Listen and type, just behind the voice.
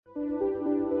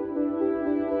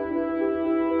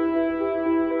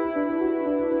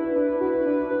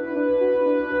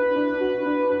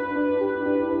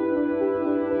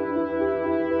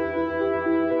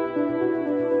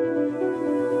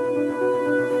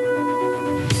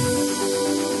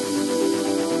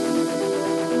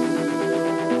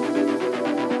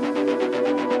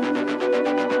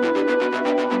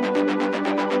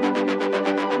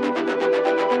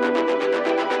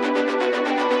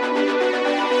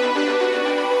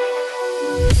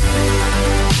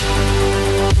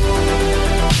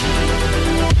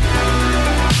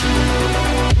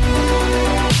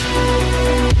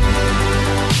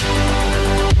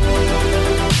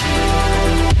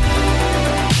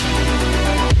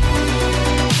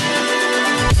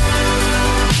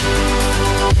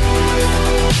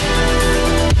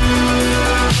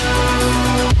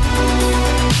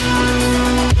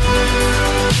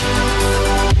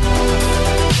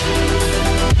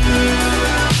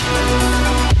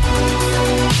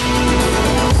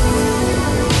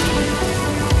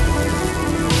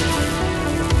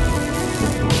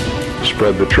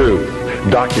Spread the truth.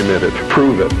 Document it.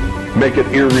 Prove it. Make it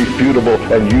irrefutable,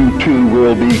 and you too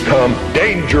will become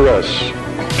dangerous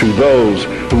to those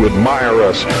who admire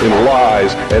us in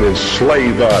lies and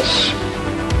enslave us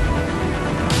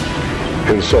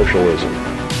in socialism.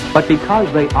 But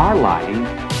because they are lying,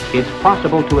 it's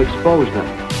possible to expose them.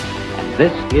 And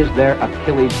this is their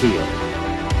Achilles heel.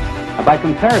 By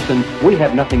comparison, we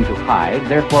have nothing to hide,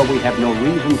 therefore we have no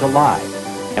reason to lie.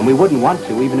 And we wouldn't want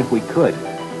to, even if we could.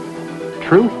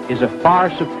 Truth is a far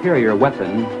superior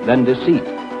weapon than deceit.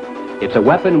 It's a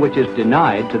weapon which is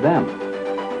denied to them.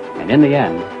 And in the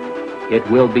end, it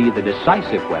will be the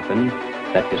decisive weapon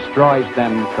that destroys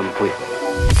them completely.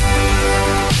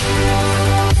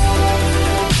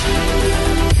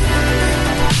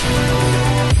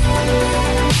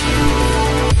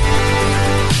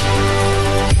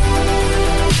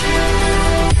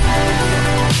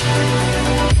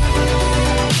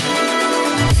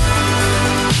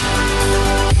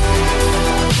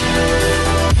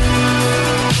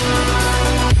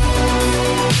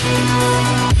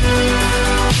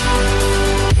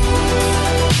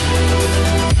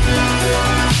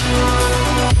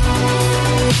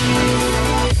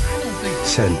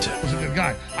 Santa was a good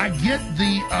guy. I get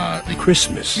the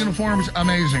Christmas uniforms,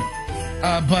 amazing.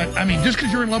 But I mean, just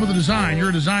because you're in love with the design, you're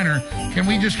a designer. Can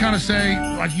we just kind of say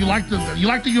like you like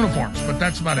the uniforms, but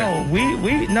that's about it?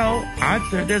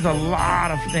 There's a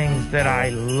lot of things that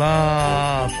I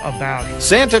love about it.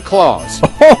 Santa Claus. A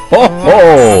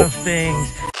lot of things.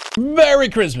 Merry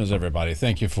Christmas, everybody.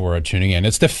 Thank you for tuning in.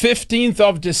 It's the 15th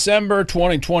of December,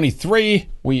 2023.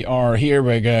 We are here.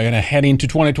 We're going to head into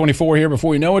 2024 here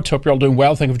before you know it. Hope you're all doing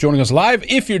well. Thank you for joining us live.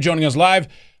 If you're joining us live,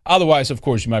 otherwise, of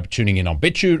course, you might be tuning in on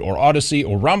BitChute or Odyssey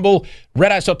or Rumble,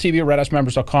 redice.tv or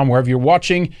redicemembers.com, wherever you're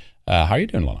watching. How are you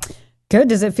doing, Lana? Good.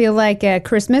 Does it feel like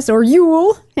Christmas or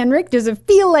Yule? Henrik, does it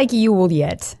feel like Yule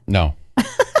yet? No.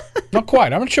 Not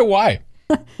quite. I'm not sure why.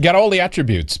 Got all the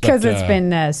attributes. Because it's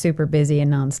been super busy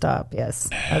and nonstop. Yes,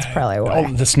 that's probably why.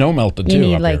 Oh, the snow melted too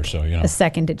need up like here, so you know. a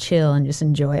second to chill and just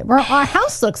enjoy it. Well, our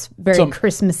house looks very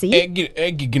Christmassy.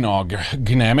 Eggnog,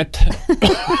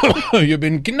 gnamit. You've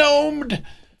been gnomed.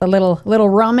 A little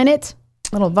rum in it,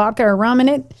 a little vodka or rum in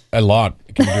it. A lot.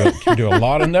 Can you do a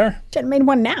lot in there? Should have made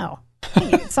one now.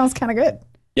 It sounds kind of good.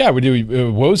 Yeah, we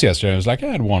do woes yesterday. I was like, I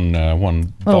had one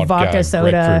little vodka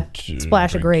soda,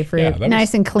 splash drink. of grapefruit, Yeah,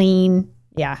 nice and clean.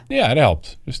 Yeah. Yeah, it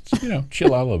helped. Just,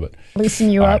 chill out a little bit.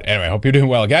 Loosen you up. Anyway, I hope you're doing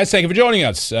well. Guys, thank you for joining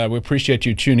us. We appreciate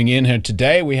you tuning in here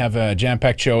today. We have a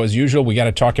jam-packed show as usual. We got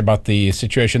to talk about the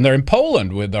situation there in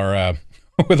Poland with our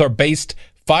based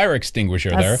fire extinguisher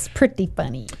there. That's pretty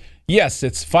funny. Yes,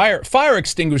 it's fire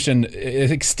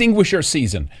extinguisher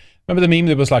season. Remember the meme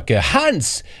that was like,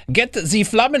 Hans, get the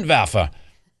Flammenwerfer.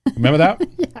 Remember that?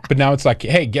 Yeah. But now it's like,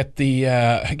 hey, get the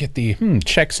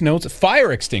checks notes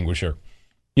fire extinguisher.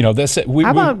 How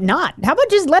about not? How about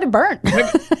just let it burn?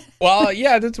 Well,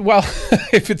 yeah.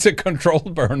 If it's a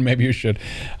controlled burn, maybe you should.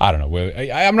 I don't know.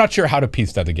 I'm not sure how to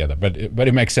piece that together, but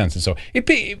it makes sense. And so you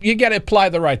got to apply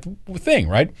the right thing,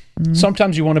 right? Mm-hmm.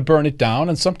 Sometimes you want to burn it down,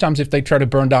 and sometimes if they try to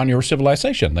burn down your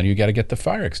civilization, then you got to get the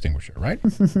fire extinguisher, right?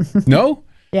 No?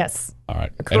 Yes. All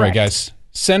right. Correct. Anyway, guys.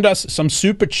 Send us some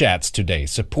super chats today.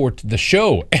 Support the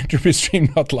show. Enter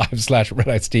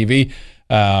restream.live/RedIceTV.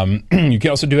 You can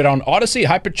also do it on Odyssey.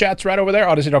 Hyper chats right over there.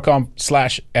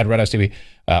 Odyssey.com/@RedIceTV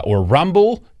or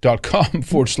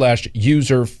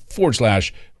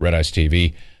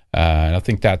rumble.com/user/RedIceTV. And I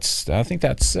think that's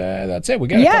it. We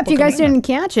got if you guys didn't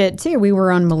catch it too, we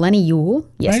were on Millennial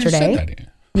yesterday. I just said that.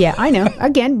 Yeah, I know.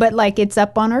 Again, but it's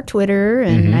up on our Twitter,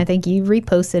 and I think you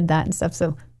reposted that and stuff.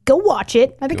 So go watch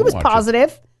it. I think it was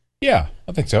positive. Yeah,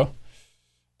 I think so.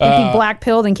 Can't be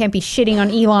black-pilled and can't be shitting on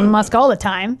Elon Musk all the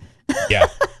time. Yeah.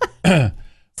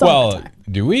 Well,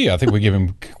 do we? I think we give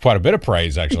him quite a bit of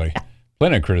praise, actually. Yeah.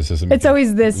 Plenty of criticism. It's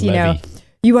always this,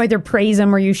 you either praise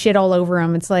him or you shit all over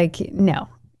him. It's like, no,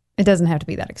 it doesn't have to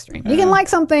be that extreme. You can like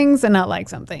some things and not like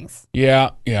some things. Yeah.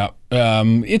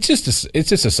 It's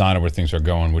just a sign of where things are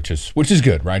going, which is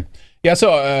good, right? Yeah,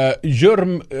 so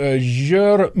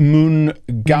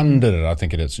Jörmungandr, I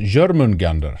think it is.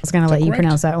 Jörmungandr. I was going to let you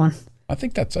pronounce that one. I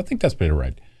think that's pretty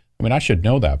right. I mean, I should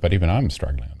know that, but even I'm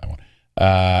struggling on that one.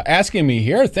 Asking me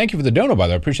here, thank you for the dono, by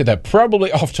the way. I appreciate that.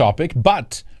 Probably off topic,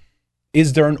 but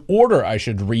is there an order I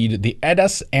should read the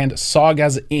Eddas and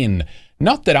Sagas in?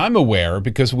 Not that I'm aware,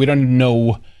 because we don't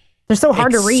know. They're so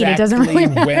hard to read. It doesn't really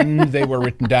matter. When they were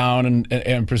written down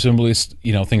and presumably,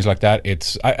 things like that.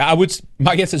 It's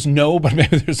my guess is no, but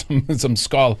maybe there's some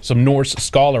Norse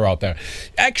scholar out there.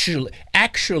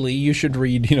 Actually, you should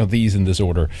read these in this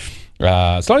order.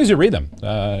 As long as you read them,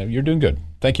 you're doing good.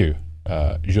 Thank you.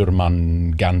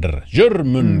 Jörmungandr.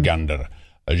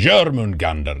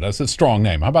 Jörmungandr. That's a strong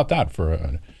name. How about that for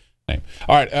a name?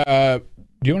 All right.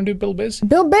 Do you want to do Bill Biz?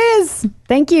 Bill Biz.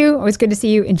 Thank you. Always good to see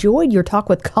you. Enjoyed your talk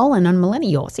with Colin on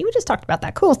Millennial. See, we just talked about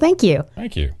that. Cool. Thank you.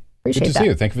 Thank you. Appreciate Good to see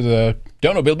you. Thank you for the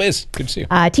dono, Bill Biz. Good to see you.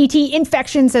 TT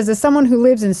Infection says, as someone who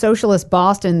lives in socialist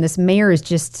Boston, this mayor is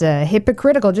just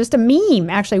hypocritical, just a meme.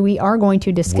 Actually, we are going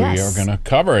to discuss. We are going to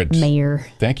cover it. Mayor.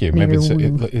 Thank you. Mayor Maybe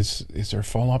is there a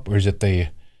follow-up, or is it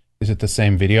the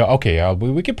same video? Okay,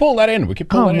 we could pull that in. We could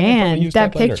pull that in. Oh, man.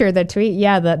 That picture, later. that tweet.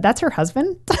 Yeah, that's her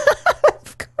husband?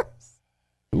 Of course.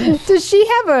 Oof. Does she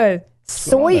have a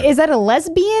soy? Is that a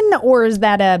lesbian or is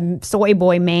that a soy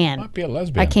boy man? Might be a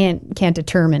lesbian. I can't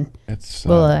determine.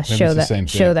 We'll show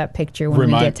that picture when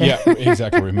we get to. Yeah,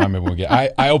 exactly. Remind me when we get.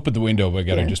 I opened the window, but I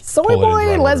got to just soy pull boy,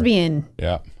 it in lesbian.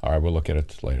 Yeah. All right, we'll look at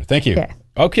it later. Thank you.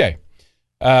 Okay.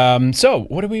 So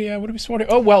what do we sort of?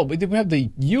 Oh well, we have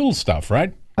the Yule stuff,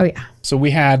 right? Oh yeah. So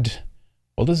we had.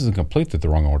 Well, this isn't completely the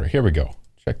wrong order. Here we go.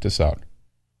 Check this out.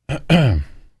 There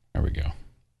we go.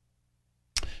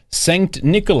 Saint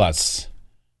Nicholas.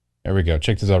 There we go.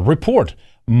 Check this out. Report.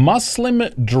 Muslim,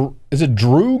 is it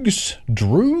Droogs?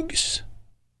 Droogs?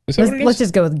 Is that what it is? Let's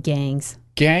just go with gangs.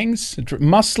 Gangs?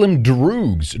 Muslim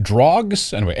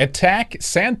drogs, anyway, attack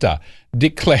Santa.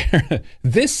 Declare,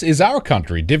 this is our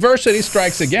country. Diversity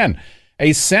strikes again.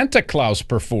 A Santa Claus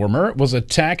performer was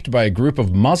attacked by a group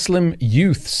of Muslim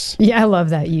youths. Yeah, I love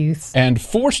that youth. And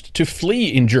forced to flee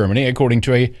in Germany, according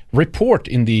to a report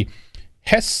in the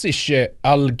Hessische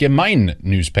Allgemein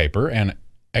newspaper. And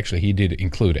actually, he did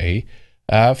include a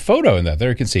photo in that. There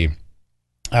you can see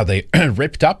how they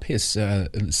ripped up his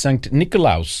St.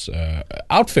 Nicolaus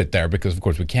outfit there, because, of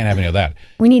course, we can't have any of that.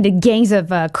 We need gangs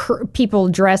of people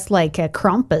dressed like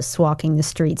Krampus walking the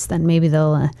streets. Then maybe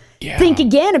they'll think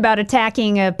again about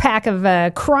attacking a pack of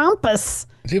Krampus.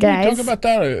 Did we talk about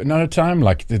that another time?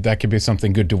 Like, that could be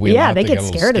something good to wheel out. They get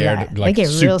scared of that. Like, they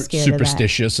get real scared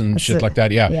superstitious of that. and shit like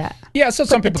that. Yeah. So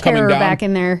some people coming down. Back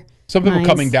in there. Some people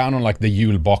coming down on like the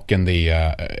Yule Bock and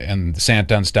the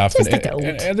Santa and stuff. Just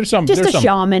and there's some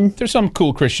shaman. There's some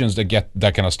cool Christians that get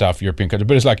that kind of stuff, European countries.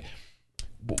 But it's like,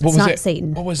 it's not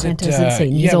Satan. What was Santa it? Isn't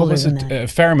Satan. He's older than that.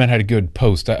 Ferriman had a good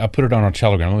post. I put it on our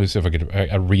Telegram. Let me see if I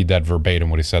could read that verbatim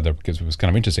what he said there, because it was kind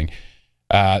of interesting.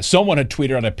 Someone had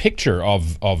tweeted out a picture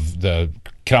of the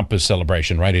Krampus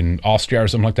celebration, right, in Austria or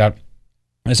something like that.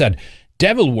 And it said,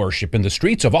 devil worship in the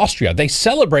streets of Austria. They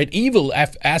celebrate evil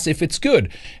as if it's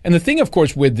good. And the thing, of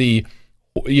course, with the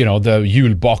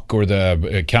Yule Bock or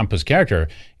the Krampus character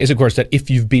is, of course, that if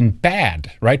you've been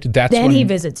bad, right, that's then when he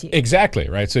visits you. Exactly,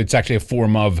 right? So it's actually a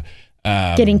form of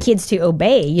getting kids to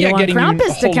obey. You don't want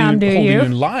Krampus to come to you. Hold you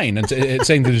in line. And it's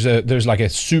saying there's like a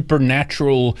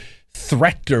supernatural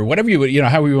threat or whatever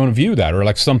how you want to view that, or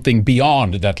like something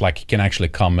beyond that, like can actually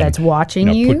come and that's watching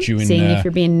put you in, seeing if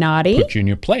you're being naughty, put you in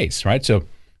your place, right? So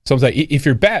something like, if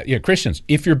you're bad, Christians,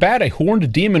 if you're bad, a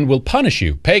horned demon will punish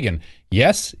you. Pagan,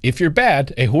 yes, if you're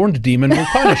bad, a horned demon will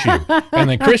punish you. And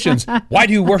then Christians, why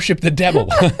do you worship the devil?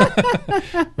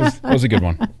 that was a good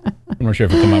one. I'm not sure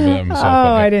if I come up with that myself.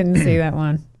 I didn't see that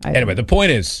one. Anyway, the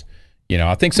point is,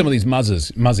 I think some of these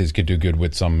muzzies could do good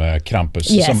with some Krampus,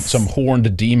 some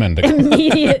horned demon.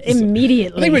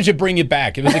 Immediately. I think we should bring it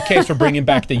back. There's a case for bringing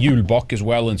back the Yule Bock as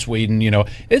well in Sweden.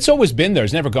 It's always been there.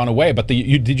 It's never gone away. But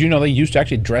did you know they used to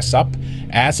actually dress up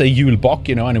as a Yule Bock?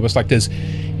 And it was like this.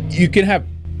 You can have.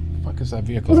 What the fuck is that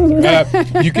vehicle?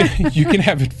 You can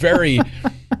have it very.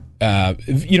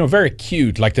 Very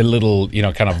cute, like the little,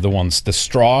 kind of the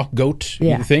straw goat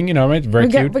thing, right? Very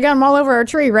cute. We got them all over our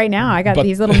tree right now. I got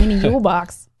these little mini Yule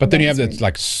box. But then you have that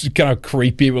like kind of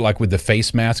creepy, like with the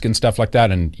face mask and stuff like that.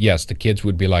 And yes, the kids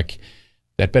would be like,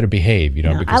 that better behave,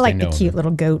 because I like they know the cute little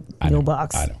goat Yule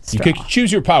box. I know. You can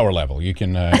choose your power level. You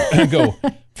can go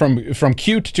from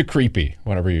cute to creepy,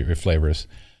 whatever your flavor is.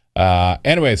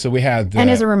 Anyway, so we had...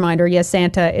 and as a reminder, yes,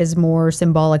 Santa is more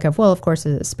symbolic of, well, of course,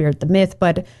 the spirit, the myth,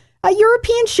 but... a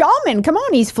European shaman. Come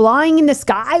on, he's flying in the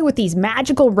sky with these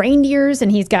magical reindeers,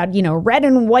 and he's got, red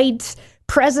and white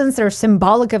presents that are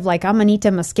symbolic of like Amanita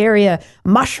muscaria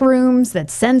mushrooms that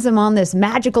sends him on this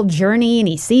magical journey, and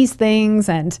he sees things,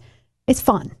 and it's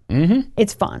fun. Mm-hmm.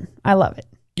 It's fun. I love it.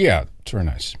 Yeah, it's very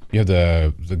nice. You have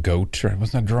the goat, right?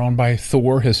 Wasn't that drawn by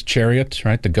Thor, his chariot,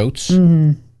 right? The goats.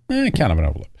 Mm-hmm. Kind of an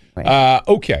overlap. Right.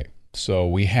 Okay. So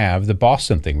we have the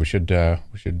Boston thing. We should look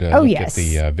at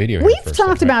the video. We've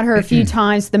talked about her a few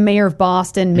times. The mayor of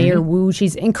Boston, Mayor Wu.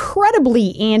 She's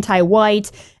incredibly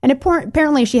anti-white, and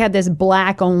apparently she had this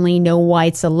black only, no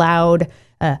whites allowed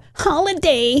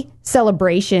holiday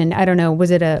celebration. I don't know.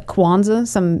 Was it a Kwanzaa,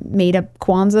 some made up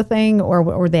Kwanzaa thing, or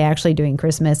were they actually doing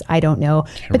Christmas? I don't know.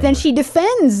 But then she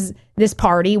defends this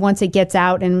party once it gets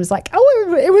out and was like,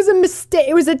 oh, it was a mistake.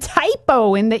 It was a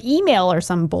typo in the email or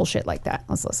some bullshit like that.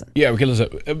 Let's listen. Yeah, because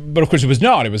but of course it was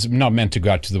not. It was not meant to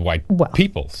go out to the white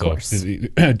people. So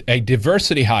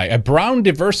a brown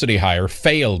diversity hire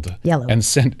failed. Yellow. And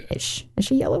sent. Is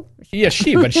she yellow? Yes,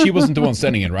 but she wasn't the one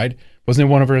sending it, right? Wasn't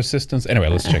it one of her assistants? Anyway,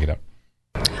 let's check it out.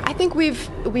 I think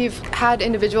we've had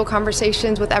individual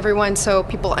conversations with everyone so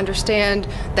people understand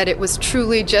that it was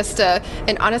truly just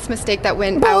an honest mistake that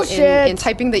went out in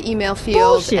typing the email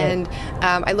field. Bullshit. And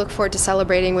I look forward to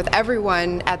celebrating with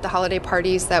everyone at the holiday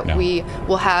parties that we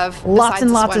will have. Lots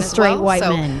and lots of straight white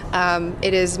men.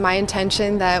 It is my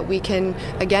intention that we can,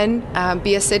 again,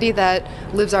 be a city that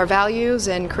lives our values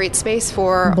and create space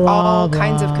for all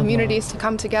kinds of communities to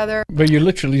come together. But you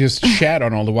literally just shat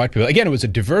on all the white people. Again, it was a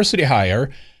diversity hire.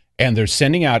 And they're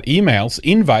sending out emails,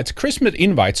 invites, Christmas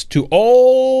invites to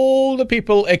all the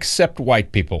people except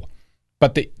white people.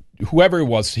 But whoever it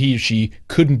was, he or she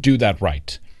couldn't do that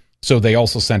right. So they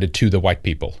also sent it to the white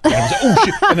people. And,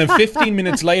 and then 15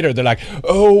 minutes later, they're like,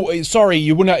 oh, sorry,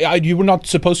 you were not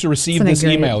supposed to receive this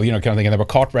email, kind of thing. And they were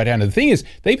caught red-handed. The thing is,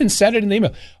 they even said it in the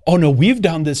email. Oh, no, we've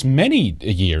done this many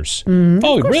years.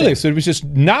 Oh, really? So it was just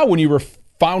now when you were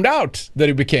found out that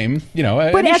it became,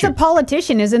 But as a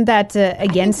politician, isn't that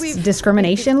against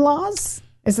discrimination laws?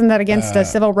 Isn't that against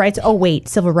civil rights? Oh, wait,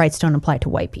 civil rights don't apply to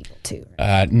white people, too.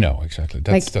 No, exactly.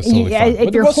 That's totally fine.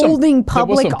 If you're holding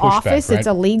public office, right? It's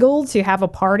illegal to have a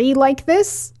party like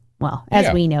this. Well,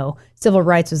 as we know, civil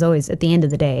rights was always, at the end of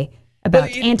the day,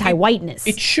 about anti-whiteness.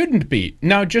 It shouldn't be.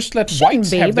 Now, just let whites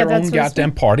have their own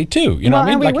goddamn party, too. You know what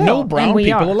I mean? Like, no brown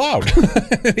people allowed.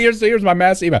 Here's my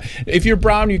mass email. If you're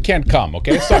brown, you can't come,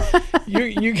 okay? So,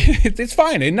 it's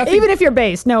fine. Nothing, even if you're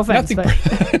based, no offense.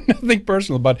 Nothing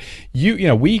personal, but,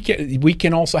 we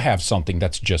can also have something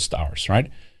that's just ours, right?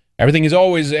 Everything is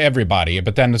always everybody,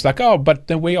 but then it's like, oh, but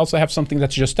then we also have something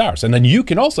that's just ours. And then you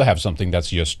can also have something that's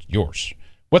just yours.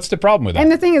 What's the problem with that?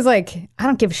 And the thing is, like, I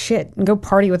don't give a shit. And go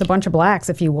party with a bunch of blacks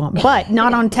if you want, but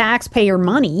not on taxpayer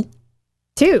money,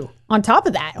 too. On top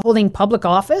of that, holding public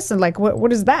office and like,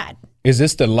 what is that? Is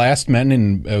this the last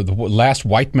the last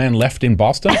white man left in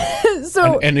Boston?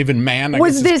 and even man, I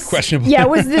guess is questionable. Yeah,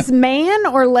 was this man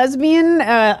or lesbian,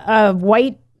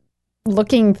 white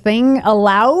looking thing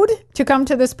allowed to come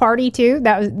to this party too?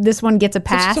 This one gets a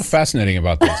pass. What's so fascinating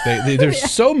about this? There's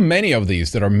so many of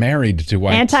these that are married to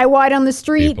white. Anti-white on the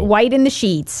street, people. White in the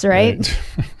sheets, right?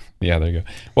 Yeah, there you go.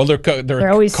 Well,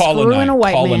 they're always screwing a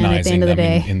white man at the end of the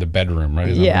day in the bedroom,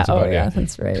 right?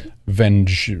 That's right.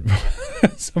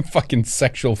 Some fucking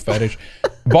sexual fetish.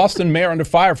 Boston mayor under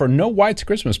fire for no whites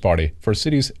Christmas party for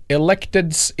city's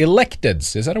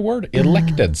electeds. Is that a word?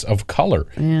 Electeds of color.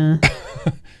 Yeah.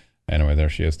 Anyway, there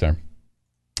she is there.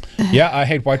 Yeah, I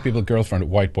hate white people, girlfriend,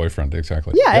 white boyfriend,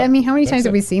 exactly. Yeah, I mean, how many times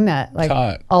have we seen that? Like,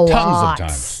 a lot. Tons of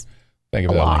times. Think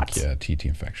of that like TT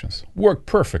infections. Work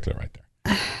perfectly right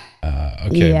there.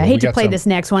 Okay, I hate to play this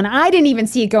next one. I didn't even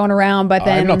see it going around, but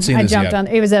then I jumped on.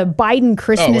 It was a Biden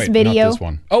Christmas video. Not this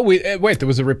one. Oh, wait, there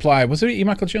was a reply. Was it E.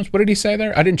 Michael Jones? What did he say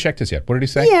there? I didn't check this yet. What did he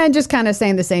say? Yeah, just kind of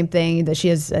saying the same thing, that she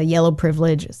has a yellow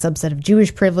privilege, a subset of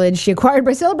Jewish privilege she acquired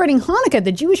by celebrating Hanukkah,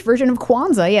 the Jewish version of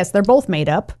Kwanzaa. Yes, they're both made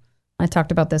up. I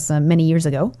talked about this many years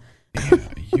ago. Yeah,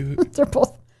 they're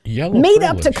both yellow made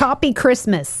privilege. up to copy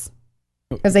Christmas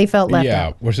because they felt left out.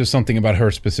 Yeah, was there something about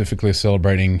her specifically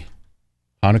celebrating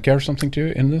Hanukkah or something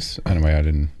too in this? Anyway, I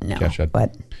didn't catch that.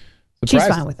 But she's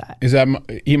fine with that. Is that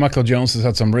E. Michael Jones has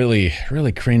had some really,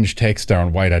 really cringe takes there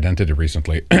on white identity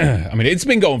recently. I mean, it's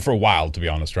been going for a while, to be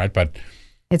honest, right? But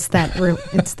it's that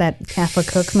Catholic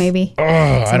cook, maybe.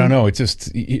 I don't know. It's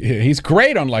just he's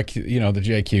great on like the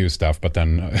JQ stuff, but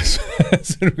then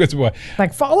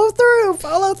like follow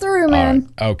through,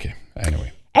 man. Okay.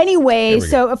 Anyway,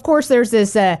 so of course there's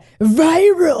this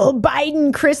viral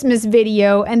Biden Christmas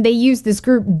video, and they use this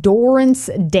group Dorrance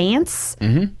Dance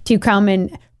to come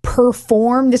and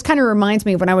perform. This kind of reminds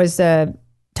me of when I was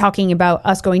talking about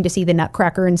us going to see the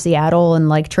Nutcracker in Seattle and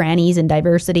like trannies and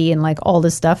diversity and like all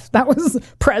this stuff that was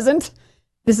present.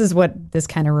 This is what this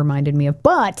kind of reminded me of.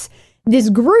 But this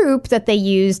group that they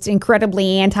used,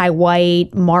 incredibly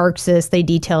anti-white, Marxist, they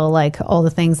detail like all the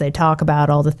things they talk about,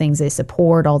 all the things they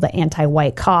support, all the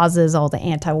anti-white causes, all the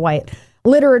anti-white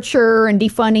literature and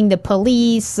defunding the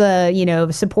police,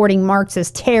 supporting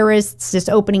Marxist terrorists, just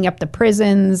opening up the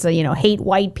prisons, hate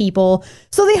white people.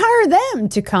 So they hire them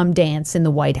to come dance in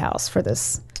the White House for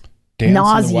this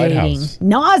dance in the White House.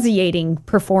 Nauseating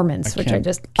performance, which I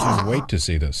just can't wait to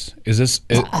see this. Is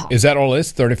that all it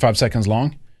is? 35 seconds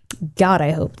long? God,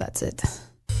 I hope that's it.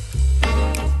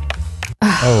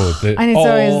 And it's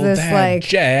always this like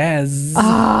jazz.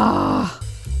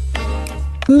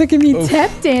 Look at me tap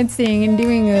dancing and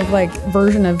doing a like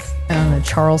version of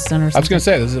Charleston or something. I was going to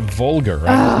say this is vulgar,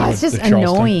 right? It's just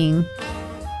annoying.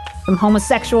 Some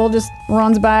homosexual just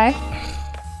runs by.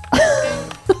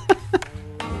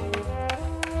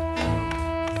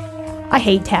 I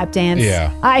hate tap dance.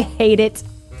 Yeah. I hate it.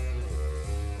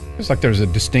 It's like there's a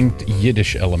distinct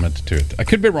Yiddish element to it. I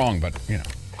could be wrong, but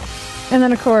And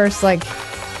then of course, like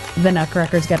the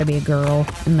Nutcracker's got to be a girl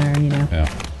in there, Yeah.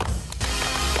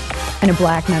 And a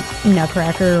black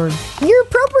Nutcracker. You're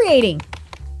appropriating.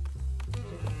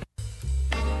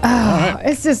 Oh, right.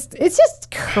 It's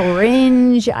just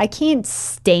cringe. I can't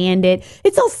stand it.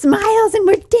 It's all smiles and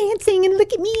we're dancing and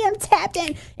look at me, I'm tapped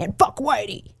in and fuck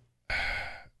Whitey.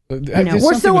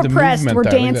 We're so oppressed. We're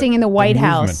dancing in the White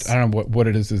House. I don't know what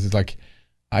it is. It's like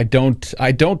I don't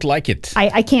like it.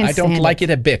 I can't. I don't like it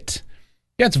a bit.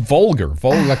 Yeah, it's vulgar.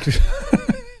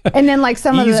 And then like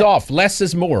some ease off. Less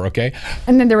is more. Okay.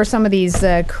 And then there were some of these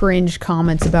cringe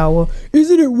comments about, well,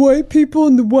 isn't it white people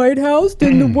in the White House?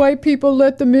 Didn't the white people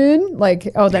let them in? Like,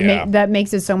 that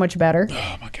makes it so much better.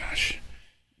 Oh my gosh.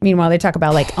 Meanwhile, they talk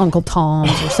about like Uncle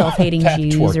Tom's or self-hating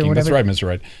Jews twerking. Or whatever. That's right, Mr.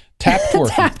 Right. Tap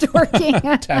twerking. Tap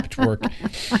twerking. Tap twerk.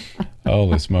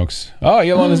 Holy smokes! Oh,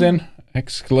 Elon is in!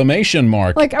 Exclamation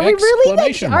mark! Like, are we really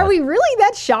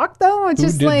that shocked though? It's Who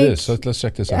just did like this? Let's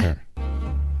check this out here.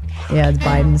 Yeah, it's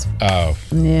Biden's. Oh,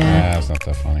 yeah, that's not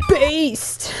that funny.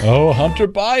 Based. Oh, Hunter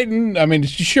Biden. I mean,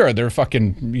 sure, they're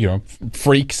fucking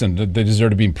freaks and they deserve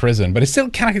to be in prison, but it's still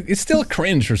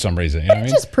cringe for some reason. It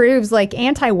just proves like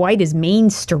anti-white is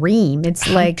mainstream. It's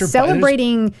like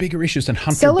celebrating bigger issues than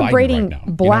Hunter celebrating Biden right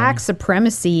now, black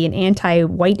supremacy and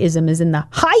anti-whiteism is in the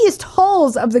highest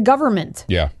halls of the government.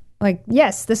 Yeah. Like,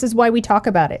 yes, this is why we talk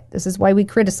about it. This is why we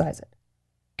criticize it.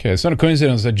 Okay, it's not a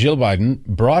coincidence that Jill Biden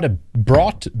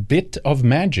brought bit of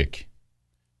magic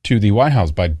to the White House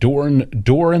by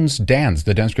Doran's Dance,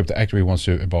 the dance group that actively wants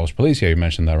to abolish police. Yeah, you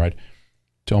mentioned that, right?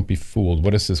 Don't be fooled.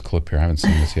 What is this clip here? I haven't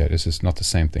seen this yet. Is this not the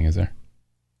same thing, is there?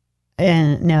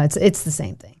 No, it's the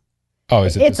same thing. Oh,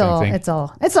 is it the same thing? It's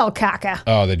all caca.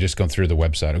 Oh, they've just gone through the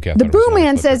website. Okay. The Boo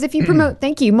Man says, if you promote,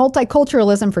 thank you,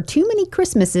 multiculturalism for too many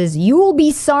Christmases, you will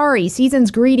be sorry.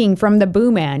 Season's greeting from the Boo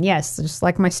Man. Yes, just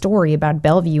like my story about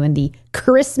Bellevue and the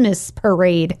Christmas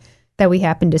parade that we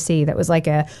happened to see. That was like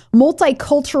a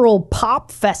multicultural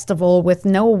pop festival with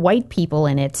no white people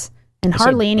in it. And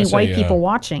hardly any white people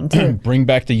watching, too. Bring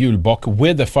back the Yule Bock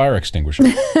with a fire extinguisher.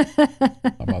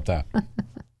 How about that?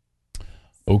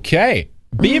 Okay.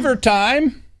 Beaver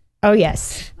time. Oh,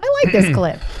 yes. I like this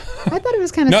clip. I thought it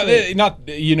was kind of sweet. Not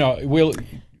that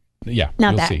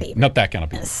see. Beaver. Not that kind of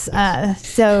beaver.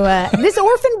 This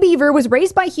orphan beaver was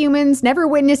raised by humans, never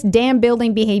witnessed dam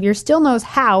building behavior, still knows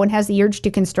how, and has the urge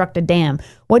to construct a dam.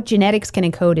 What genetics can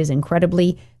encode is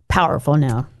incredibly powerful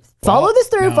now. Follow this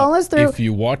through. If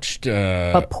you watched...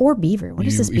 a poor beaver. What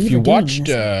is this beaver If you doing watched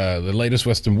the latest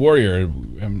Western Warrior,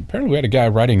 apparently we had a guy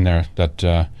writing there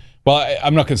that...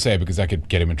 I'm not going to say it because I could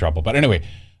get him in trouble. But anyway,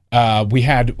 we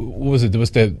had... What was it? There was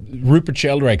the Rupert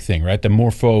Sheldrake thing, right? The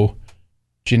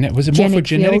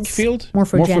morphogenetic field?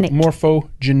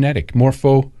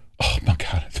 Morphogenetic. Oh, my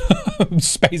God. I'm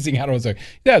spacing out. I was like,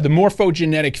 yeah, the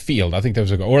morphogenetic field. I think that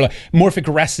was or like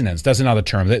morphic resonance. That's another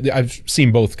term. I've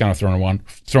seen both kind of thrown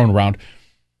around.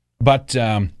 But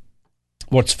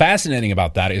what's fascinating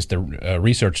about that is the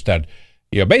research that,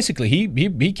 basically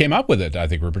he came up with it, I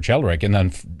think, Rupert Sheldrake. And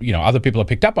then, other people have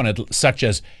picked up on it, such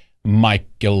as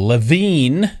Michael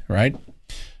Levine, right?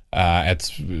 At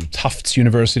Tufts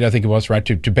University, I think it was, right,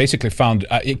 to basically found,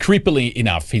 creepily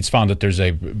enough, he's found that there's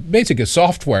basically a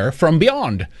software from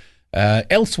beyond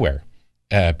elsewhere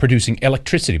producing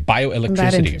electricity,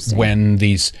 bioelectricity, when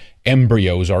these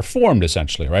embryos are formed,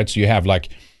 essentially, right? So you have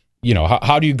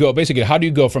how do you go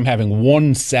from having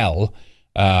one cell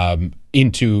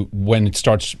into when it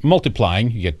starts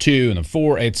multiplying, you get 2 and then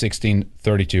 4, 8, 16,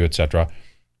 32, etc.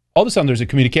 All of a sudden, there's a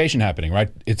communication happening, right?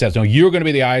 It says, no, you're going to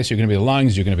be the eyes, you're going to be the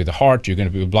lungs, you're going to be the heart, you're going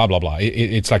to be blah, blah, blah.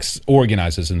 It's like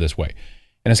organizes in this way.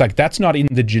 And it's like, that's not in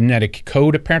the genetic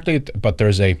code, apparently, but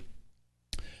there's a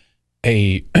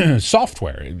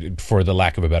software, for the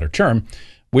lack of a better term,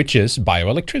 which is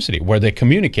bioelectricity, where they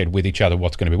communicate with each other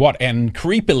what's going to be what. And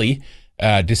creepily,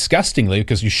 disgustingly,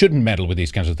 because you shouldn't meddle with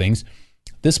these kinds of things,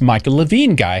 this Michael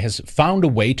Levine guy has found a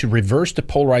way to reverse the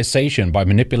polarization by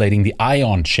manipulating the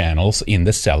ion channels in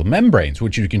the cell membranes,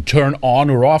 which you can turn on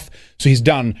or off. So he's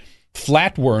done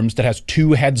flatworms that has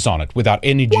 2 heads on it without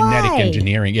any genetic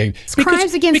engineering.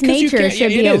 Crimes against nature should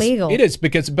be illegal. It is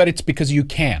but it's because you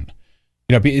can.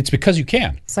 It's because you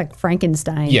can. It's like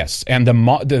Frankenstein. Yes, and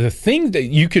the thing that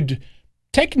you could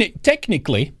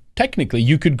technically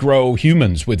you could grow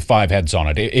humans with 5 heads on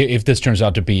it if this turns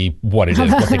out to be what it is,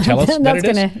 what they tell us that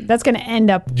it is. That's gonna end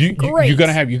up great. You're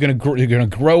gonna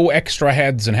grow extra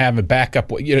heads and have a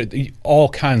backup. All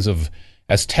kinds of,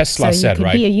 as Tesla said,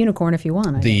 right? Be a unicorn if you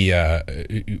want.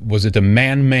 Was it the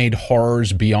man-made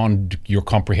horrors beyond your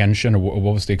comprehension, or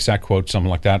what was the exact quote? Something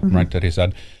like that, right? That he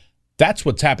said. That's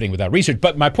what's happening with that research.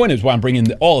 But my point is, why I'm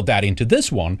bringing all of that into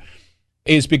this one,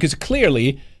 is because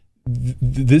clearly.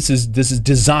 This is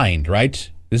designed, right?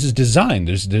 This is designed.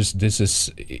 This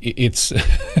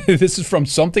is from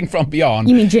something from beyond.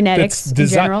 You mean genetics in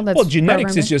general? Well,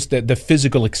 genetics is just the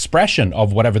physical expression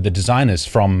of whatever the design is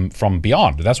from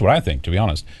beyond. That's what I think, to be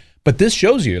honest. But this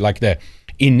shows you like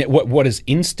what is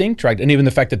instinct, right? And even the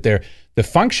fact that the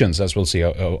functions, as we'll see,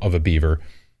 of a beaver,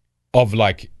 of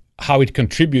like how it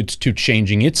contributes to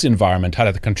changing its environment, how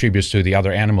that contributes to the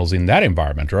other animals in that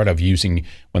environment, right? Of using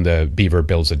when the beaver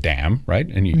builds a dam, right?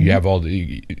 And you have all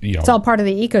the, it's all part of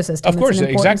the ecosystem. Of course,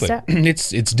 exactly.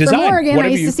 It's designed. From Oregon, I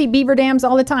used to see beaver dams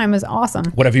all the time. It was awesome.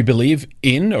 Whatever you believe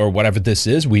in or whatever this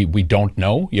is, we don't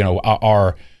know.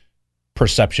 Our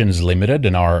perception is limited,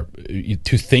 and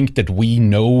to think that we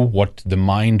know what the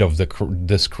mind of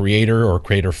this creator or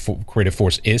creative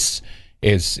force is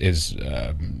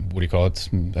what do you call it?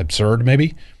 Absurd,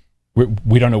 maybe.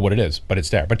 We don't know what it is, but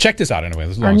it's there. But check this out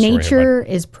anyway. Our nature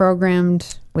is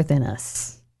programmed within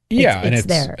us. Yeah, it's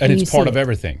there, and it's part of it.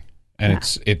 Everything. And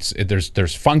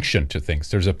there's function to things.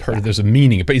 There's a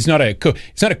meaning, but it's not a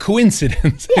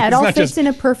coincidence. Yeah, it all fits in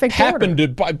a perfect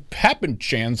order. Happened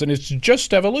chance, and it's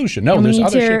just evolution. No, there's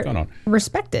other shit going on.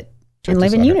 Respect it and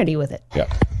live in unity with it.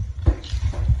 Yeah.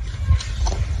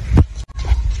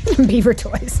 Beaver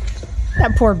toys.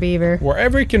 That poor beaver.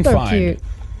 Wherever he can find. Cute.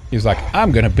 He's like,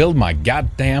 I'm going to build my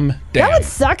goddamn dam. That would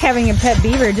suck, having a pet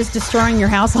beaver just destroying your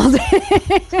house all day.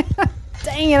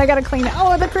 Dang it, I got to clean it.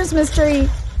 Oh, the Christmas tree.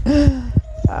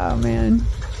 Oh, man.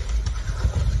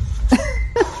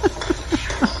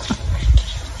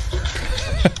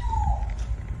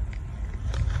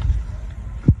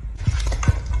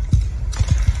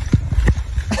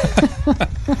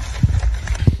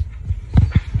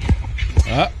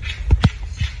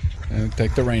 And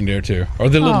take the reindeer too, or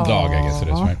the little dog, I guess it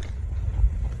is, right?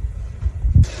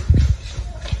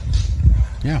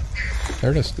 Yeah,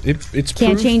 there it is. It's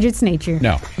can't proof. Change its nature.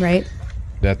 No, right?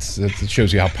 That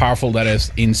shows you how powerful that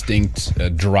is. Instinct,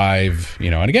 drive,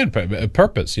 and again,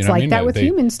 purpose. It's like that with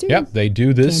humans too. Yeah, they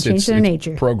do this. Can't change their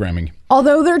nature. Programming.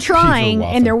 Although they're trying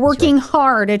and they're working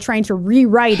hard at trying to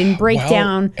rewrite and break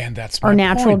down our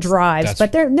natural drives,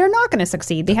 but they're not going to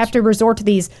succeed. They have to resort to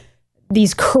these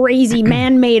crazy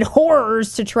man-made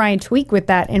horrors to try and tweak with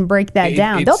that and break that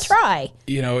down. They'll try,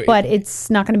 but it's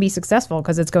not going to be successful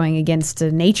because it's going against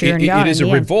nature and God. It is a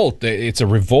revolt. It's a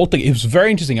revolting. It was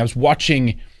very interesting. I was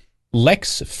watching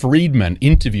Lex Friedman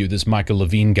interview this Michael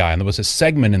Levine guy, and there was a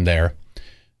segment in there.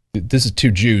 This is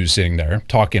 2 Jews sitting there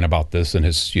talking about this and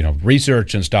his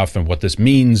research and stuff and what this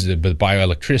means, the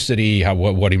bioelectricity,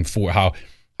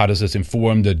 how does this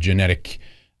inform the genetic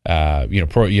human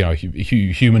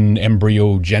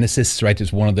embryogenesis, right?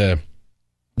 Is one of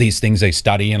these things they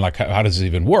study, and like how does it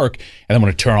even work? And then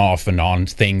want to turn off and on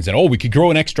things, and we could grow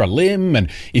an extra limb,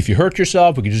 and if you hurt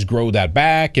yourself, we could just grow that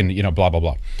back, and blah blah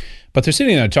blah. But they're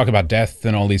sitting there talking about death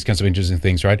and all these kinds of interesting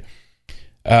things, right?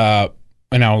 And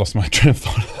now I lost my train of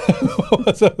thought.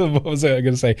 What was I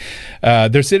going to say?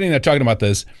 They're sitting there talking about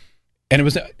this, and it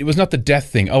was not the death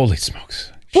thing. Holy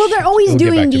smokes! Well, they're always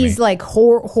doing these like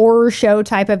horror show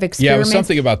type of experiments. Yeah, it was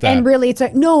something about that. And really, it's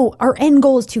like, no, our end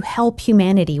goal is to help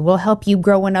humanity. We'll help you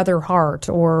grow another heart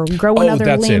or grow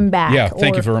another limb back. Yeah,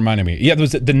 thank you for reminding me. Yeah, there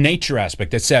was the nature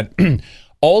aspect that said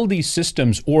all these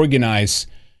systems organize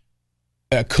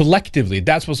collectively.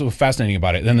 That's what's so fascinating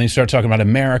about it. Then they start talking about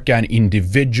America and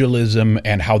individualism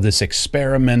and how this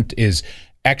experiment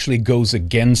actually goes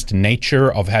against nature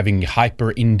of having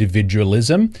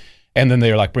hyper-individualism. And then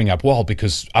they're like, bring up,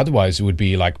 because otherwise it would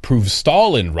be like, prove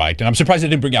Stalin right. And I'm surprised they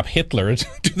didn't bring up Hitler.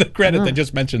 To the credit, they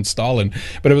just mentioned Stalin.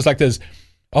 But it was like this,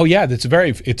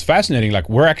 it's fascinating. Like,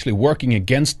 we're actually working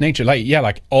against nature.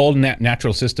 Like all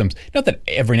natural systems. Not that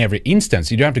in every instance,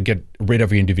 you don't have to get rid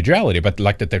of your individuality, but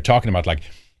like that they're talking about, like,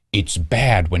 it's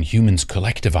bad when humans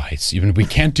collectivize. Even we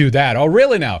can't do that. Oh,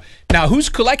 really now? Now, who's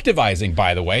collectivizing,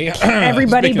 by the way?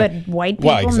 Everybody but white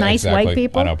people, nice white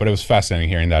people. I know, but it was fascinating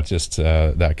hearing that, just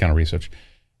that kind of research.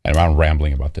 And I'm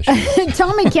rambling about this shit.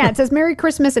 Tommy Cat says, Merry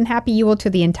Christmas and Happy Yule to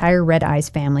the entire Red Eyes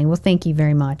family. Well, thank you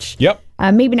very much. Yep.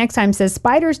 Maybe next time says,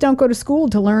 spiders don't go to school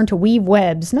to learn to weave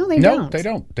webs. No, they don't. No, they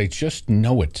don't. They just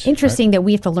know it. Interesting that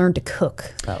we have to learn to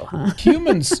cook, though, huh?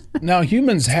 Humans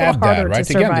have that, right?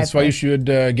 Again, that's why you should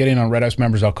get in on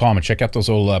redicemembers.com and check out those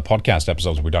old podcast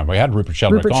episodes we've done. We had Rupert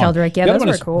Sheldrake on. Sheldrake, yeah, the those other one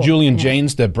were is cool. Julian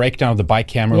Janes, the breakdown of the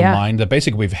bicameral mind. That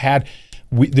basically we've had...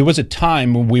 there was a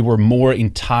time when we were more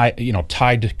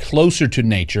tied closer to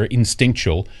nature,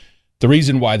 instinctual. The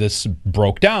reason why this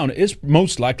broke down is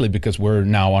most likely because we're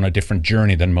now on a different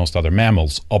journey than most other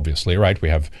mammals, obviously, right? We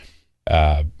have,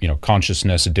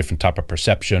 consciousness, a different type of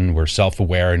perception. We're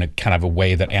self-aware in a kind of a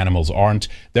way that animals aren't.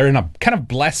 They're in a kind of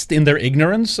blessed in their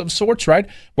ignorance of sorts, right?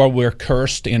 While we're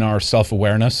cursed in our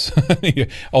self-awareness.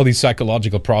 All these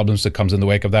psychological problems that comes in the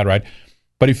wake of that, right?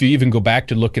 But if you even go back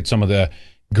to look at some of the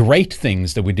great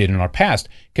things that we did in our past,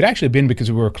 could actually have been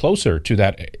because we were closer to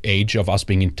that age of us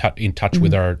being in touch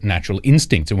with our natural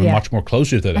instincts, and we're much more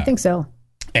closer to that. I think so.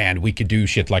 And we could do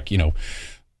shit like,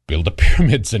 build the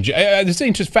pyramids. And this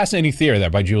is just fascinating theory there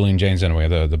by Julian James, anyway,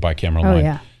 the bicameral mind.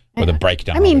 Yeah. Or the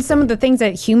breakdown. I mean, some of the things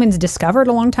that humans discovered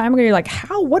a long time ago, you're like,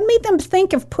 what made them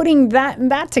think of putting that and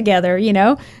that together,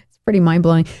 Pretty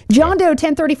mind-blowing. John Doe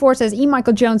 1034 says,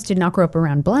 Michael Jones did not grow up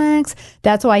around blacks.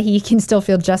 That's why he can still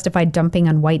feel justified dumping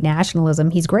on white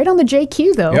nationalism. He's great on the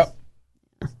JQ, though.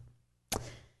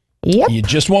 Yep. You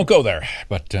just won't go there.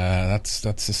 But that's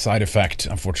a side effect,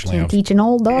 unfortunately. Can't teach an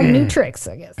old dog new tricks,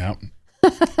 I guess. Yep.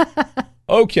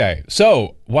 Okay,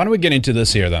 so why don't we get into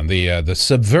this here, then? The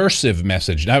subversive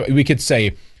message. Now, we could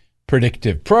say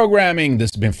predictive programming.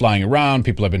 This has been flying around.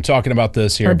 People have been talking about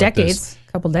this here. For decades.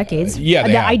 Couple decades. The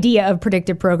idea of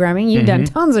predictive programming. You've done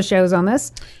tons of shows on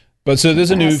this. But so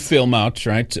there's a new film out,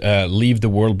 right? Leave the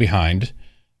World Behind.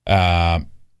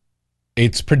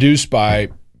 It's produced by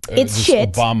it's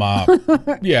shit.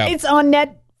 Obama. Yeah. It's on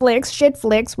Netflix, shit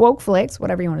flicks, woke flicks,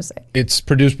 whatever you want to say. It's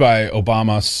produced by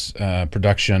Obama's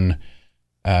production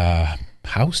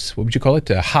house. What would you call it?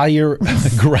 Higher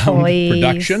Ground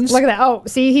Productions. Look at that. Oh,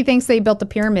 see, he thinks they built the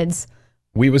pyramids.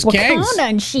 We was kings. Wakanda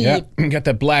and shit. Yeah, got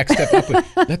that black step up.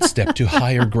 Let's step to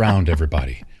higher ground,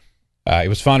 everybody. It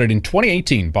was founded in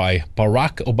 2018 by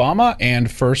Barack Obama and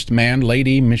First Man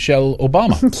Lady Michelle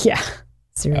Obama. Yeah,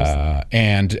 seriously.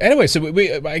 And anyway, so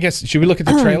I guess, should we look at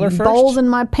the trailer first? Balls in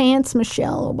my pants,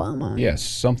 Michelle Obama. Yes,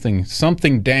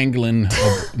 something dangling of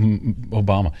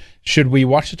Obama. Should we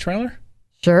watch the trailer?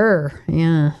 Sure,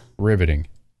 yeah. Riveting.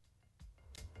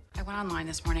 I went online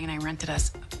this morning and I rented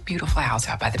us a beautiful house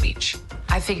out by the beach.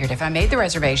 I figured if I made the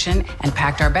reservation and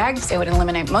packed our bags, it would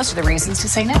eliminate most of the reasons to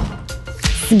say no.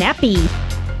 Snappy.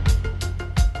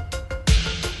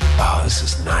 Oh, this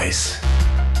is nice.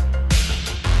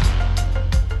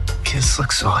 Kids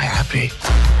look so happy.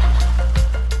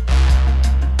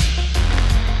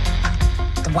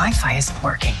 The Wi-Fi isn't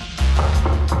working.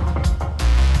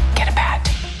 Get a pad.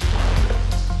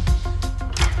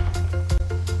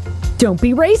 Don't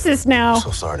be racist now. So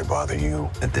sorry to bother you,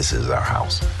 but this is our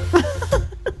house.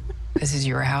 This is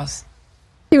your house?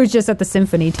 He was just at the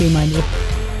symphony too, mind you.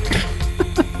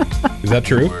 Is that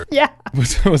true? Yeah.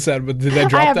 Was that? Did they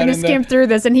drop that in there? I happened to skim through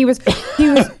this, and he was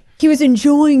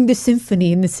enjoying the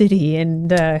symphony in the city, and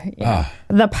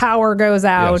the power goes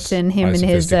out, and him and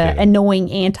his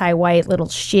annoying anti-white little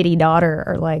shitty daughter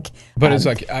are like. But it's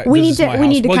like we need to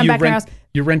come back to our house.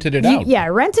 You rented it out. Yeah,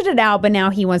 rented it out, but now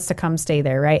he wants to come stay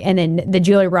there, right? And then the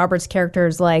Julia Roberts character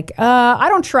is like, I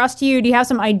don't trust you. Do you have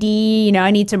some ID?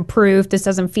 I need some proof. This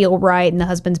doesn't feel right. And the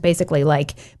husband's basically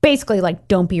like,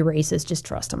 don't be racist. Just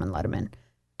trust him and let him in.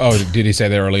 Oh, did he say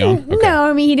that early on? Okay. No,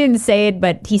 I mean, he didn't say it,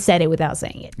 but he said it without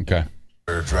saying it. Okay.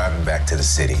 We're driving back to the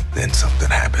city, then something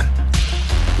happened.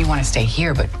 You want to stay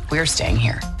here, but we're staying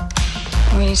here.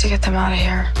 We need to get them out of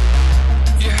here.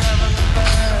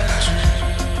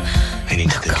 I need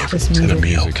to think everything's going to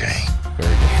be okay.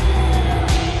 Very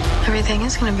good. Everything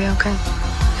is going to be okay,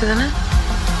 isn't it?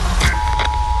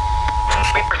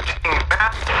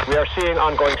 We are seeing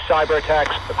ongoing cyber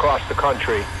attacks across the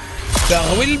country.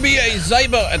 There will be a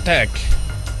cyber attack.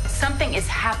 Something is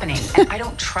happening, and I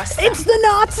don't trust them. It's the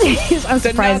Nazis. I'm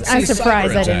surprised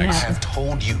that didn't happen. I have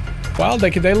told you. Well,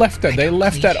 they left that. They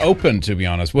left that open, to be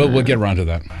honest. We'll get around to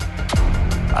that.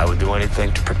 I would do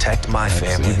anything to protect my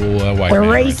family. Evil, white the man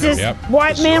racist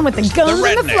white man with the guns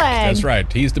and the flag. That's right.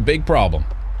 He's the big problem.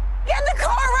 Get in the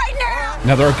car right now!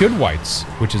 Now, there are good whites,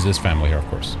 which is this family here, of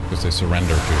course, because they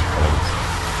surrender to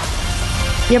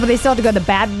Yeah, but they still have to go to the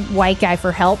bad white guy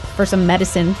for help, for some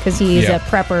medicine, because he's a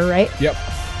prepper, right? Yep.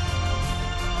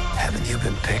 Haven't you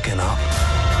been picking up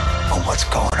on what's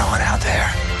going on out there?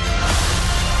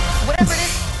 Whatever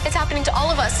it is, It's happening to all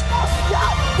of us.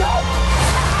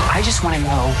 I just want to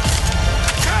know,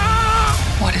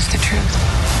 what is the truth?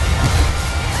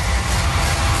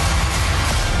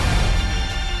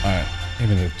 All right.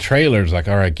 Even the trailer's like,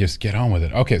 all right, just get on with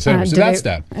it. Okay, so anyway, so that's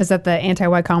that. Is that the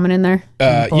anti-white comment in there?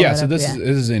 Yeah, so this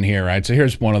is in here, right? So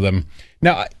here's one of them.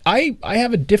 Now, I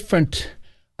have a different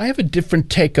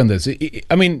take on this.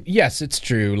 I mean, yes, it's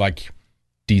true, like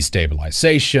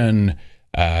destabilization.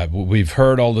 We've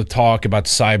heard all the talk about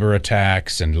cyber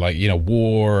attacks and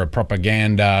war,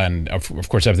 propaganda, and of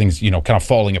course everything's kind of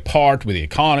falling apart with the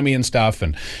economy and stuff.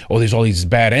 And there's all these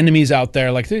bad enemies out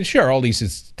there. Like sure, all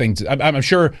these things. I'm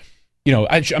sure.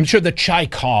 I'm sure the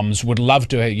Chi-Coms would love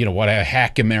to,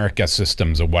 hack America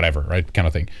systems or whatever, right, kind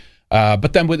of thing.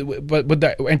 But then with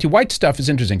the anti-white stuff is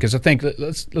interesting because I think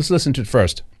let's listen to it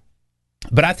first.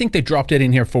 But I think they dropped it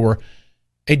in here for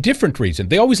a different reason.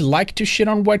 They always like to shit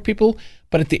on white people,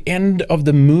 but at the end of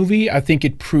the movie, I think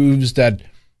it proves that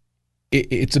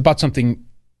it's about something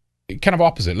kind of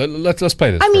opposite. Let's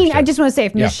play this. I mean, I just want to say,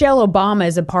 if Michelle Obama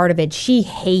is a part of it, she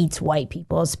hates white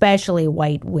people, especially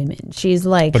white women. She's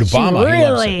like, but Obama, she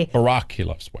really, he loves Barack, he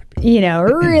loves white people.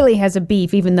 Really has a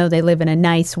beef, even though they live in a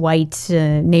nice white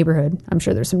neighborhood. I'm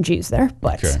sure there's some Jews there,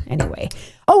 but anyway.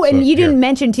 Oh, and you didn't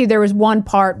mention too. There was one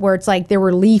part where it's like there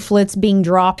were leaflets being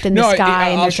dropped in the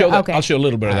sky. I'll show a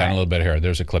little bit of that in a little bit here.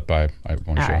 There's a clip I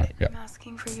want to show. Right. Yeah. I'm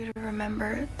asking for you to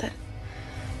remember that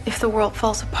if the world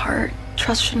falls apart,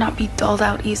 trust should not be doled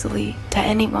out easily to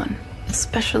anyone,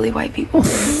 especially white people.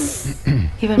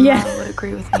 Even Mom would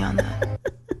agree with me on that.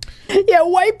 Yeah,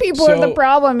 white people are the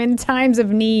problem in times of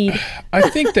need. I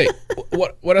think they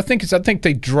what I think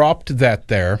they dropped that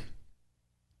there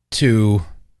to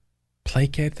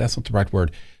placate. That's not the right word.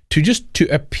 To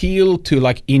appeal to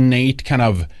like innate kind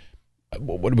of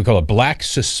what do we call it? Black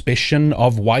suspicion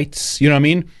of whites. You know what I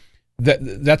mean?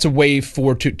 That's a way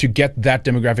to get that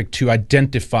demographic to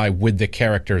identify with the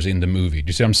characters in the movie. Do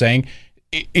you see what I'm saying?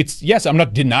 It's yes, I'm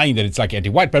not denying that it's like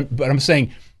anti-white, but I'm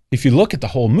saying if you look at the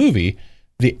whole movie,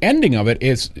 the ending of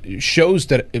it shows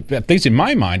that, at least in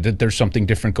my mind, that there's something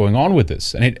different going on with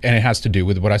this, and it has to do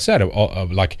with what I said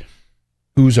of like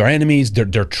who's our enemies.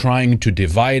 They're trying to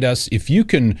divide us. If you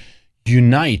can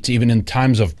unite even in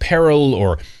times of peril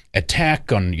or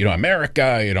attack on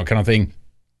America, kind of thing,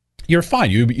 you're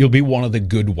fine. You'll be one of the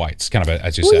good whites, kind of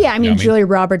as you said. Yeah, I mean, Julia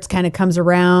Roberts kind of comes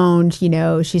around. She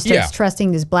starts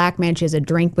trusting this black man. She has a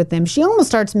drink with him. She almost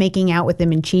starts making out with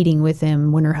him and cheating with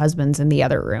him when her husband's in the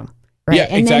other room. Right?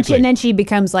 Yeah, exactly. And then she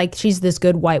becomes like, she's this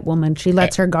good white woman. She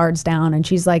lets her guards down and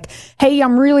she's like, hey,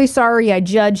 I'm really sorry I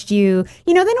judged you.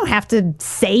 They don't have to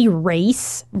say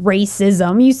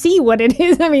racism. You see what it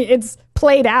is. I mean, it's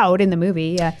played out in the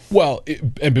movie. Yeah. Well,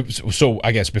 so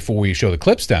I guess before we show the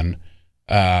clips then,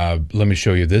 let me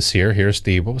show you this here. Here's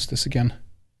what was this again?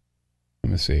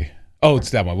 Let me see. Oh,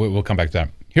 it's that one. We'll come back to that.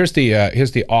 Here's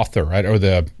the author, right, or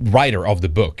the writer of the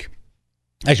book.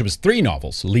 Actually, it was 3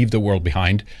 novels. Leave the World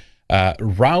Behind.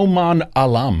 Rauman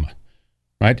Alam,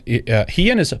 right? He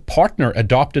and his partner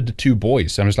adopted the 2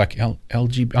 boys. I was like, I'm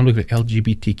looking at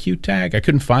LGBTQ tag. I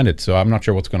couldn't find it, so I'm not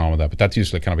sure what's going on with that. But that's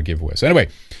usually kind of a giveaway. So anyway,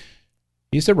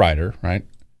 he's the writer, right?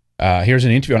 Here's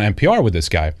an interview on NPR with this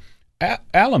guy.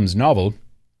 Alam's novel,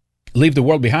 Leave the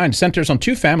World Behind, centers on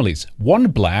 2 families, one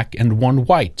black and one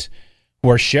white, who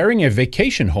are sharing a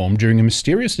vacation home during a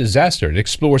mysterious disaster. It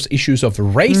explores issues of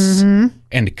race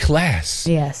and class,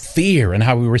 fear, and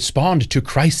how we respond to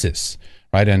crisis,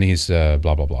 right? And he's blah,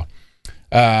 blah, blah.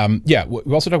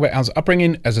 We also talk about Alan's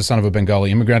upbringing as a son of a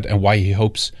Bengali immigrant and why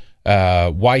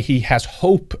he has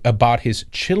hope about his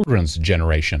children's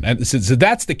generation. And so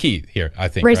that's the key here, I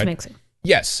think. Race mixing.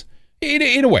 Yes,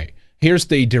 in a way. Here's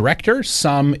the director,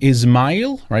 Sam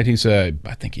Ismail, right? He's I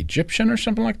think Egyptian or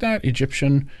something like that.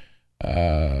 Egyptian,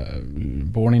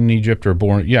 born in Egypt or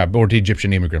born to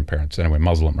Egyptian immigrant parents. Anyway,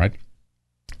 Muslim, right?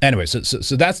 Anyway,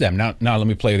 so that's them. Now let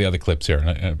me play the other clips here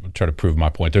and try to prove my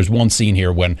point. There's one scene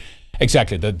here when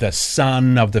exactly the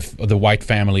son of the white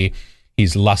family,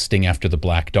 he's lusting after the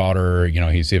black daughter.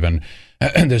 He's even.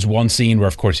 And there's one scene where,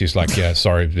 of course, he's like,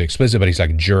 sorry to be explicit, but he's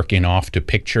like jerking off to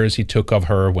pictures he took of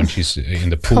her when she's in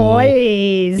the pool.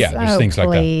 Please. Yeah, there's things like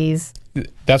that.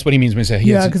 That's what he means when he says he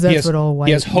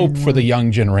has hope for the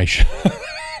young generation.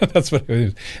 That's what it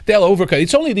is. They'll overcut.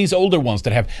 It's only these older ones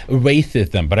that have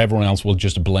racism, but everyone else will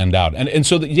just blend out. And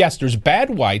so, yes, there's bad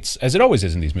whites, as it always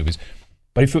is in these movies.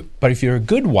 But if you're a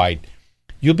good white,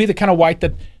 you'll be the kind of white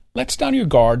that lets down your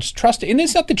guards, trust it. And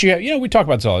it's not that we talk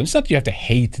about this all. It's not that you have to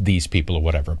hate these people or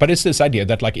whatever. But it's this idea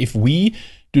that, like, if we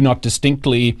do not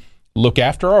distinctly look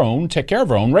after our own, take care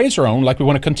of our own, raise our own, like we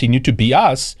want to continue to be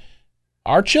us,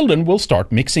 our children will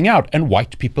start mixing out and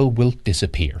white people will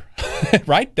disappear.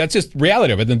 Right? That's just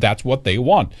reality of it, and that's what they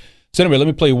want. So anyway, let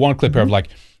me play you one clip here of like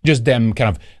just them kind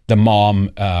of the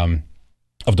mom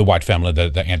of the white family,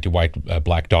 the anti-white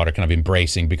black daughter kind of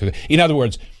embracing, because in other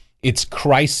words, it's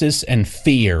crisis and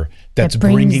fear that's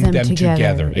bringing them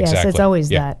together. Yes, exactly. it's always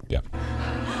that. Yeah.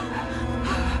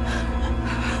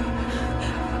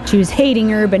 She was hating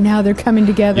her, but now they're coming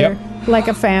together like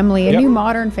a family, a new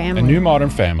modern family. A new modern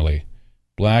family,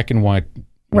 black and white.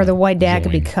 Where the white dad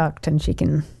can be cucked and she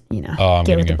can,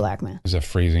 get with the black man. Is that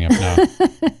freezing up now?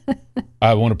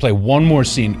 I want to play one more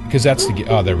scene because that's the.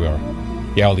 Oh, there we are.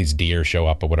 Yeah, all these deer show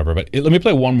up or whatever. But let me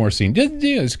play one more scene.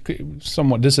 It's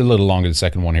somewhat. This is a little longer, the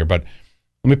second one here, but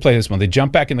let me play this one. They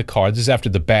jump back in the car. This is after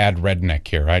the bad redneck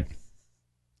here, right?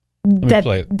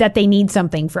 That they need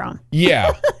something from.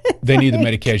 Yeah, they need the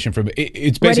medication from.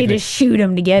 It's basically ready to shoot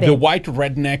him to get it. The white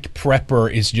redneck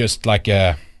prepper is just like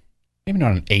a. Maybe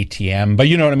not an ATM, but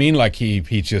you know what I mean? Like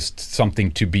he's just something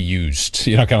to be used,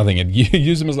 kind of thing. And you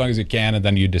use him as long as you can, and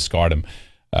then you discard him,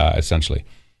 essentially.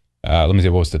 Let me see,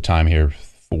 what was the time here?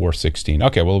 4:16.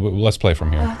 Okay, well, let's play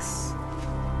from here.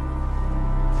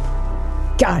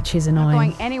 God, she's annoying. Not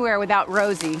going anywhere without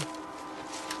Rosie.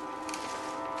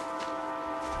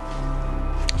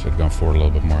 I should have gone forward a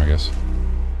little bit more, I guess.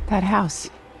 That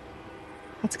house.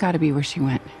 That's got to be where she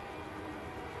went.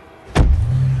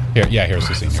 Here's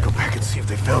the scene. Let's go back and see if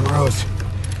they found Rose.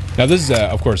 Now, this is,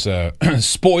 of course, a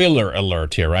spoiler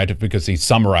alert here, right? Because he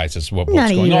summarizes what's going on.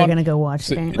 None of you are going to go watch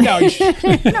it. No,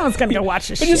 no one's going to go watch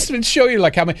this shit. Just to show you,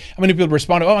 like, how many people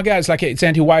respond, oh, my God, it's like, it's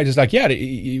anti-white. It's like, yeah,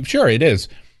 sure, it is.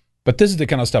 But this is the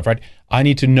kind of stuff, right? I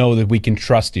need to know that we can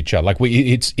trust each other. Like,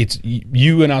 it's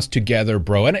you and us together,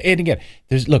 bro. And again,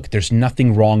 there's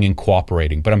nothing wrong in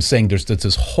cooperating. But I'm saying there's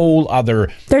this whole other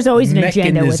there's always an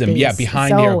agenda with these. Yeah,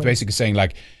 behind here, basically saying,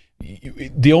 like,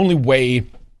 the only way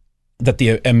that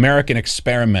the American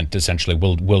experiment essentially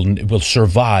will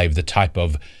survive the type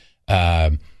of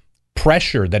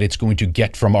pressure that it's going to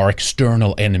get from our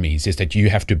external enemies is that you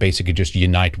have to basically just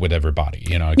unite with everybody,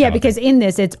 Yeah, because in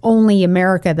this, it's only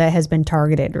America that has been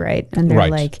targeted, right? And they're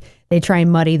like, they try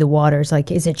and muddy the waters.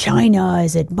 Like, is it China?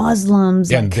 Is it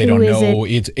Muslims? And like, they don't know.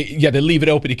 They leave it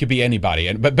open. It could be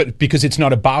anybody. But because it's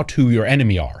not about who your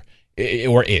enemy are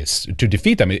or is to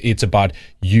defeat them. It's about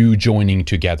you joining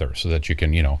together so that you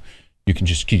can, you can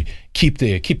just keep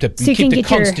the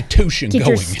Constitution going. Get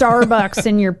your Starbucks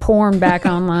and your porn back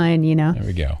online, There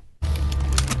we go.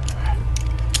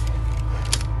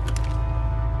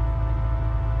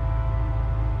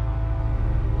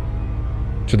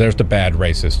 So there's the bad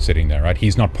racist sitting there, right?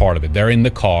 He's not part of it. They're in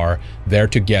the car. They're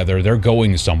together. They're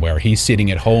going somewhere. He's sitting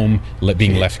at home,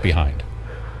 being left behind.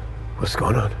 What's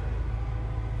going on?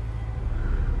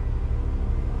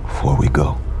 Before we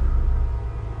go,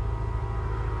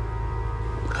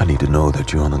 I need to know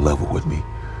that you're on the level with me.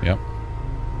 Yep.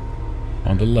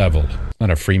 On the level. Not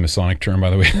a Freemasonic term, by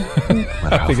the way. No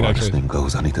matter how far this thing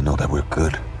goes, I need to know that we're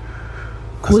good.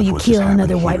 Will you kill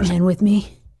another white man with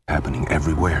me? Happening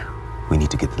everywhere. We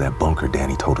need to get to that bunker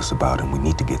Danny told us about, and we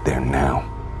need to get there now.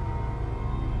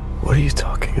 What are you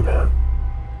talking about?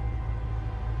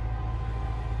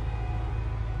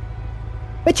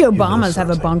 Bet you Obamas have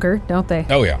a bunker, don't they?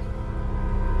 Oh, yeah.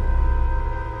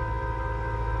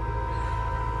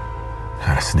 I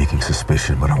had a sneaking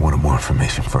suspicion, but I wanted more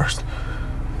information first.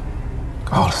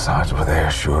 All the signs were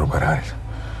there, sure, but I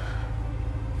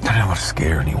didn't want to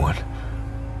scare anyone.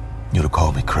 You'd have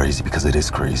called me crazy because it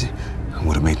is crazy. It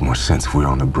would have made more sense if we were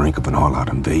on the brink of an all-out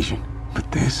invasion.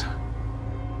 But this...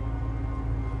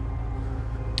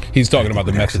 He's talking about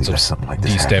the methods of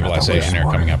destabilization here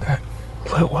coming up.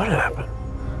 What happened?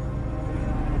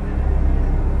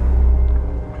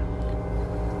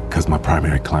 Because my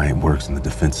primary client works in the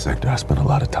defense sector, I spent a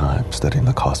lot of time studying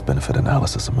the cost-benefit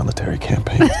analysis of military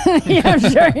campaigns. Yeah, I'm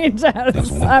sure he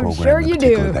does. I'm sure you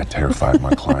do. That terrified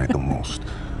my client the most.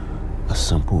 A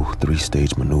simple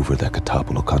 3-stage maneuver that could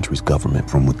topple a country's government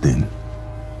from within.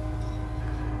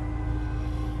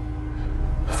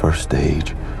 First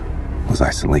stage was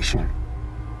isolation.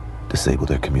 Disable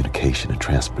their communication and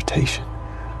transportation.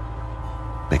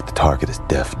 Make the target as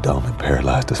deaf, dumb, and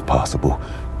paralyzed as possible.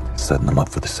 Setting them up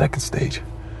for the second stage.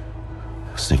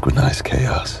 Synchronized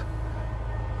chaos.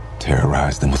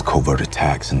 Terrorize them with covert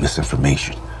attacks and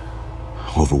misinformation.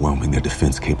 Overwhelming their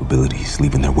defense capabilities,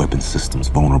 leaving their weapon systems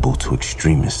vulnerable to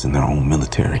extremists in their own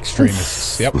military.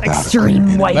 Extremists, yep.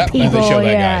 Extreme white people,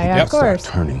 yep. Of course.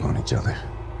 Turning on each other.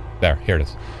 There, here it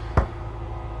is.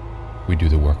 We do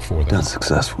the work for them. Done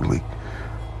successfully.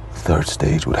 Third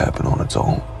stage would happen on its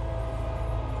own.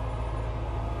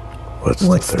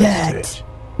 What's that? Stage?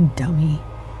 Dummy.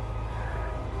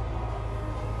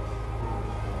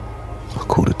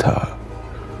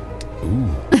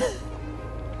 Ooh.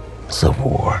 Civil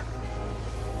War.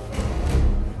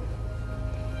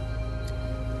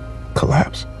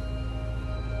 Collapse.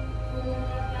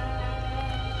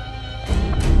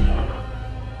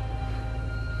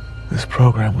 This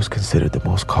program was considered the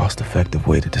most cost-effective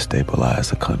way to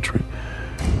destabilize a country.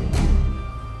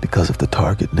 Because if the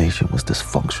target nation was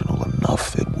dysfunctional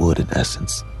enough, it would, in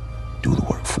essence, do the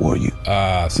work for you.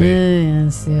 See.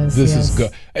 Yes. This is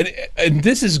gold. And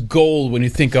this is gold when you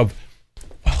think of,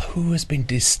 well, who has been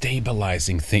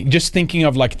destabilizing things? Just thinking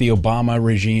of like the Obama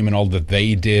regime and all that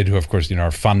they did, who of course,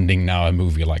 are funding now a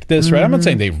movie like this, right? I'm not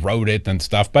saying they wrote it and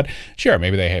stuff, but sure,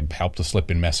 maybe they have helped to slip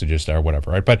in messages there or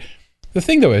whatever, right? But the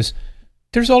thing though is,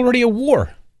 there's already a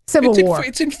war. Civil war.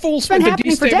 It's in full swing. The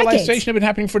destabilization has been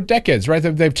happening for decades, right?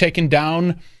 They've taken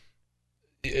down,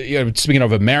 speaking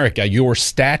of America, your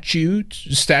statues,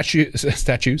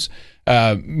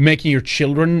 making your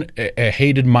children a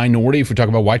hated minority. If we talk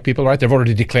about white people, right? They've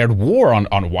already declared war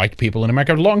on white people in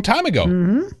America a long time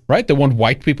ago, right? They want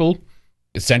white people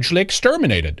essentially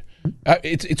exterminated.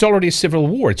 It's already a civil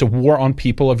war. It's a war on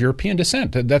people of European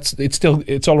descent.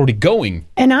 It's already going.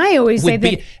 And I always say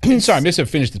that. Sorry, I missed to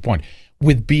finish the point.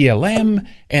 With BLM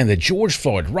and the George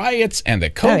Floyd riots and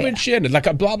the COVID shit, and like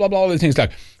blah blah blah, all these things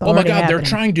like, oh my God, they're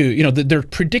trying to, they're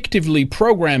predictively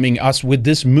programming us with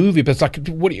this movie. But it's like,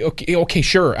 what? Okay,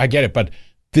 sure, I get it, but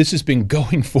this has been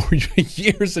going for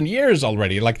years and years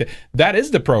already. Like that is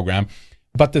the program.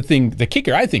 But the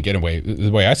kicker, I think, anyway,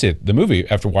 the way I see it, the movie,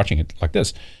 after watching it like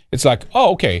this, it's like,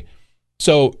 oh, okay,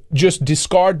 so just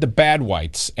discard the bad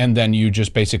whites, and then you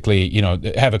just basically,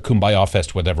 have a kumbaya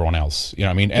fest with everyone else. You know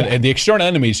what I mean? And the external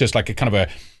enemy is just like a kind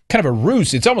of a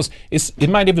ruse. It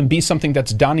might even be something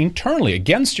that's done internally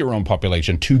against your own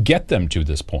population to get them to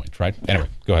this point, right? Anyway,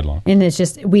 go ahead, Lana. And it's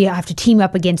just, we have to team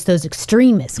up against those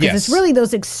extremists, because it's really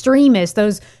those extremists,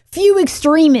 those few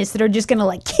extremists that are just going to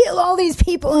like kill all these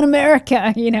people in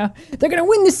America. They're going to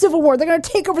win the Civil War. They're going to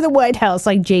take over the White House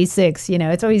like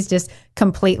J6. It's always just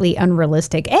completely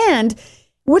unrealistic. And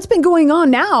what's been going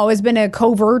on now has been a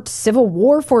covert civil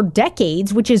war for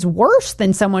decades, which is worse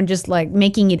than someone just like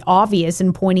making it obvious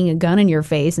and pointing a gun in your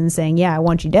face and saying, yeah, I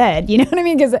want you dead. You know what I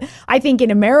mean? Because I think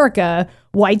in America,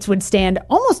 whites would stand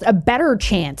almost a better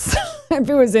chance if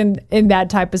it was in that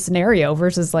type of scenario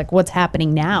versus like what's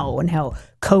happening now and how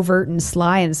covert and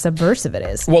sly and subversive it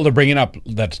is. Well, they're bringing up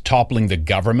that toppling the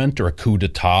government or a coup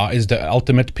d'etat is the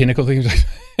ultimate pinnacle thing.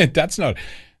 That's not...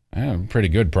 pretty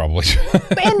good, probably.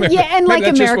 and like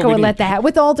America would let that happen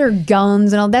with all their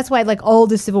guns and all. That's why, like all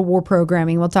the Civil War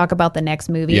programming. We'll talk about the next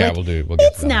movie. Yeah, like, we'll do.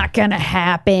 It's not going to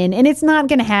happen, and it's not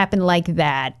going to happen like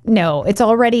that. No, it's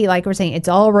already, like we're saying, it's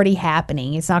already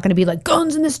happening. It's not going to be like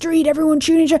guns in the street, everyone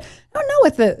shooting each other. I don't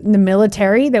know, with the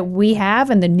military that we have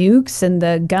and the nukes and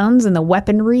the guns and the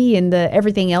weaponry and the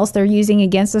everything else they're using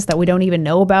against us that we don't even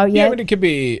know about yet. Yeah, but it could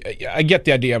be. I get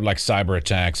the idea of like cyber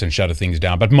attacks and shutting things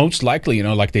down, but most likely,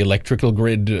 like the electrical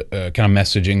grid kind of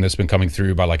messaging that's been coming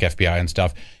through by like FBI and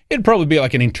stuff, it'd probably be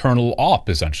like an internal op,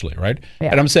 essentially, right?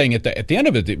 Yeah. And I'm saying at the end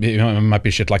of it, it might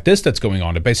be shit like this that's going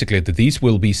on. Basically, that these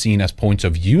will be seen as points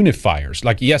of unifiers.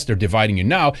 Like, yes, they're dividing you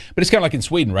now, but it's kind of like in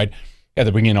Sweden, right? Yeah,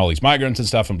 they're bringing in all these migrants and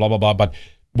stuff and blah, blah, blah. But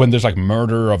when there's like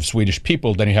murder of Swedish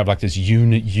people, then you have like this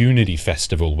unity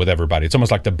festival with everybody. It's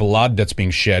almost like the blood that's being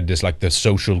shed is like the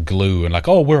social glue, and like,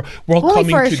 oh, we're all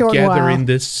coming together in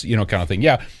this, kind of thing.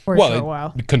 Yeah.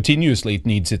 Continuously it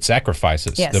needs its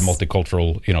sacrifices. Yes. The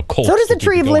multicultural, cult. So does the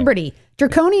Tree of Liberty.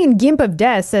 Draconian Gimp of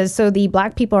Death says, so the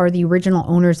black people are the original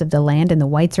owners of the land and the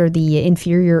whites are the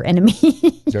inferior enemy.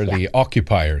 They're the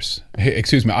occupiers. Hey,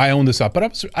 excuse me, I own this up,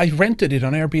 but I rented it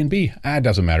on Airbnb. It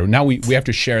doesn't matter. Now we have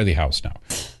to share the house now.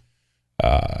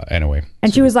 Anyway.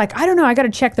 And she was like, I don't know, I got to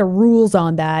check the rules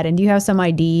on that. And do you have some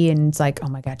ID? And it's like, oh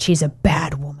my God, she's a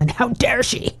bad woman. How dare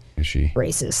she? Is she?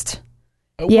 Racist.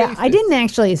 Yeah, I didn't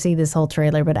actually see this whole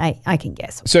trailer, but I can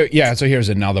guess. So here's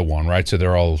another one, right? So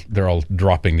they're all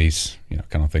dropping these,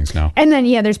 kind of things now. And then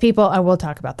there's people. We'll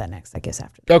talk about that next, I guess,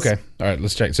 after this. Okay, all right,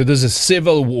 let's check. So there's a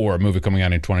Civil War movie coming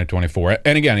out in 2024,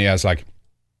 and again, it's like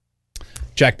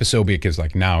Jack Posobiec is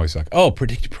like now he's like, oh,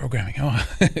 predictive programming. Oh,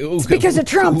 it's because of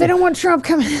Trump. They don't want Trump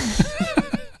coming.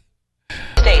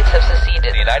 States have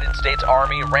seceded. The United States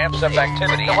Army ramps up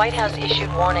activity. The White House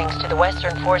issued warnings to the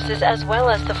Western forces as well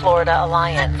as the Florida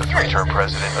Alliance. The three-term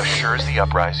president assures the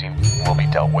uprising will be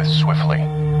dealt with swiftly.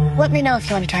 Let me know if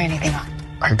you want to try anything on.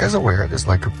 I guess aware there's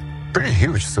like a pretty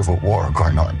huge civil war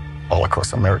going on all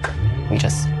across America. We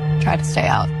just try to stay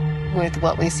out. With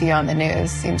what we see on the news,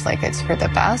 seems like it's for the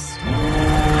best.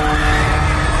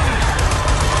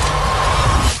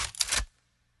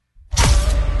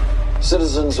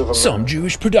 Citizens of America. Some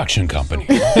Jewish production company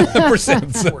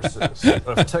presents. Forces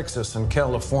of Texas and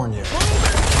California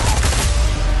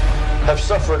have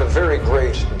suffered a very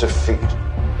great defeat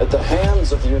at the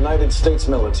hands of the United States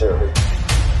military.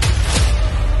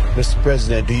 Mr.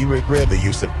 President, do you regret the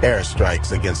use of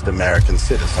airstrikes against American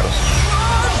citizens?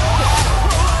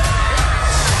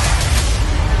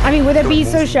 I mean, would it be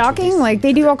so shocking? Like,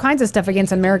 they do all kinds of stuff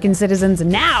against American citizens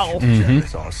now.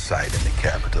 It's on site in the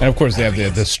Capitol. And of course, they have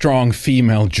the strong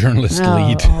female journalist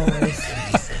lead. He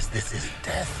says this is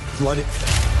death. Bloody.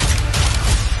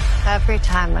 Every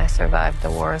time I survived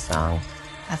the war zone,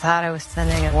 I thought I was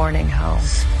sending a warning home.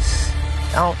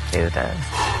 Don't do this.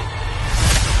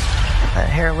 But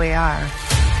here we are.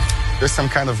 There's some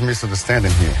kind of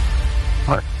misunderstanding here.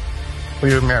 Look,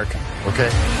 we're American, okay?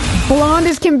 Blonde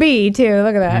as can be, too.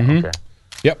 Look at that. Mm-hmm. Okay.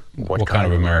 Yep. What kind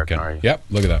of American are you? Yep.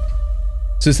 Look at that.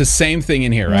 So it's the same thing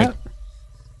in here, right? Yep.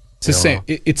 It's the same.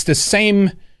 It's the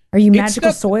same. Are you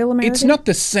magical soil American? It's not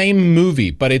the same movie,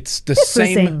 but it's the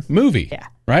same movie. Yeah.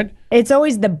 Right? It's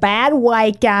always the bad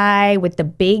white guy with the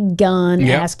big gun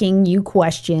asking you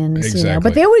questions. Exactly. You know?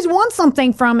 But they always want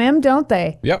something from him, don't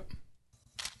they? Yep.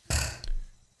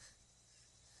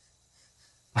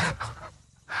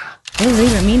 What does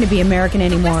it even mean to be American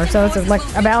anymore? So it's like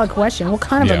a valid question. What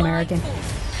kind of American?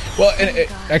 Well, and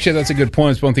actually, that's a good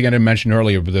point. It's one thing I didn't mention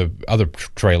earlier with the other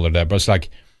trailer there, but it's like,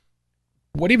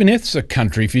 what even is a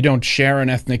country if you don't share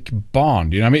an ethnic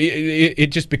bond? You know, I mean,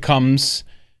 it just becomes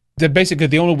that basically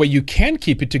the only way you can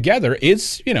keep it together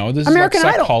is, you know, this American is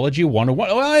like Idol. Psychology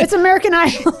 101. Well, it's American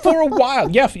Idol. For a while.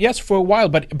 Yes, for a while.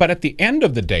 But at the end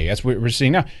of the day, as we're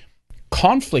seeing now,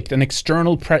 conflict, an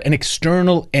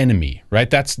external enemy, right?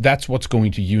 That's what's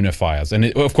going to unify us. And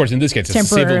of course, in this case, it's a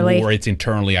civil war. It's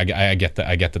internally. I get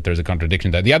that there's a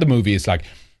contradiction there. The other movie is like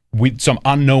with some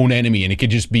unknown enemy, and it could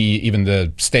just be even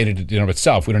the stated in of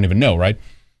itself. We don't even know, right?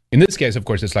 In this case, of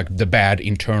course, it's like the bad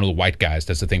internal white guys.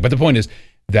 That's the thing. But the point is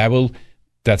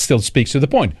that still speaks to the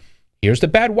point. Here's the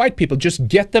bad white people. Just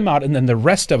get them out, and then the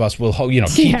rest of us will,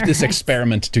 keep this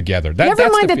experiment together. Never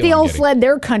mind that they all fled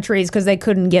their countries because they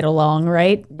couldn't get along,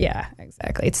 right? Yeah,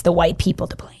 exactly. It's the white people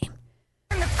to blame.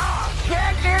 Get in the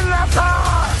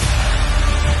car!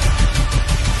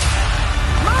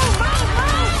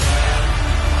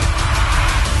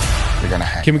 We're gonna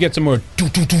hack. Can we get some more?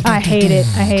 I hate it.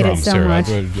 I hate it so much.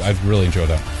 I'd really enjoy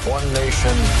that. One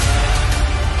nation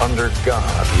under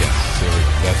God. Yes,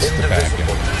 that's the bad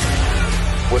guy.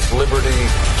 With liberty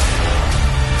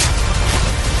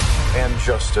and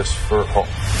justice for all.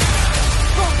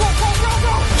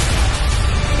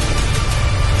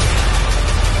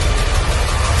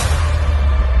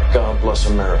 God bless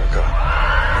America.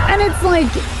 And it's like,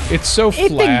 it's so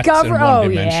flat and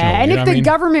one-dimensional. And if the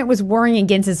government government was warring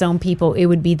against its own people, it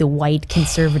would be the white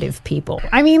conservative people.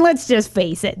 I mean, let's just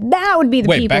face it. That would be the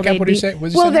people. Wait, back up. What did you say?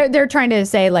 Well, they're trying to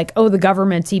say like, oh, the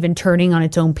government's even turning on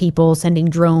its own people, sending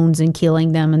drones and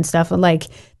killing them and stuff. And like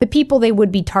the people they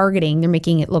would be targeting, they're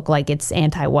making it look like it's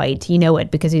anti-white. You know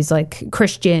it because he's like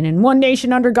Christian and one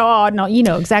nation under God. And all, you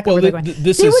know exactly where they're going.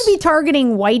 They would be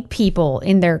targeting white people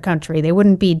in their country. They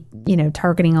wouldn't be,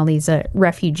 targeting all these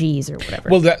refugees or whatever.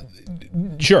 Well,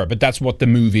 sure, but that's what the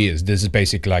movie is. This is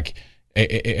basically like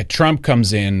a Trump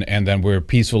comes in, and then we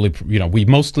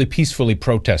mostly peacefully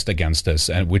protest against this,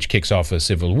 and which kicks off a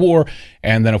civil war.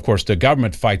 And then, of course, the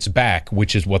government fights back,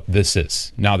 which is what this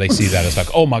is. Now they see that as like,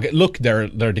 oh my God, look, they're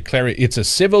declaring it's a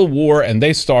civil war, and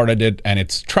they started it, and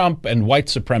it's Trump and white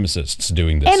supremacists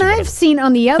doing this. And I've seen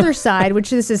on the other side, which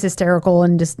this is hysterical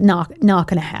and just not going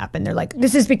to happen. They're like,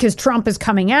 this is because Trump is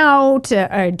coming out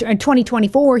in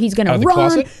 2024. He's going to run.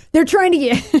 Closet? They're trying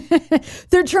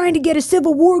to get a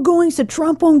civil war going so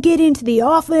Trump won't get into the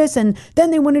office, and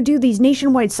then they want to do these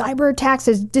nationwide cyber attacks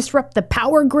to disrupt the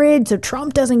power grid so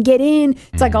Trump doesn't get in.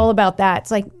 It's like all about that.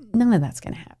 It's like none of that's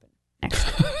going to happen.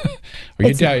 Are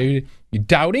you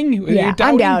doubting? Yeah,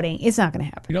 I'm doubting. It's not going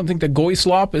to happen. You don't think that Goy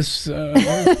Slop is you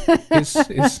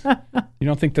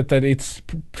don't think that it's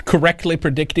correctly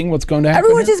predicting what's going to happen?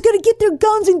 Everyone's just going to get their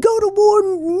guns and go to war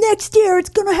next year. It's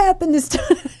going to happen this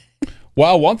time.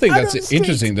 Well, one thing that's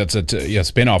interesting that's a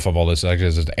spin-off of all this actually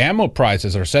is that ammo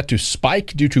prices are set to spike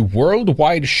due to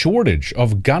worldwide shortage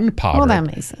of gunpowder. Well, that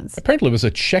makes sense. Apparently, it was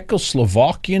a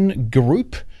Czechoslovakian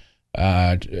group.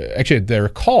 Actually, they're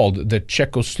called the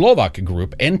Czechoslovak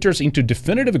Group, enters into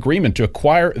definitive agreement to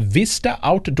acquire Vista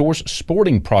Outdoors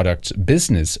Sporting Products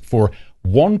business for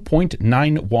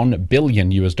 $1.91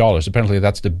 billion US. Apparently,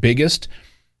 that's the biggest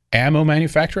ammo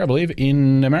manufacturer, I believe,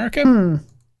 in America.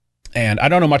 And I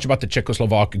don't know much about the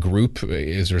Czechoslovak group.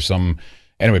 Is there some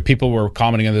anyway, people were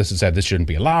commenting on this and said this shouldn't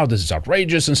be allowed. This is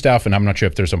outrageous and stuff. And I'm not sure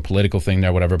if there's some political thing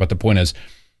there, whatever. But the point is,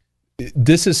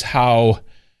 this is how.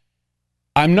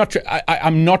 I'm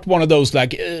not one of those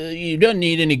like you don't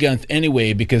need any guns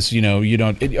anyway because you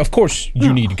don't. Of course,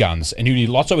 you need guns and you need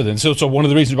lots of it. And so one of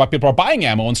the reasons why people are buying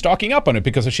ammo and stocking up on it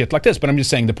because of shit like this. But I'm just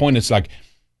saying the point is like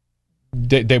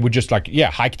they would just like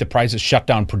hike the prices, shut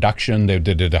down production,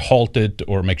 they halt it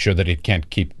or make sure that it can't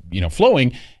keep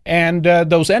flowing. And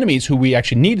those enemies who we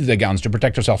actually needed the guns to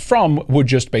protect ourselves from would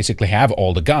just basically have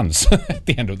all the guns at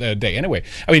the end of the day. Anyway,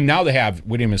 I mean now they have.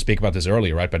 We didn't even speak about this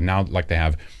earlier, right? But now like they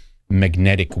have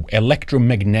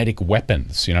electromagnetic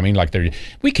weapons. You know what I mean? Like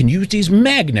we can use these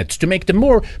magnets to make them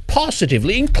more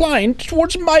positively inclined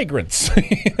towards migrants.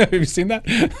 Have you seen that?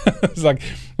 It's like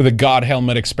the God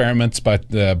helmet experiments, but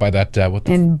by that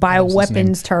and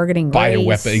bioweapons targeting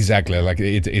bioweapon exactly. Like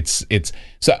it's.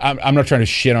 So I'm not trying to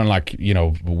shit on like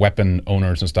weapon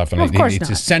owners and stuff. And it's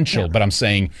essential, but I'm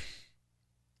saying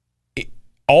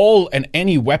all and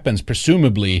any weapons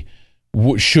presumably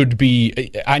should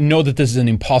be. I know that this is an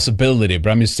impossibility, but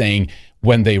I'm just saying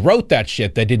when they wrote that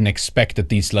shit, they didn't expect that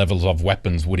these levels of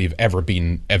weapons would have ever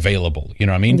been available. You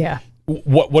know what I mean? Yeah.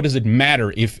 What does it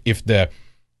matter if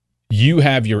you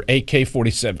have your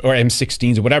AK-47 or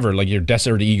M16s or whatever, like your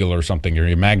Desert Eagle or something, or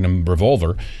your Magnum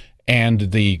revolver,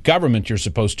 and the government you're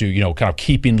supposed to kind of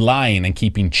keep in line and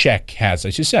keep in check has,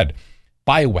 as you said,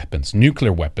 bioweapons,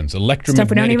 nuclear weapons,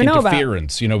 electromagnetic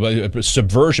interference,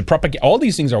 subversion, propaganda. All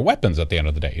these things are weapons at the end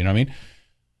of the day. You know what I mean?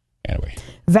 Anyway.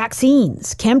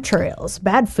 Vaccines, chemtrails,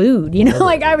 bad food.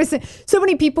 Like I was saying, so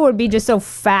many people would be just so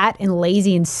fat and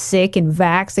lazy and sick and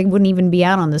vaxxed, they wouldn't even be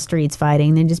out on the streets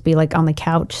fighting. They'd just be like on the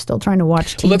couch still trying to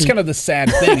watch TV. Well, that's kind of the sad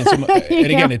thing. And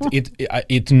again,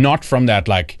 it's not from that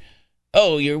like,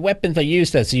 oh, your weapons are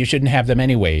useless, so you shouldn't have them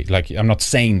anyway. Like, I'm not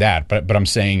saying that, but I'm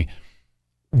saying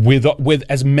with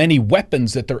as many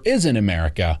weapons that there is in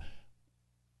America,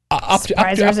 up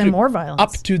to more violence.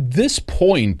 Up to this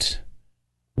point,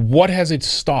 what has it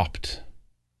stopped?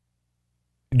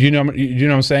 Do you know what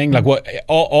I'm saying? Like what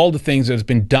all the things that has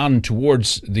been done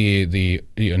towards the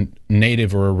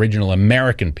native or original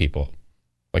American people,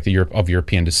 like of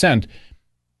European descent,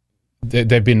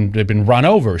 they've been run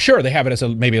over. Sure, they have it as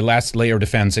maybe a last layer of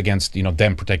defense against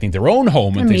them protecting their own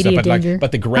home and things like that.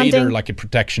 But the greater hunting. Like a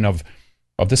protection of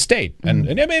the state, and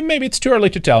maybe it's too early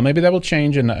to tell. Maybe that will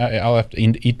change, and I'll have to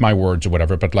eat my words or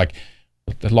whatever. But like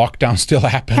the lockdown still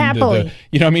happened. Happily.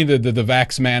 You know what I mean? The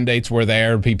vax mandates were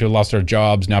there. People lost their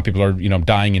jobs. Now people are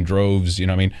dying in droves. You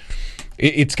know what I mean?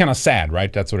 It's kind of sad,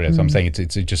 right? That's what it is. I'm saying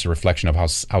it's just a reflection of how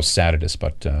sad it is.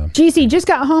 But GC just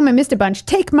got home and missed a bunch.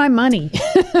 Take my money.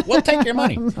 We'll take your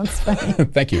money. That's funny.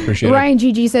 Thank you. Appreciate it. Ryan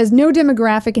GG says no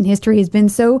demographic in history has been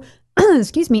so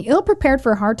ill prepared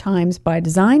for hard times by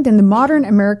design than the modern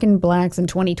American blacks in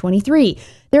 2023.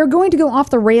 They're going to go off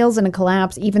the rails in a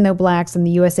collapse, even though blacks in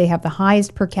the USA have the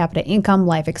highest per capita income,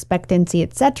 life expectancy,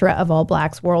 etc. of all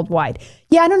blacks worldwide.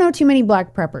 Yeah, I don't know too many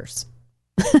black preppers.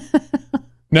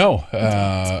 No,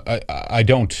 I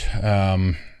don't.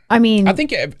 I mean, I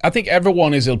think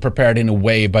everyone is ill prepared in a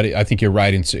way, but I think you're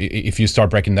right. If you start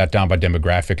breaking that down by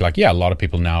demographic, like a lot of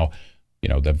people now,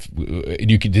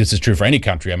 this is true for any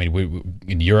country. I mean,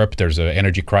 in Europe, there's an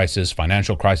energy crisis,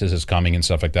 financial crisis is coming, and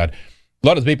stuff like that. A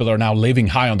lot of people are now living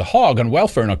high on the hog on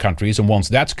welfare in our countries, and once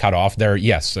that's cut off,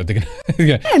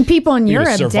 and people in Europe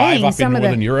survive up in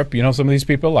northern Europe. Some of these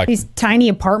people, like these tiny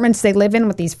apartments they live in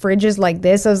with these fridges like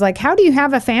this. I was like, how do you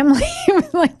have a family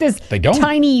with like this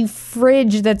tiny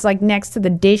fridge that's like next to the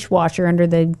dishwasher under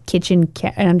the kitchen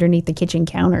underneath the kitchen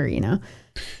counter?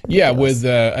 Yeah, with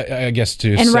I guess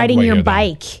and riding your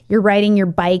bike. You're riding your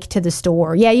bike to the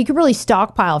store. Yeah, you could really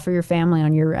stockpile for your family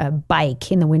on your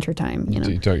bike in the wintertime. You're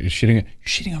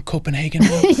shitting on Copenhagen.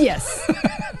 Yes.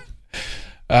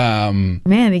 Man,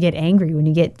 they get angry when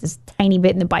you get this tiny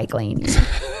bit in the bike lane.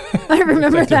 I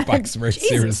remember that. Bikes very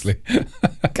seriously.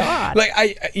 God, like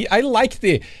I like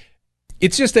the.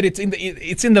 It's just that it's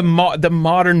in the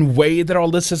modern way that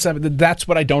all this is. That's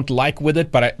what I don't like with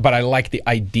it. But I like the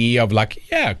idea of like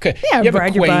you have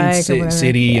a quaint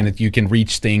city and you can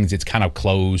reach things. It's kind of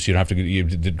close. You don't have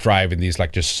to drive in these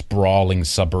like just sprawling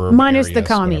suburb minus areas, the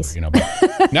commies.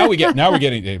 But now we're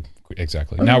getting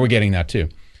exactly. Now we're getting that too.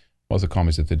 What was the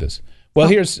commies that did this? Well,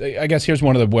 here's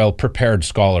one of the well prepared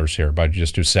scholars here. But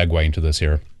just to segue into this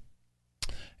here,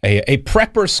 a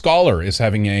prepper scholar is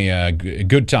having a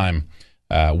good time.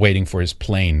 Waiting for his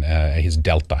plane, his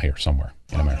Delta here somewhere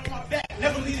in America.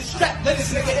 Never leave the strap, let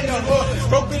this nigga in the hood.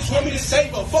 Broke bitch want me to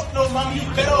save her. Fuck no mommy,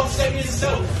 better off saving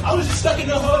yourself. I was just stuck in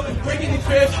the hood, breaking the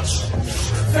crib.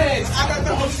 Feds, I got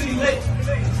the whole city lit.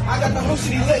 I got the whole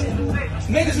city lit.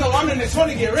 Niggas know I'm the next one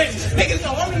to get rich. Niggas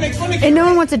know I'm the next one to get rich. And no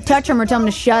one wants to touch him or tell him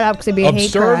to shut up because it'd be a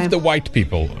hate crime. Observe the white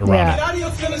people around Yeah. it. Out of your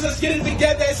feelings, let's get it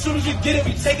together. As soon as you get it,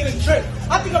 we taking a trip.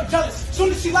 I think I'm jealous. As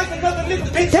soon as she like another nigga,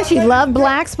 bitch. Does she love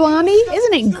blacks, Blondie?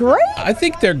 Isn't it great? I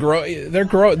think this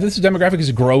demographic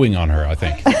is growing on her, I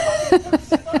think.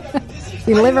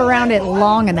 You live around it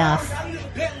long enough.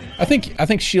 I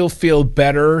think she'll feel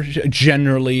better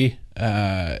generally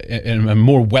and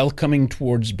more welcoming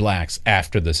towards blacks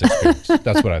after this experience.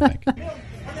 That's what I think.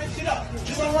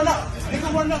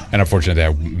 And unfortunately, they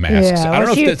have masks. Yeah, I don't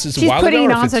know if this is a while ago putting it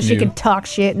or on if so it's she new. could talk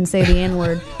shit and say the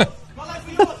N-word.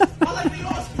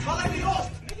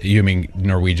 You mean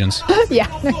Norwegians? Yeah.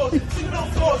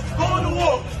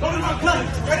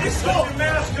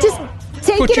 Just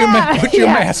take Put it your out. put your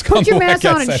mask on. Put your mask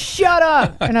like I on and said. shut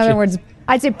up. In other words,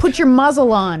 I'd say put your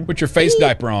muzzle on. Put your face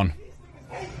diaper on.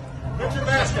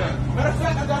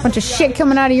 Bunch of shit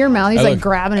coming out of your mouth. He's I like look-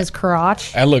 grabbing his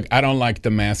crotch. And look, I don't like the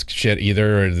mask shit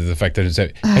either, or the fact that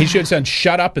he should have said,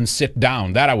 shut up and sit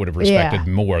down. That I would have respected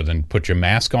more than put your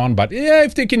mask on. But yeah,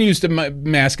 if they can use the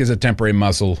mask as a temporary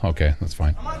muzzle, okay, that's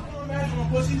fine.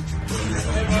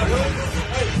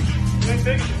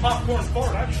 Popcorn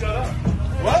fart. I shut up.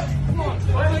 What?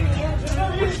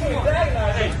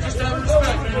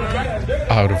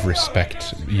 Out of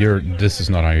respect, this is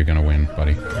not how you're gonna win,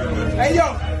 buddy. Hey yo,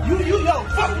 yo,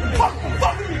 fuck.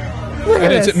 Look at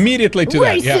And it's this. immediately to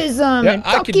that. Yeah. Racism. Yeah, And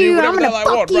I fuck can do you. whatever I'm the going to hell I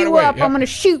fuck want you right away. up. Yeah. I'm going to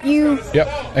shoot you. Yep.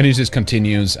 And he just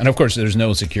continues. And of course, there's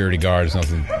no security guards,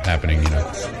 nothing happening, Get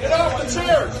off the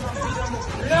chairs.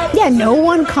 Yeah, no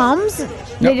one comes.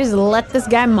 They just let this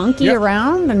guy monkey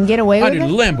around and get away I with need a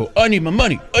it. Lambo. I need my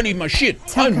money. I need my shit.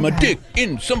 I need my dick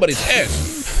in somebody's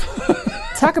ass.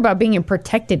 Talk about being in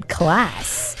protected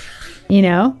class. You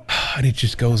know? And he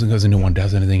just goes and no one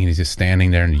does anything, and he's just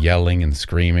standing there and yelling and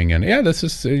screaming. And yeah, this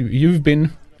is you've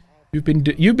been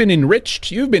enriched.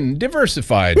 You've been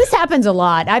diversified. This happens a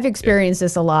lot. I've experienced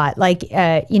this a lot. Like,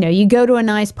 you go to a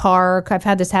nice park. I've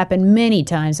had this happen many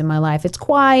times in my life. It's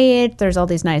quiet. There's all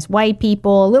these nice white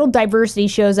people. A little diversity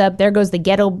shows up. There goes the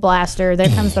ghetto blaster. There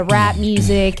comes the rap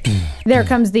music. There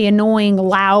comes the annoying,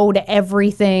 loud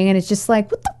everything. And it's just like,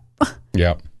 what the?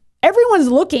 Yeah. Everyone's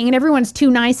looking and everyone's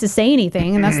too nice to say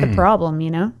anything. And that's the problem,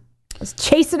 you know? Let's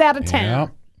chase it out of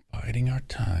town. Yeah. Biding our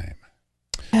time.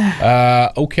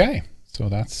 Okay. So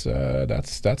that's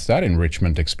that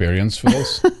enrichment experience for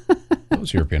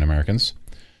those European Americans.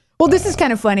 Well, this is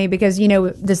kind of funny because,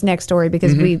 this next story,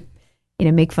 because we,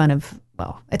 make fun of,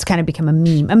 well, it's kind of become a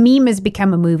meme. A meme has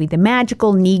become a movie, the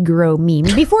magical Negro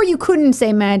meme. Before you couldn't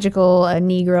say magical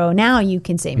Negro. Now you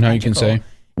can say magical. Now you can say.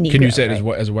 Negro, Can you say it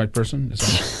right? as a white person?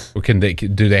 Or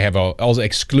do they have all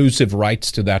exclusive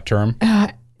rights to that term?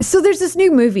 So there's this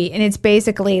new movie, and it's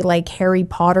basically like Harry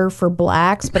Potter for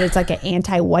blacks, but it's like an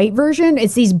anti-white version.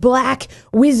 It's these black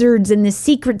wizards in this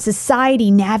secret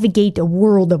society navigate a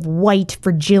world of white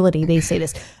fragility. They say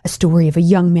this, a story of a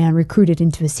young man recruited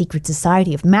into a secret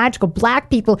society of magical black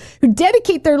people who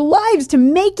dedicate their lives to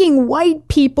making white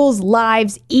people's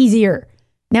lives easier.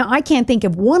 Now, I can't think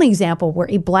of one example where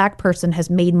a black person has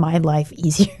made my life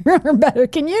easier or better.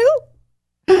 Can you?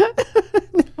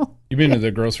 You've been to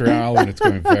the grocery aisle and it's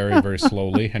going very, very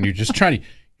slowly, and you're just trying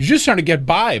to get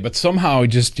by, but somehow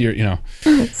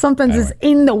something's just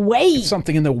in the way. It's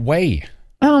something in the way.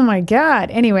 Oh my God!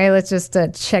 Anyway, let's just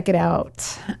check it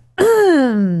out.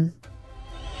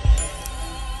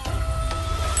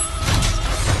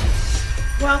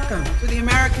 Welcome to the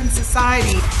American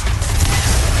Society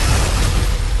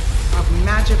of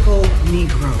Magical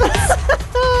Negroes.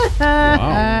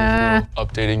 Wow.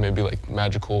 Updating maybe like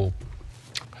magical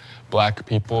black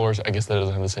people, or I guess that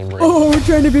doesn't have the same ring. Oh, we're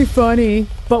trying to be funny,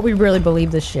 but we really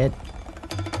believe this shit.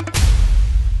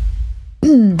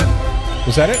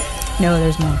 Was that it? No,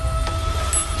 there's more.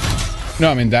 No,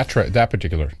 I mean that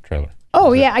particular trailer.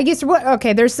 Oh yeah, I guess what?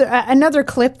 Okay, there's another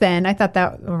clip. Then I thought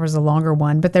that was a longer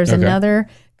one, but there's another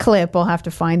clip. I'll have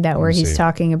to find that where he's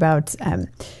talking about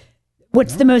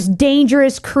what's the most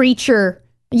dangerous creature.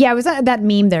 Yeah, it was that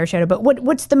meme there, Shadow. But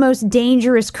what's the most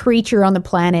dangerous creature on the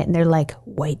planet? And they're like,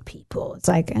 white people. It's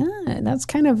like, that's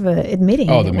kind of admitting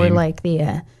that we're like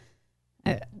the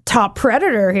top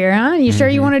predator here, huh? You sure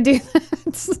you want to do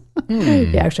that?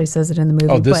 He actually says it in the movie.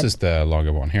 Oh, this is the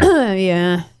longer one here.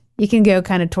 Yeah. You can go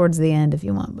kind of towards the end if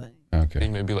you want, but. Okay.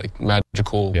 Maybe like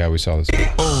magical. Yeah, we saw this.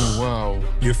 Oh, wow.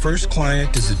 Your first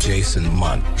client is a Jason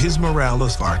Munn. His morale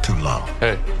is far too low.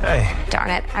 Hey. Hey. Darn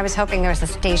it. I was hoping there was a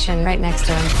station right next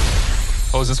to him.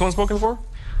 Oh, is this one spoken for?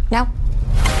 No.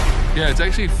 Yeah, it's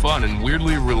actually fun and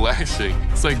weirdly relaxing.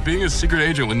 It's like being a secret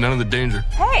agent with none of the danger.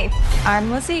 Hey, I'm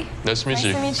Lizzie. Nice to meet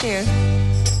you. Nice to meet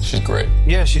you. She's great.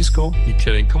 Yeah, she's cool. You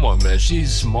kidding? Come on, man.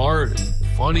 She's smart and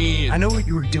funny. I know what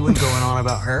you were doing going on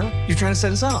about her. You're trying to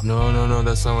set us up. No,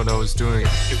 that's not what I was doing.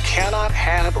 You cannot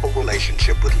have a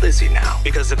relationship with Lizzie now.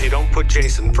 Because if you don't put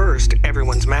Jason first,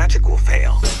 everyone's magic will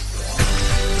fail.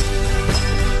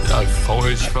 I've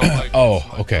always felt like...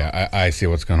 Okay. I see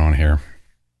what's going on here.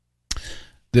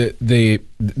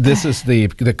 This is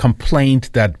the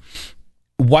complaint that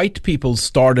white people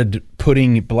started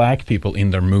putting black people in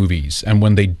their movies, and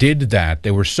when they did that,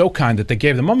 they were so kind that they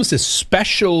gave them almost this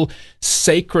special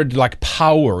sacred like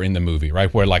power in the movie,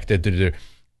 right? Where like they're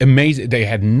amazing, they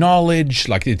had knowledge,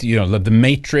 like the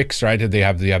Matrix, right? They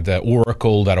have the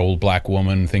Oracle, that old black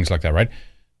woman, things like that, right?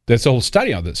 There's a whole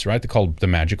study on this, right? They call it the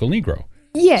magical Negro.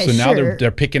 Yeah, so now they're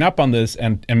picking up on this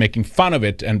and making fun of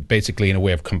it, and basically in a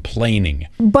way of complaining.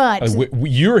 But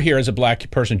you're here as a black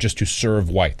person just to serve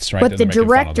whites, right? But the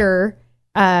director,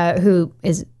 who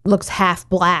looks half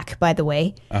black, by the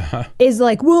way, is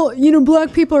like, well,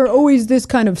 black people are always this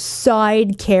kind of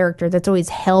side character that's always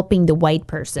helping the white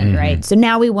person, right? So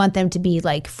now we want them to be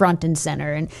like front and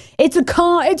center, and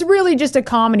it's really just a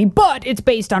comedy, but it's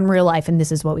based on real life, and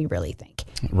this is what we really think.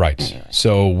 Right. Anyway.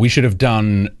 So we should have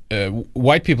done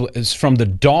white people is from the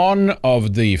dawn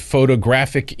of the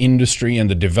photographic industry and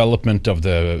the development of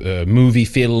the movie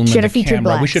film should and have the featured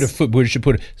camera. blacks. We should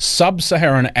put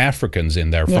sub-Saharan Africans in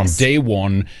there from day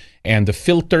one, and the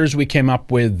filters we came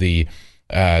up with, the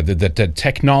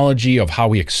technology of how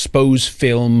we expose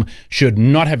film should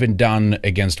not have been done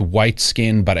against white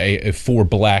skin, but for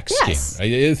black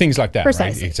skin. Things like that,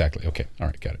 Precisely. Right? Exactly. Okay. All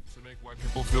right. Got it.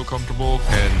 People feel comfortable,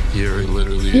 and here it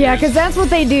literally Yeah, because that's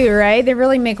what they do, right? They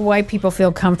really make white people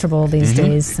feel comfortable these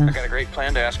days. So. I got a great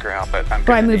plan to ask her out, but I'm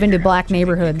probably move into black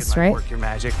neighborhoods, right? Work your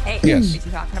magic. Hey, yes. Is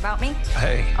he talking about me?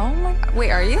 Hey. Oh my God.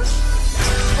 Wait, are you?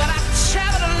 But I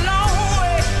traveled a long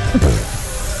way.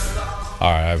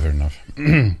 All right, I've heard enough.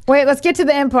 Wait, let's get to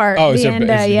the end part. Oh, the end,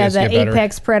 the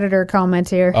Apex Predator comment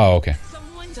here. Oh, okay.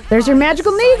 There's your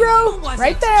magical Negro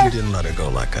right there. You didn't let her go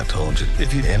like I told you.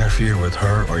 If you interfere with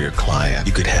her or your client,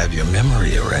 you could have your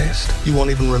memory erased. You won't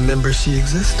even remember she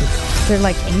existed. They're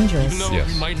like angels. Even though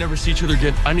we might never see each other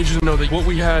again, I need you to know that what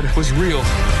we had was real.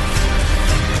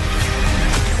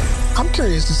 I'm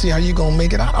curious to see how you gonna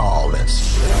make it out of all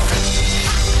this.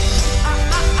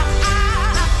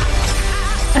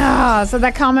 So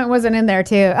that comment wasn't in there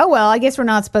too. Oh well, I guess we're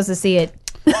not supposed to see it.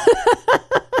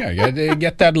 Yeah,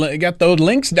 get those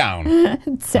links down.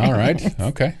 All right.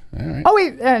 Okay. All right. Oh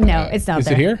wait, no, it's not is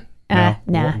there. Is it here?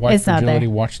 No, White it's not there.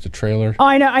 Watch the trailer. Oh,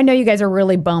 I know you guys are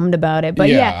really bummed about it, but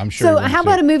yeah. I'm sure. So how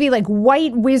about a movie like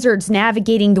White Wizards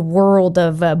navigating the world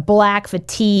of black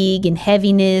fatigue and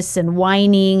heaviness and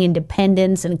whining and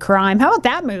dependence and crime? How about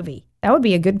that movie? That would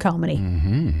be a good comedy.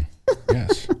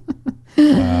 Yes.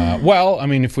 Well, I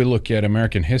mean, if we look at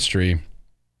American history,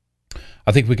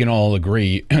 I think we can all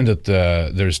agree that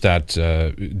there's that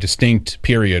distinct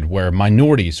period where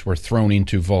minorities were thrown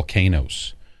into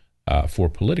volcanoes for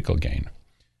political gain.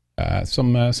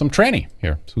 Some training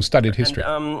here who studied history.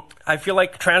 And, I feel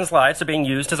like trans lives are being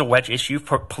used as a wedge issue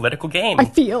for political gain. I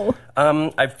feel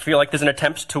like there's an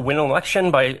attempt to win an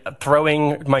election by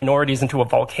throwing minorities into a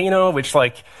volcano, which,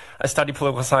 like, I study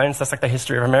political science. That's like the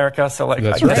history of America. So, like,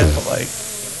 that's I right. get it, but,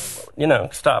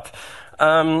 like, stop.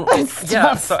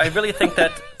 Yeah, so I really think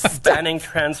that banning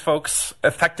trans folks,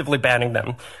 effectively banning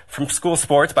them from school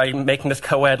sports by making this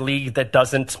co-ed league that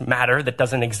doesn't matter, that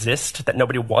doesn't exist, that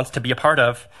nobody wants to be a part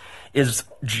of, is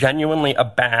genuinely a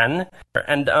ban.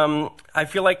 And I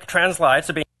feel like trans lives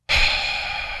are being...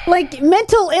 Like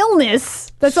mental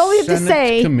illness. That's all we have to Senate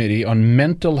say. Committee on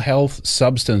Mental Health,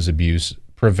 Substance Abuse,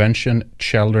 Prevention,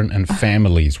 Children, and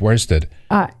Families. Where's that?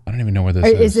 I don't even know where this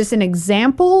is. Is this an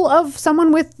example of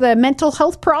someone with mental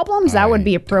health problems? That would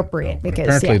be appropriate because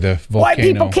apparently the volcano... white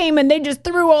people came and they just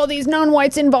threw all these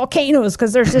non-whites in volcanoes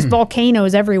because there's just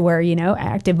volcanoes everywhere,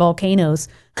 active volcanoes.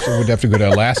 So we'd have to go to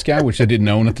Alaska, which they didn't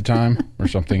own at the time, or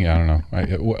something. I don't know.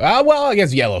 Well, I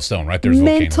guess Yellowstone, right? There's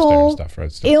volcanoes there and stuff,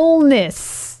 right?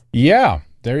 Illness. Yeah,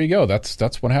 there you go.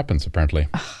 That's what happens apparently.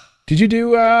 Did you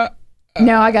do?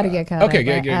 No, I got to get caught up. Okay,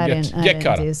 get caught up. Get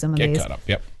caught up.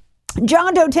 Yep.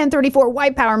 John Doe 1034,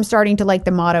 white power. I'm starting to like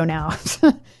the motto now.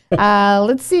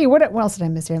 Let's see. What else did I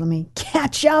miss here? Let me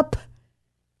catch up.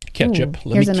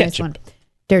 Here's a nice one.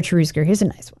 Der Trusker, here's a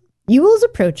nice one. Yule is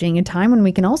approaching a time when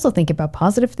we can also think about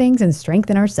positive things and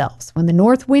strengthen ourselves. When the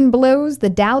north wind blows, the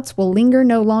doubts will linger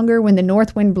no longer. When the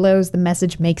north wind blows, the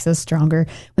message makes us stronger.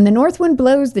 When the north wind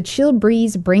blows, the chill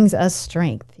breeze brings us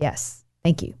strength. Yes.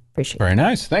 Thank you. Appreciate it. Very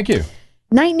nice. Thank you.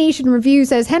 Night Nation Review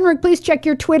says, Henrik, please check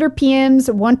your Twitter PMs.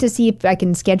 Want to see if I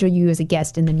can schedule you as a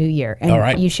guest in the new year. And all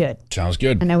right. You should. Sounds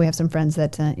good. I know we have some friends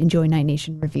that enjoy Night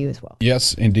Nation Review as well.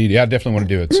 Yes, indeed. Yeah, I definitely want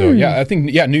to do it. So, yeah, I think,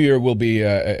 New Year will be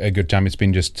a good time. It's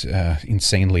been just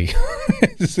insanely.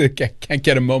 Can't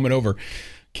get a moment over.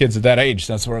 Kids at that age,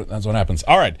 that's what happens.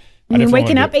 All right. You're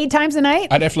waking up 8 times a night?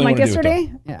 I definitely want to do it. Like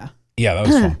yesterday? Yeah, that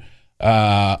was fun.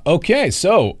 Okay,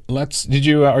 so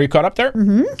are you caught up there?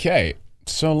 Mm-hmm. Okay,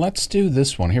 so let's do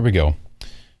this one. Here we go.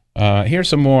 Here's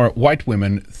some more white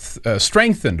women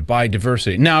strengthened by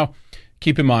diversity. Now,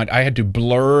 keep in mind, I had to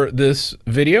blur this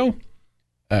video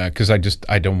because I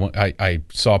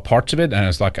saw parts of it and I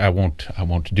was like, I won't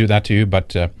do that to you.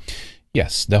 But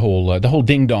yes, the whole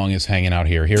ding dong is hanging out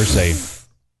here. Here's a.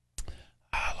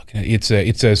 It's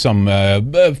some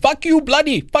fuck you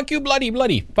bloody, fuck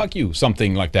you,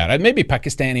 something like that. Maybe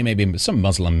Pakistani, maybe some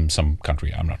Muslim, some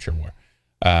country, I'm not sure where.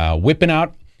 Whipping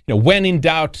out, when in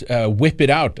doubt, whip it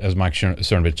out, as Mike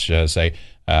Cernovich say.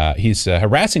 He's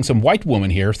harassing some white woman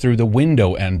here through the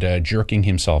window and jerking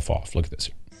himself off. Look at this.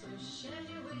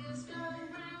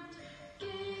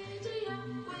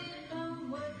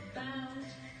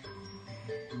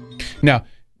 Now,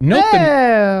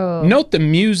 note the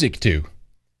music too.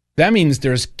 That means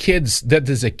there's a kids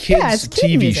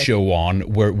TV music show on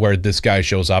where this guy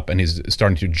shows up and he's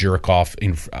starting to jerk off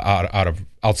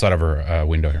outside of her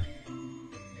window here.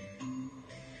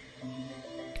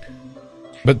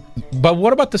 But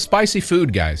what about the spicy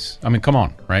food, guys? I mean, come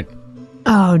on, right?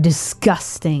 Oh,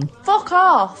 disgusting. Fuck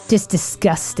off. Just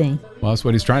disgusting. Well, that's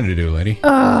what he's trying to do, lady.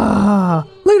 Oh,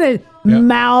 look at it. Yep.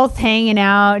 Mouth hanging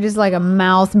out, just like a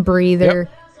mouth breather.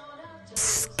 Yep.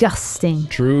 Disgusting.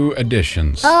 True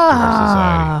additions to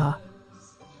our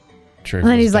society. And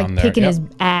then he's like picking his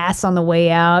ass on the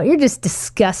way out. You're just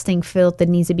disgusting filth that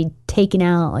needs to be taken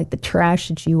out like the trash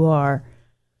that you are.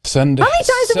 How many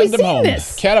times have we seen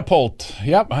this? Catapult.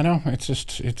 Yep, I know.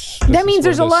 That means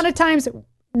there's a lot of times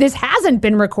this hasn't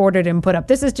been recorded and put up.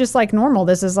 This is just like normal.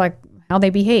 This is like how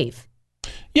they behave.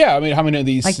 Yeah, I mean, how many of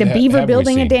these? Like the beaver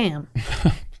building a dam.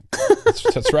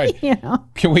 That's right.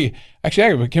 Can we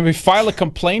file a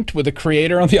complaint with the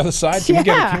creator on the other side? Can we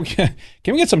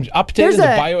get some update in the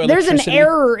bioelectricity? There's an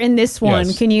error in this one.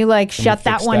 Yes. Can you shut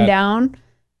that one down?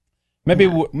 Maybe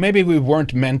we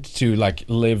weren't meant to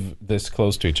live this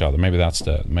close to each other. Maybe that's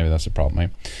the problem.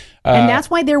 Maybe. And that's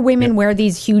why their women wear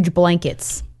these huge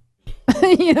blankets.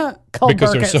 Called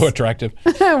because burkas. They're so attractive.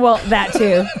 Well, that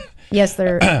too. Yes,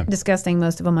 they're disgusting,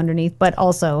 most of them underneath, but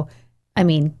also, I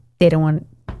mean, they don't want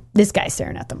this guy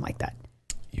staring at them like that.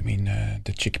 You mean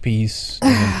the chickpeas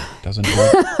doesn't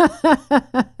work?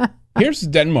 Here's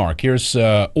Denmark. Here's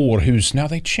Aarhus. Now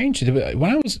they changed it.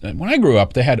 When I grew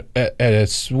up, they had a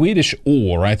Swedish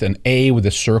Å, right? An A with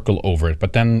a circle over it.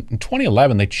 But then in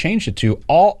 2011, they changed it to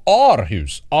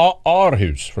Aarhus.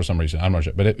 Aarhus for some reason. I'm not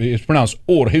sure, but it's pronounced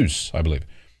Aarhus, I believe.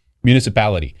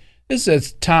 Municipality. This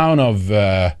is a town of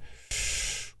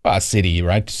city,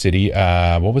 right? City.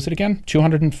 What was it again?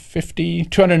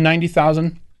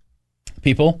 290,000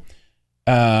 people.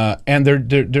 And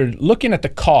they're looking at the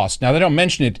cost. Now, they don't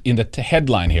mention it in the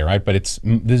headline here, right? But this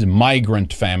is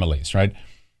migrant families, right?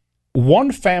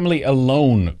 One family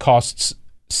alone costs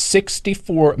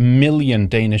 64 million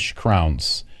Danish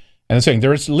crowns. And they're saying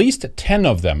there's at least 10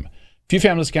 of them. Few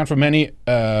families account for many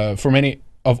of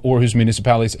Aarhus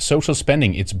municipalities' social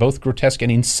spending. It's both grotesque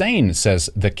and insane, says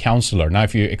the councillor. Now,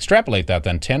 if you extrapolate that,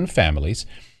 then 10 families,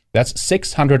 that's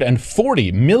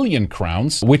 640 million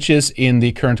crowns, which is in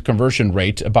the current conversion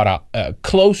rate about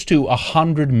close to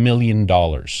 $100 million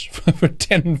for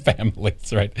 10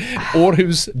 families, right?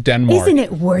 Aarhus, Denmark. Isn't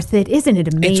it worth it? Isn't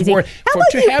it amazing? It's worth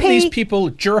to have these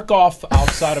people jerk off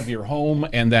outside of your home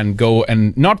and then go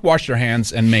and not wash their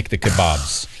hands and make the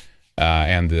kebabs.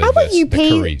 How about you pay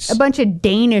curries. A bunch of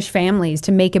Danish families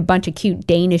to make a bunch of cute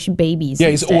Danish babies? Yeah,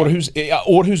 it's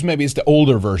Aarhus maybe is the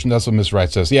older version. That's what Ms.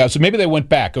 Wright says. Yeah, so maybe they went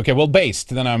back. Okay, well, based.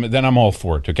 Then I'm all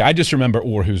for it. Okay, I just remember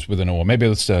Aarhus with an O. Maybe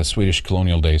it's Swedish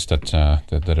colonial days that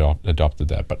adopted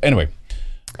that. But anyway,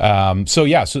 so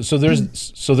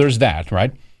there's that,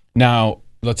 right? Now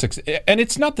and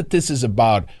it's not that this is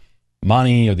about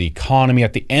money or the economy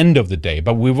at the end of the day,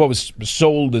 but we've always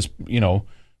sold this,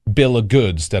 bill of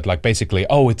goods that basically,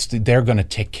 they're going to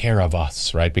take care of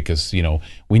us, right? Because,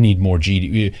 we need more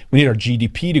GDP, we need our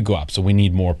GDP to go up, so we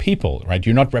need more people, right?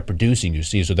 You're not reproducing, you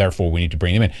see, so therefore we need to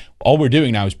bring them in. All we're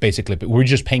doing now is basically, we're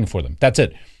just paying for them. That's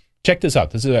it. Check this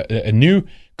out. This is a new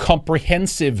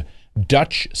comprehensive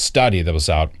Dutch study that was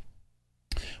out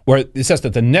where it says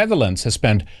that the Netherlands has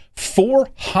spent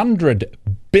 400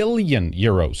 billion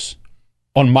euros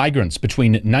on migrants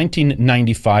between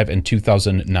 1995 and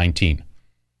 2019.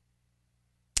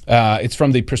 It's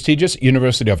from the prestigious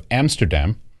University of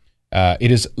Amsterdam.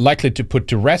 It is likely to put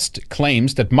to rest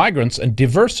claims that migrants and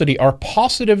diversity are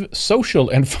positive social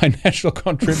and financial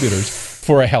contributors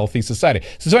for a healthy society.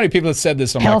 So many people have said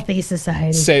this. Healthy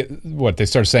society. They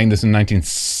started saying this in the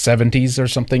 1970s or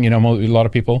something, a lot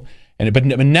of people. But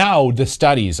now the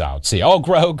study's out. See,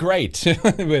 great.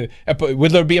 Will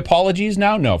there be apologies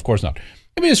now? No, of course not.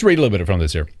 Let me just read a little bit from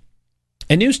this here.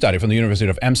 A new study from the University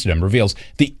of Amsterdam reveals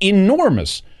the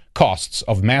enormous costs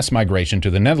of mass migration to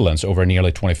the Netherlands over a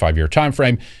nearly 25-year time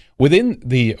frame with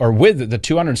the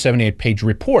 278-page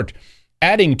report,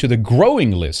 adding to the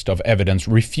growing list of evidence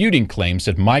refuting claims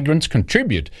that migrants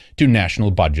contribute to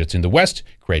national budgets in the West,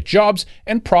 create jobs,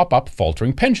 and prop up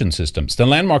faltering pension systems. The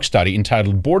landmark study,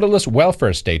 entitled Borderless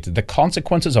Welfare State: The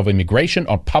Consequences of Immigration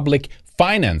on Public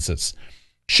Finances,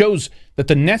 shows that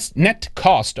the net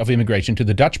cost of immigration to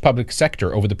the Dutch public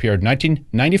sector over the period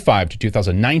 1995 to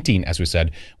 2019, as we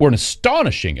said, were an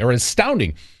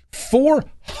astounding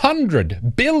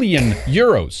 400 billion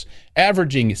euros,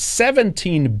 averaging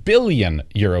 17 billion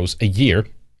euros a year,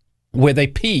 with a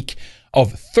peak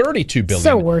of 32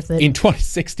 billion in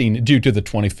 2016 due to the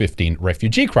 2015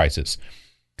 refugee crisis.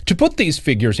 To put these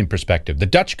figures in perspective, the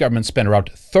Dutch government spent around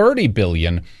 30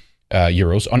 billion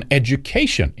euros on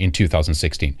education in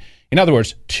 2016. In other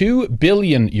words, 2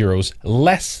 billion euros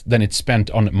less than it spent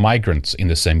on migrants in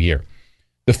the same year.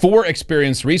 The four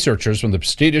experienced researchers from the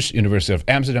prestigious University of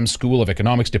Amsterdam School of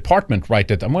Economics department write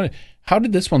that, how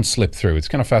did this one slip through? It's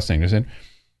kind of fascinating, isn't it?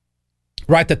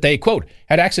 Write that they, quote,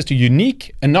 had access to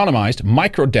unique, anonymized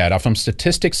microdata from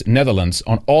Statistics Netherlands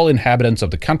on all inhabitants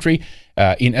of the country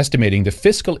in estimating the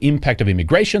fiscal impact of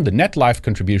immigration. The net life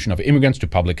contribution of immigrants to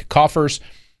public coffers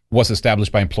was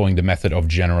established by employing the method of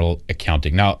general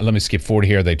accounting. Now, let me skip forward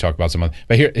here. They talk about some of,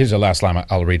 but here's the last line.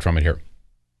 I'll read from it here.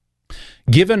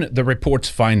 Given the report's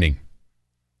finding,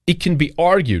 it can be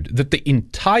argued that the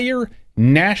entire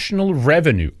national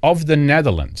revenue of the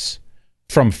Netherlands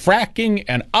from fracking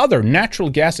and other natural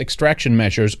gas extraction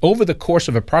measures over the course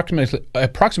of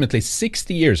approximately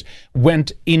 60 years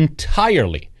went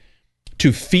entirely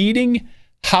to feeding,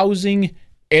 housing,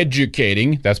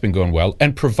 educating, that's been going well,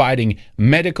 and providing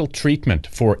medical treatment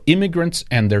for immigrants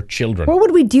and their children. What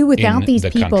would we do without these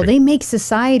people? Country. They make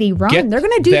society run. They're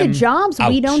going to do the jobs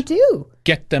we don't do.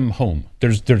 Get them home.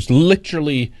 There's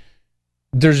literally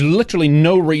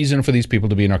no reason for these people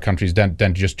to be in our countries than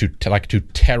just to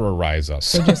terrorize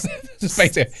us.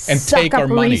 And take our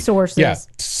money. Resources. Yeah,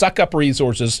 suck up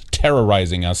resources,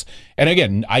 terrorizing us. And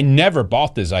again, I never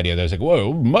bought this idea. There's like,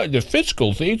 whoa, the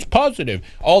fiscal thing, it's positive.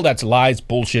 All that's lies,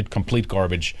 bullshit, complete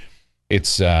garbage.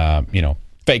 It's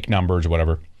fake numbers or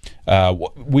whatever.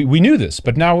 We knew this,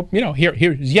 but now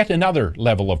here's yet another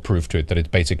level of proof to it that it's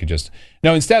basically just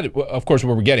now. Instead, of course,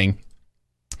 what we're getting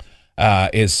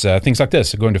is things like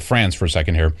this. Going to France for a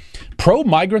second here.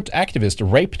 Pro-migrant activist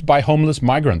raped by homeless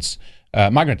migrant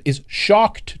is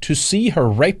shocked to see her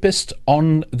rapist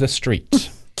on the street.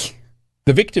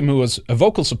 The victim, who was a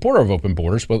vocal supporter of open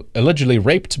borders, was allegedly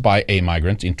raped by a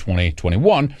migrant in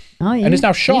 2021 and is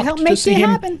now shocked to see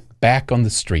him back on the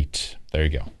street. There you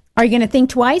go. Are you going to think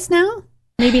twice now?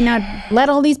 Maybe not let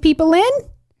all these people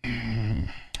in?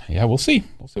 Yeah, we'll see.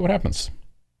 We'll see what happens.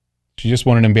 She just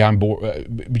wanted him behind board,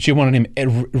 but she wanted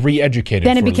him re-educated.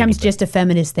 Then it becomes just a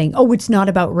feminist thing. Oh, it's not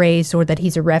about race or that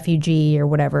he's a refugee or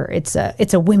whatever. It's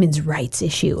a women's rights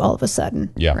issue all of a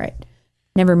sudden. Yeah. Right.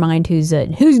 Never mind who's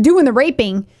doing the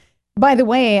raping. By the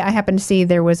way, I happened to see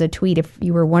there was a tweet, if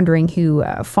you were wondering who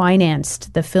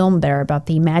financed the film there about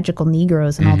the magical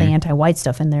Negroes and all the anti-white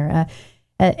stuff in there.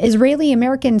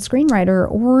 Israeli-American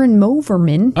screenwriter Oren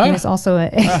Moverman, who is also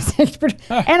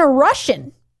and a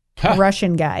Russian. A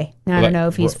Russian guy. Now, I don't know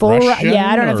if he's full. I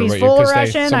don't know if he's full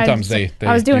Russian. Sometimes I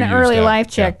was doing an early life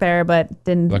check there, but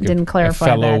didn't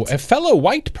clarify that. A fellow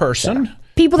white person. So,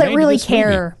 people that really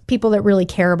care. Movie. People that really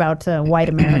care about white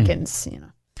Americans.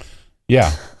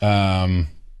 Yeah. Now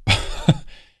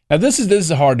this is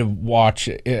hard to watch.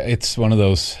 It's one of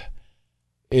those.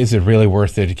 Is it really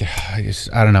worth it?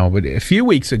 I don't know. But a few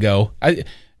weeks ago,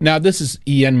 now this is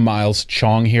Ian Miles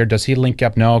Chong here. Does he link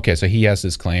up? No. Okay, so he has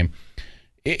this claim.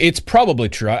 It's probably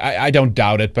true. I don't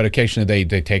doubt it, but occasionally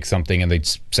they take something and they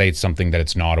say it's something that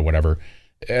it's not or whatever.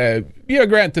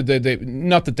 Granted, they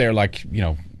not that they're like,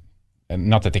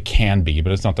 not that they can be,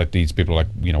 but it's not that these people are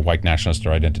like, white nationalists or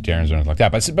identitarians or anything like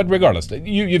that. But regardless,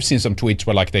 you've seen some tweets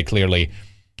where like they clearly,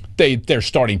 they're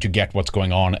starting to get what's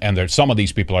going on, and some of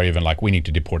these people are even like, we need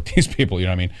to deport these people, you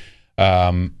know what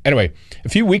I mean? Anyway, a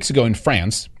few weeks ago in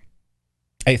France,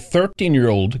 a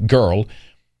 13-year-old girl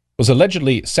was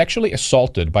allegedly sexually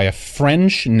assaulted by a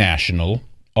French national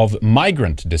of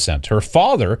migrant descent. Her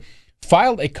father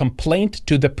filed a complaint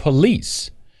to the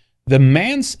police. The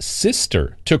man's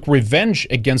sister took revenge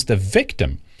against the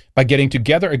victim by getting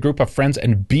together a group of friends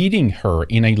and beating her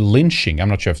in a lynching. I'm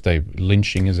not sure if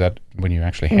lynching is that when you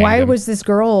actually hang Why them. was this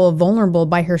girl vulnerable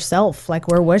by herself? Like,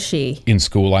 where was she? In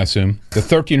school, I assume. The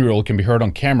 13-year-old can be heard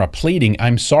on camera pleading,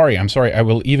 I'm sorry, I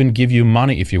will even give you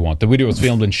money if you want. The video was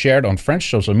filmed and shared on French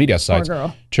social media sites,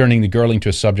 turning the girl into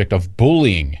a subject of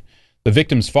bullying. The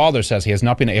victim's father says he has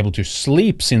not been able to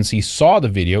sleep since he saw the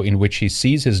video in which he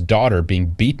sees his daughter being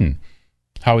beaten.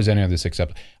 How is any of this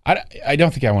acceptable? I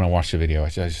don't think I want to watch the video.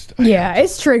 It's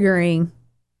triggering.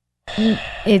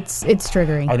 It's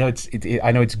triggering.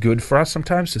 I know it's good for us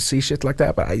sometimes to see shit like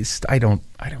that, but I don't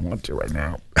want to right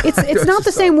now. It's not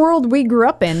the same world we grew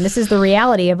up in. This is the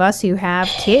reality of us who have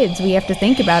kids. We have to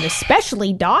think about,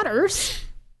 especially daughters.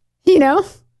 You know.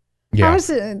 Yeah. I was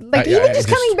even just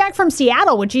coming back from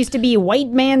Seattle, which used to be white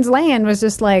man's land, was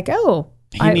just like, oh.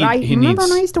 I remember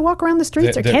when I used to walk around the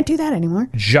streets. I can't do that anymore.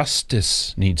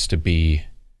 Justice needs to be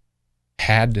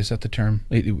had. Is that the term?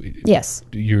 Yes.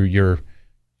 You're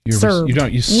served.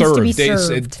 You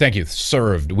served. Thank you.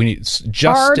 Served. We need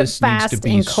justice needs to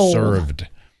be served,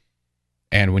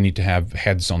 and we need to have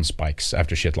heads on spikes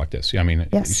after shit like this. I mean,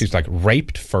 she's like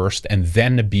raped first and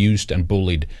then abused and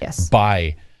bullied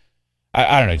by.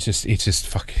 I don't know. It's just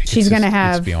fuck. She's going to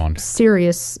have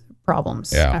serious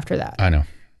problems after that. I know.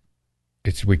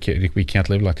 We can't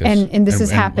live like this, and this is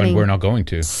happening. And we're not going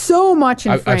to. So much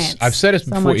in France. I've said it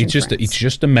before. It's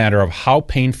just a matter of how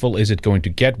painful is it going to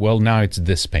get. Well, now it's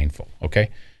this painful. Okay.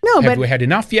 Have we had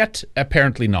enough yet?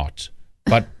 Apparently not.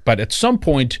 But at some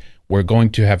point we're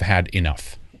going to have had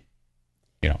enough.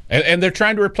 You know, and they're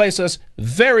trying to replace us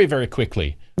very, very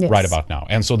quickly right about now.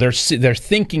 And so they're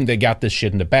thinking they got this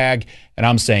shit in the bag, and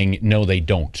I'm saying no, they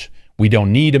don't. We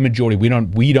don't need a majority.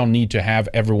 We don't need to have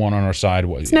everyone on our side.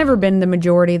 It's never been the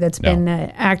majority that's been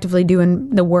actively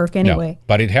doing the work anyway. No,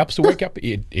 but it helps to wake up.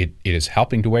 It is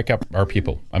helping to wake up our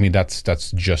people. I mean, that's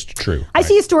just true. I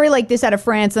see a story like this out of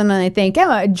France, and then I think,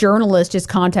 a journalist just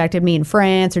contacted me in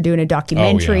France. They're doing a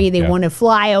documentary. They want to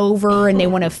fly over and they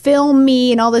want to film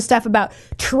me and all this stuff about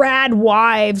trad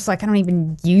wives. Like, I don't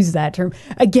even use that term.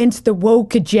 Against the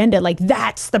woke agenda. Like,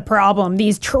 that's the problem.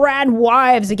 These trad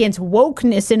wives against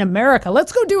wokeness in America.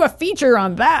 Let's go do a feature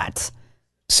on that.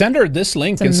 Send her this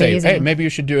link and say, hey, maybe you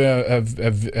should do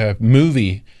a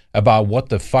movie about what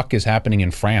the fuck is happening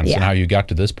in France and how you got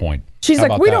to this point. She's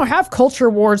like, we don't have culture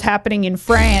wars happening in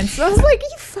France. I was like,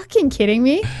 are you fucking kidding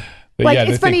me? Like,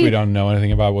 they think we don't know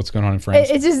anything about what's going on in France.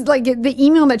 It's just like the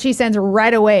email that she sends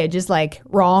right away, just like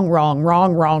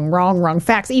wrong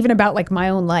facts, even about like my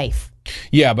own life.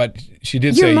 Yeah, but she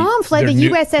did your say mom fled the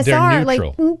USSR. Like,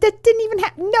 that didn't even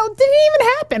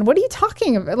happen. What are you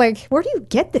talking about? Like, where do you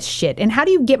get this shit? And how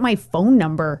do you get my phone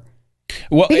number?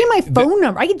 Well, I get my phone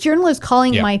number. I get journalists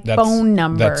calling my phone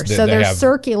number. So they're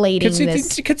circulating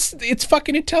this. It's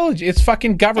fucking intelligence. It's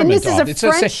fucking government. And this is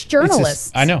a French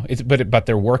journalist. I know. But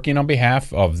they're working on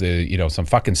behalf of the some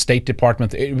fucking State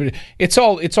Department. It's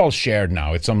all shared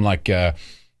now. It's some like.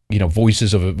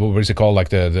 Voices of, what is it called? Like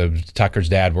the Tucker's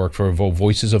dad worked for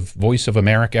Voice of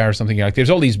America or something like. There's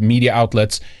all these media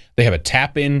outlets. They have a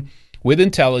tap in with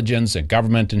intelligence and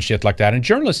government and shit like that. And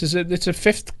journalists it's a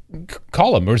fifth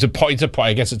column, or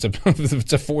I guess it's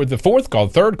the fourth column,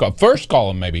 third column, first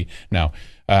column maybe. No,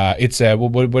 it's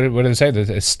what do they say?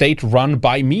 The state run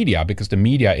by media, because the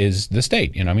media is the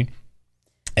state. You know what I mean?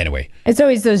 Anyway, it's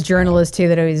always those journalists too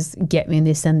that always get me, and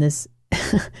they send this.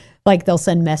 Like, they'll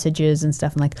send messages and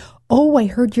stuff. I'm like, oh, I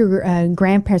heard your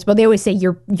grandparents. But they always say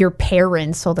your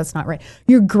parents. So that's not right.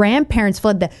 Your grandparents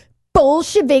fled the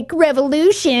Bolshevik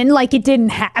Revolution. Like, it didn't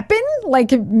happen.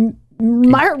 Like,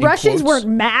 Russians weren't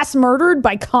mass murdered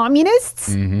by communists.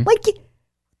 Mm-hmm. Like, what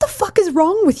the fuck is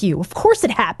wrong with you? Of course it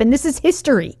happened. This is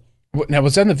history. Now,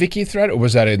 was that in the Wiki thread, or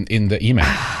was that in the email?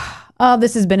 Oh,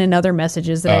 this has been in other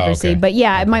messages that I've received. But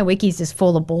yeah, my wiki's just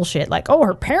full of bullshit. Like, oh,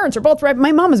 her parents are both right.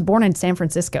 My mom was born in San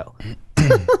Francisco.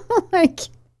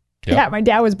 Yeah, my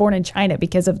dad was born in China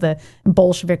because of the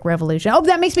Bolshevik Revolution. Oh,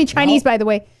 that makes me Chinese, by the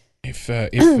way. If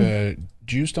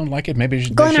Jews don't like it, maybe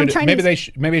let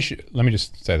me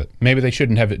just say that maybe they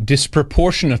shouldn't have it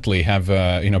disproportionately have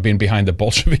been behind the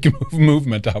Bolshevik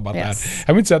movement. How about that?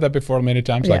 Haven't said that before many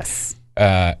times. Yes.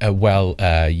 I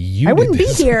wouldn't be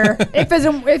here if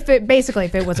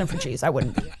it wasn't for Jews. I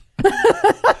wouldn't be here.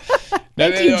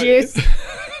 Thank you, Jews.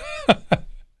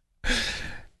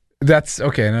 That's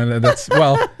okay. No, that's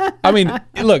well. I mean,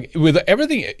 look, with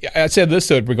everything I said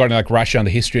this regarding like Russia and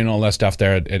the history and all that stuff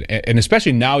there, and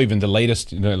especially now, even the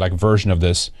latest like version of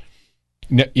this.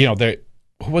 There,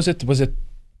 who was it? Was it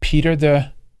Peter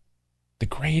the the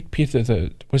great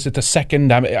Peter, was it the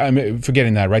second? I'm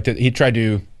forgetting that, right? That he tried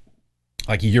to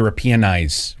like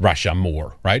Europeanize Russia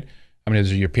more, right? I mean,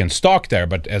 there's a European stock there,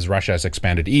 but as Russia has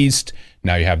expanded east,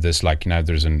 now you have this, like,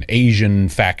 there's an Asian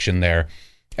faction there.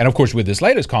 And of course, with this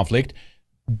latest conflict,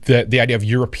 the idea of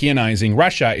Europeanizing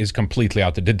Russia is completely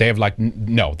out there. They have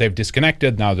no, they've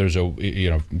disconnected. Now there's a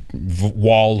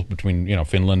wall between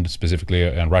Finland specifically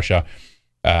and Russia.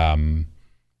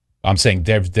 I'm saying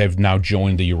they've now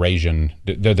joined the Eurasian,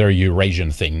 their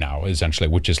Eurasian thing now, essentially,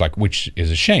 which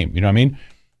is a shame. You know what I mean?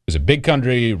 It's a big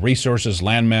country, resources,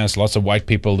 landmass, lots of white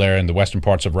people there in the western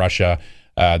parts of Russia.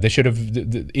 They should have.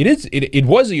 It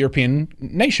was a European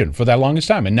nation for that longest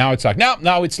time, and now it's like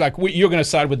now it's like you're going to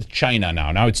side with China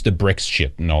now. Now it's the BRICS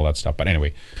shit and all that stuff. But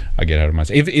anyway, I get out of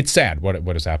myself. It's sad what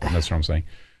has happened. That's what I'm saying.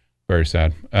 Very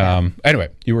sad. Anyway,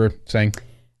 you were saying?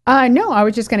 No, I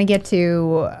was just going to get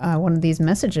to one of these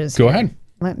messages. Go ahead.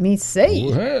 Let me see.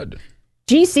 Go ahead.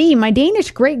 GC, my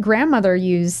Danish great-grandmother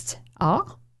used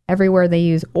everywhere they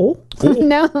use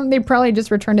Now they probably just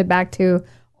returned it back to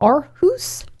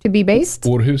Aarhus to be based.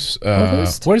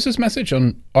 Aarhus. What is this message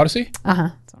on Odyssey? It's on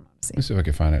Odyssey. Let's see if I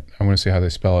can find it. I want to see how they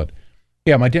spell it.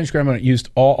 Yeah, my Danish grandmother used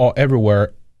all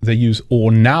everywhere. They use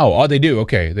or now. Oh, they do.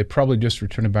 Okay. They probably just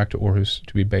returned it back to Aarhus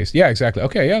to be based. Yeah, exactly.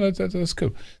 Okay, yeah, that's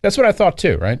cool. That's what I thought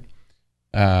too, right?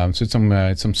 So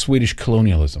it's some Swedish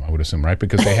colonialism, I would assume, right?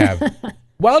 Because they have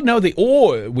well, no, the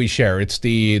O we share. It's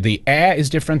the A is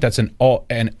different. That's an O,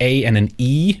 an A and an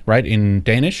E, right, in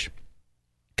Danish.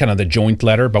 Kind of the joint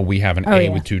letter, but we have an A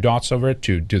with two dots over it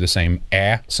to do the same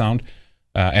A sound.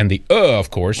 And the of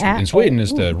course, in Sweden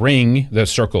is the ring, the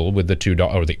circle with the two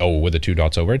dots, or the O with the two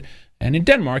dots over it. And in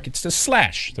Denmark, it's the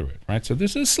slash through it, right? So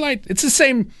there's a slight, it's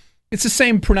the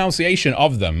same pronunciation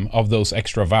of them, of those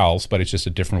extra vowels, but it's just a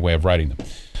different way of writing them.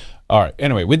 All right.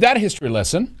 Anyway, with that history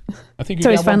lesson, I think you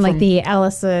got one fun, like the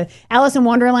Alice in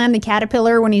Wonderland, the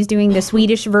caterpillar, when he's doing the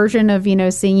Swedish version of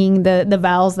singing the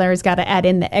vowels. There, he's got to add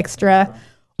in the extra.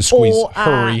 Squeeze,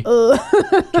 to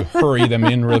hurry them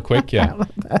in real quick, yeah.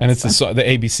 And it's the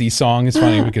ABC song is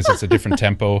funny because it's a different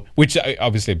tempo, which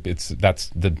obviously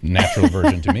that's the natural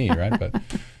version to me, right? But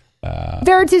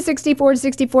Veritas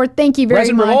 6464, thank you very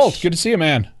Resident much. Revolt, good to see you,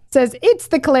 man. Says, it's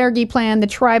the Kalergi plan. The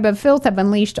tribe of filth have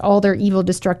unleashed all their evil,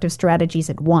 destructive strategies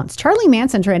at once. Charlie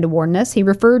Manson tried to warn us. He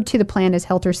referred to the plan as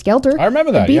Helter Skelter. I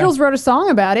remember that, The Beatles wrote a song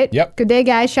about it. Yep. Good day,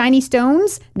 guys. Shiny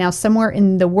Stones, now somewhere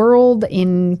in the world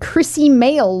in Chrissy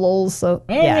Mail. So,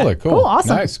 really? Cool.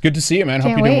 Awesome. Nice. Good to see you, man. Can't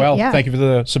Hope you're doing wait, well. yeah. Thank you for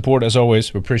the support, as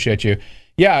always. We appreciate you.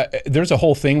 Yeah, there's a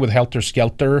whole thing with Helter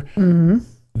Skelter. Mm-hmm.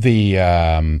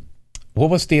 The, what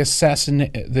was the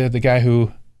the guy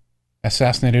who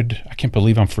assassinated, I can't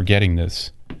believe I'm forgetting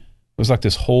this. It was like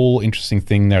this whole interesting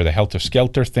thing there, the Helter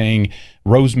Skelter thing,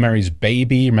 Rosemary's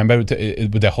Baby. Remember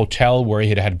with the hotel where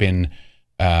it had been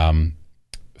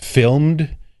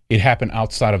filmed? It happened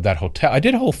outside of that hotel. I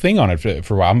did a whole thing on it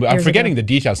for a while. I'm forgetting the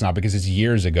details now because it's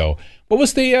years ago. What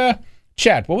was the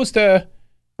chat? What was the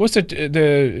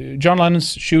John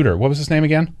Lennon's shooter? What was his name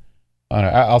again?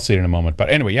 I'll see it in a moment. But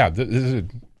anyway, yeah, this is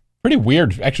pretty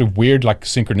weird, actually weird, like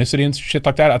synchronicity and shit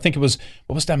like that. I think it was,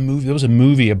 what was that movie? There was a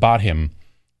movie about him,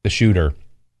 the shooter.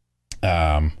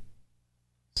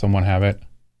 Someone have it?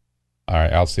 All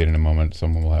right, I'll see it in a moment.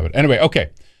 Someone will have it. Anyway, okay.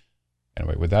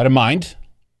 Anyway, with that in mind,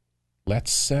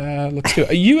 let's do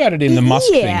it. You added in the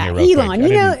Musk thing here real Elon,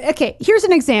 quick. okay, here's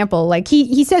an example. Like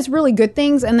he says really good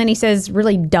things and then he says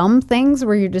really dumb things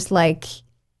where you're just like,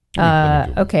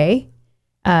 okay.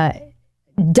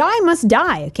 Die must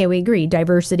die. Okay, we agree.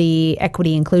 Diversity,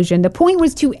 equity, inclusion. The point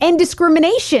was to end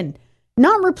discrimination,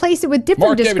 not replace it with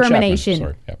different discrimination.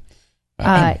 Sorry. Yep.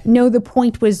 No, the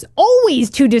point was always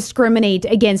to discriminate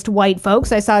against white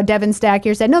folks. I saw Devin Stack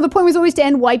here said, no, the point was always to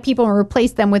end white people and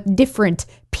replace them with different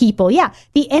people. Yeah,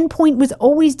 the end point was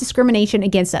always discrimination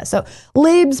against us. So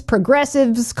libs,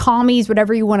 progressives, commies,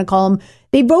 whatever you want to call them,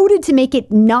 they voted to make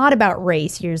it not about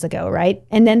race years ago, right?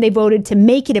 And then they voted to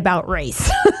make it about race,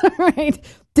 right?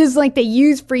 Just like they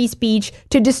use free speech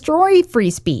to destroy free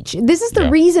speech. This is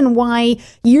the reason why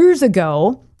years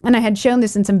ago, and I had shown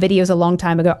this in some videos a long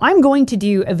time ago, I'm going to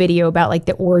do a video about like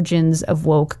the origins of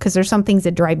woke, because there's some things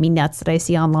that drive me nuts that I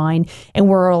see online and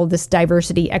where all this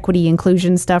diversity, equity,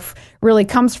 inclusion stuff really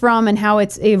comes from and how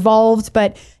it's evolved.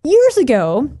 But years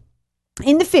ago,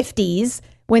 in the 50s,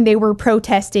 when they were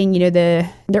protesting, the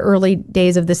early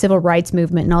days of the civil rights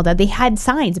movement and all that, they had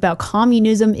signs about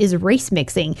communism is race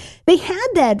mixing. They had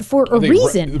that for a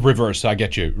reason. Reverse, I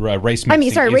get you. Race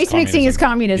mixing. Race mixing is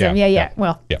communism. Yeah.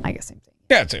 Well, I guess same thing.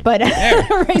 Yeah, same. But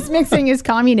race mixing is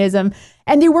communism,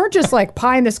 and they weren't just like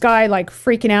pie in the sky, like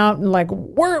freaking out and like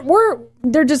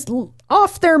they're just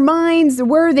off their minds?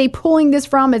 Where are they pulling this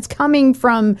from? It's coming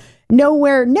from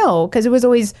nowhere. No, because it was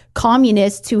always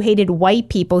communists who hated white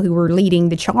people who were leading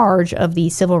the charge of the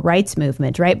civil rights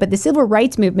movement, right? But the civil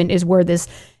rights movement is where this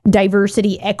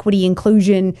diversity, equity,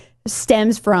 inclusion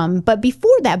stems from. But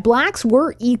before that, blacks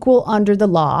were equal under the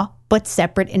law, but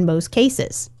separate in most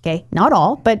cases. Okay, not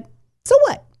all, but so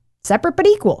what? Separate but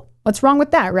equal. What's wrong with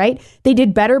that, right? They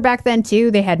did better back then, too.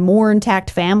 They had more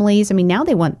intact families. I mean, now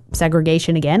they want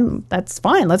segregation again. That's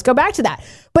fine. Let's go back to that.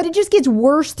 But it just gets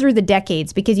worse through the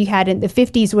decades because you had in the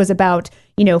 50s was about,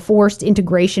 forced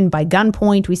integration by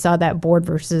gunpoint. We saw that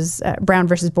Brown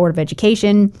versus Board of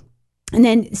Education. And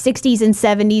then 60s and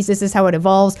 70s, this is how it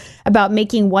evolves, about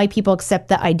making white people accept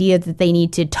the idea that they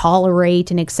need to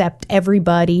tolerate and accept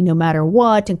everybody no matter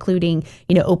what, including,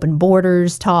 open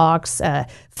borders talks.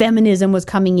 Feminism was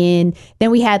coming in.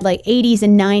 Then we had 80s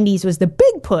and 90s was the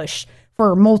big push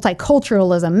for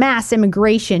multiculturalism, mass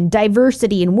immigration,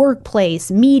 diversity in workplace,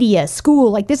 media,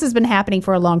 school. This has been happening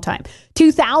for a long time.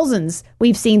 2000s,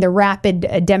 we've seen the rapid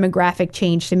demographic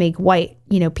change to make white,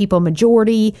 people a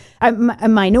minority.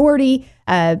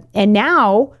 And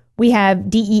now we have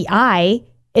DEI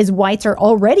as whites are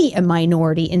already a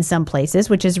minority in some places,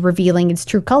 which is revealing its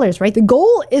true colors, right? The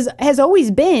goal has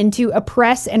always been to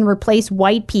oppress and replace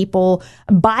white people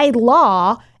by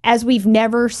law as we've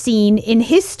never seen in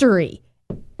history.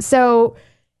 So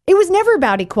it was never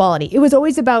about equality. It was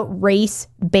always about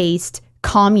race-based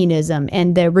communism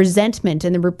and the resentment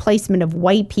and the replacement of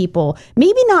white people.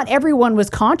 Maybe not everyone was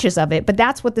conscious of it, but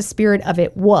that's what the spirit of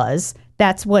it was.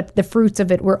 That's what the fruits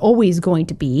of it were always going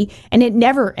to be. And it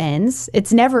never ends.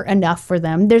 It's never enough for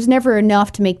them. There's never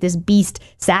enough to make this beast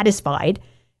satisfied.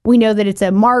 We know that it's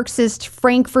a Marxist,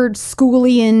 Frankfurt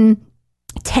Schoolian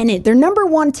tenet. Their number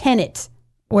one tenet,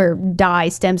 where DEI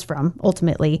stems from,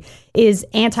 ultimately, is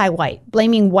anti-white,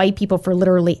 blaming white people for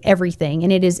literally everything.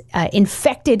 And it is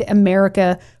infected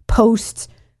America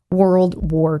post-World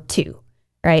War II,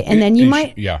 right? And then you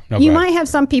might have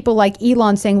some people like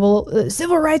Elon saying, well,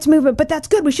 civil rights movement, but that's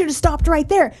good. We should have stopped right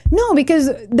there. No, because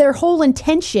their whole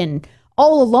intention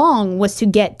all along was to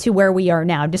get to where we are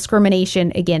now,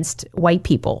 discrimination against white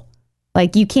people.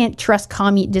 You can't trust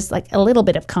just a little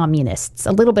bit of communists,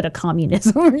 a little bit of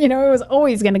communism. It was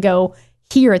always going to go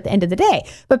here at the end of the day.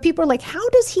 But people are like, how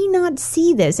does he not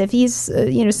see this? If he's,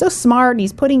 so smart and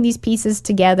he's putting these pieces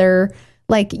together,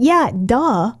 yeah,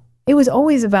 duh. It was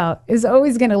always going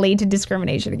to lead to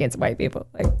discrimination against white people.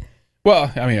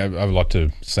 Well, I mean, I have a lot to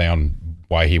say on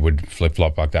why he would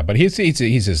flip-flop like that. But he's kind of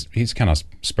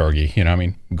spurgy,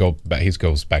 he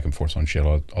goes back and forth on shit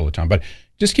all the time. But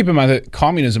just keep in mind that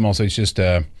communism also is just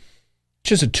a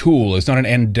tool. It's not an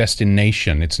end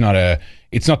destination. It's not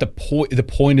the point. The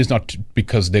point is not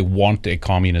because they want a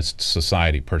communist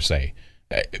society per se.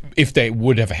 If they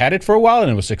would have had it for a while and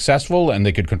it was successful and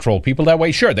they could control people that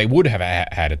way, sure, they would have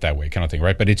had it that way, kind of thing,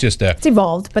 right? But it's just it's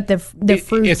evolved. But the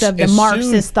fruits of the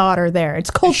Marxist thought are there. It's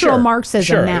cultural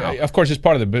Marxism now. Of course, it's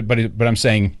part of it. But I'm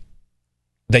saying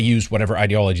they use whatever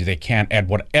ideology they can at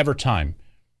whatever time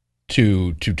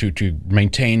to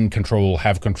maintain control,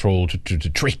 have control, to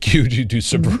trick you, to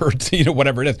subvert,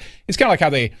 whatever it is. It's kind of like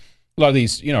how a lot of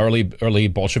these, early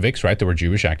Bolsheviks, right? They were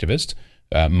Jewish activists.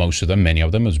 Most of them, many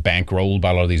of them, was bankrolled by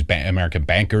a lot of these American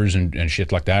bankers and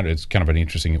shit like that. It's kind of an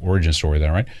interesting origin story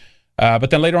there, right? But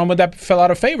then later on, when that fell out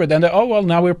of favor, then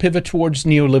now we're pivot towards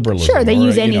neoliberalism. Sure, they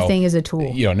use anything as a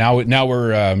tool. Now we're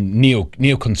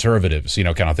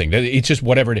neoconservatives, kind of thing. It's just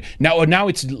whatever. Now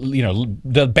it's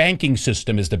the banking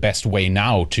system is the best way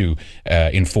now to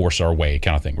enforce our way,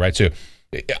 kind of thing, right? So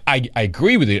I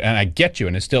agree with you, and I get you,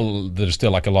 and there's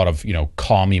still like a lot of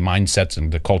commie mindsets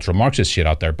and the cultural Marxist shit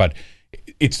out there, but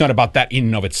it's not about that in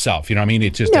and of itself. You know what I mean?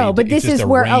 It's just but this is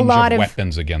where a lot of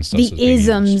weapons against us. The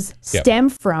isms stem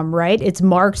from, right? It's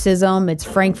Marxism, it's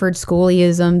Frankfurt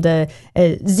Schoolianism, the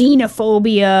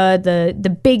xenophobia, the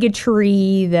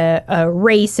bigotry, the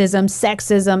racism,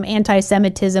 sexism,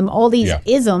 anti-Semitism, all these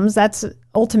isms. That's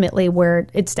ultimately where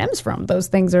it stems from. Those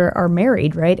things are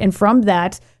married, right? And from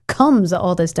that comes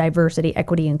all this diversity,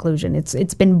 equity, inclusion.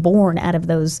 It's been born out of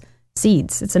those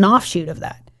seeds. It's an offshoot of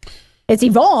that. It's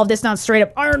evolved. It's not straight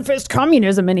up iron fist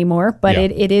communism anymore, but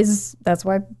it is. That's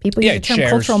why people use the term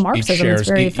cultural Marxism. It's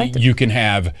very effective. You can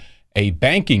have a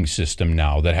banking system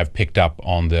now that have picked up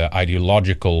on the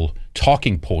ideological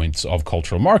talking points of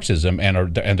cultural Marxism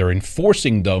and they're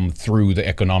enforcing them through the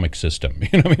economic system.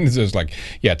 You know what I mean? It's just like,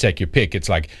 take your pick. It's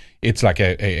like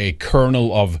a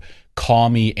kernel of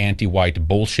commie anti-white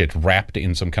bullshit wrapped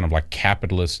in some kind of like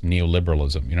capitalist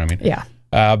neoliberalism. You know what I mean? Yeah.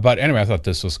 But anyway, I thought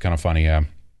this was kind of funny.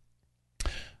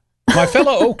 My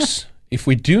fellow Oaks, if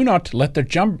we do not let the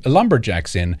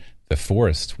lumberjacks in, the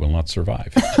forest will not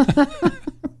survive.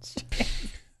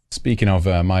 Speaking of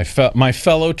my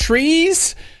fellow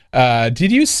trees,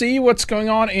 did you see what's going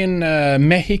on in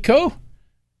Mexico?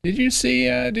 Did you see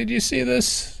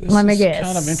this? Let me guess.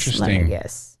 Kind of interesting. Let me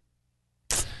guess.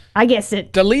 I guess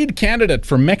it. The lead candidate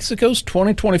for Mexico's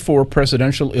 2024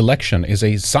 presidential election is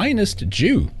a Zionist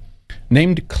Jew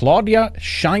named Claudia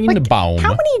Scheinbaum.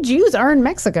 How many Jews are in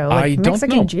Mexico? I don't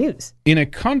Mexican know. Jews. In a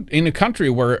country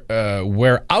where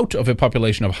out of a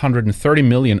population of 130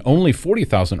 million, only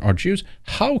 40,000 are Jews.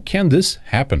 How can this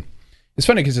happen? It's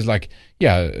funny because it's like,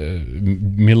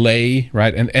 Millet,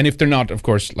 right? And if they're not, of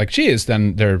course, like she is,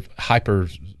 then they're hyper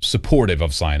supportive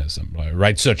of Zionism,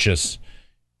 right? Such as,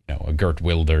 Geert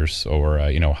Wilders or,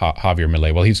 Javier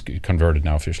Millet. Well, he's converted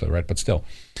now officially, right? But still.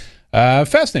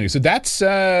 Fascinating. So that's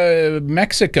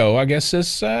Mexico, I guess,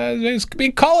 is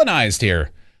being colonized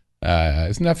here.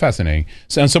 Isn't that fascinating?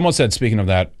 So, and someone said, speaking of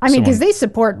that... I mean, because they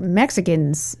support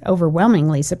Mexicans,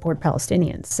 overwhelmingly support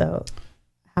Palestinians. So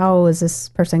how is this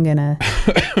person going to...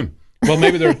 Well,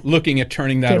 maybe they're looking at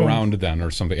turning that around then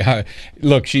or something.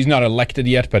 Look, she's not elected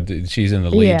yet, but she's in the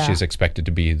lead. Yeah. She's expected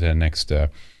to be the next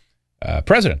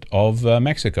president of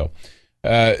Mexico.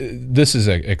 This is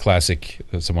a classic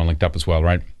that someone linked up as well,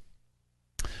 right?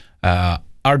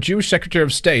 Our Jewish Secretary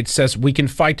of State says we can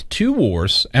fight 2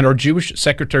 wars, and our Jewish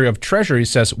Secretary of Treasury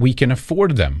says we can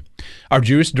afford them. Our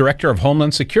Jewish Director of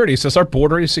Homeland Security says our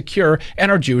border is secure,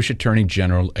 and our Jewish Attorney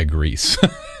General agrees.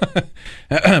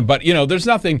 But there's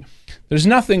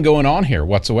nothing going on here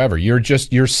whatsoever.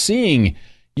 You're seeing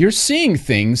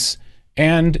things,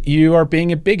 and you are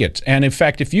being a bigot. And in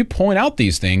fact, if you point out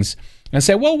these things and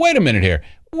say, "Well, wait a minute here.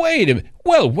 Wait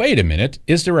a minute.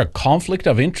 Is there a conflict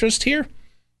of interest here?"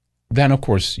 Then, of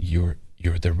course, you're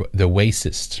the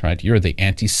racist, right? You're the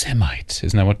anti-Semite.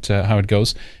 Isn't that how it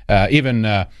goes?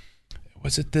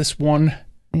 Was it this one?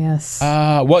 Yes.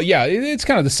 Well, yeah, it's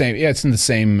kind of the same. Yeah, it's in the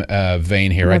same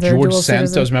vein here, right? George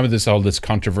Santos. Remember all this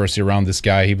controversy around this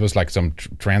guy? He was like some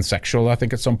transsexual, I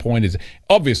think, at some point. He's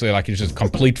obviously he's just a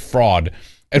complete fraud.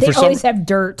 And they always have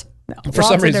dirt. For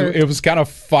some reason, it was kind of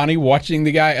funny watching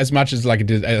the guy as much as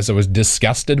as I was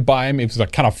disgusted by him. It was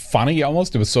kind of funny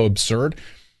almost. It was so absurd.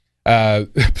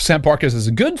 Sam Parker says,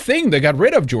 a good thing they got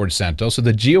rid of George Santos so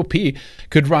the GOP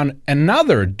could run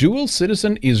another dual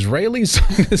citizen Israeli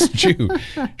Zionist Jew.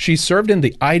 She served in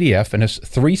the IDF and has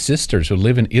 3 sisters who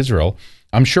live in Israel.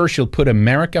 I'm sure she'll put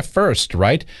America first,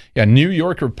 right? Yeah, New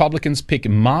York Republicans pick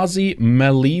Mazi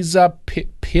Melisa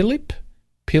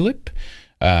Pilip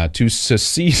to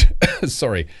succeed,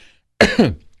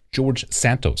 George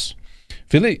Santos.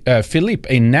 Philippe,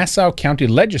 a Nassau County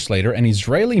legislator and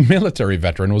Israeli military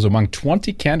veteran, was among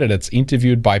 20 candidates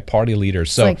interviewed by party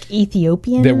leaders. So it's like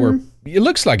Ethiopian? It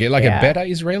looks like it, a beta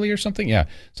Israeli or something. Yeah.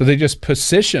 So they just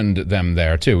positioned them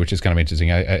there too, which is kind of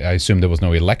interesting. I assume there was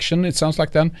no election, it sounds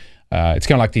like then. It's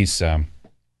kind of like these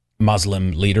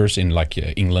Muslim leaders in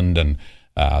England and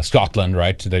Scotland,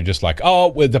 right? They're just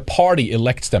the party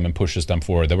elects them and pushes them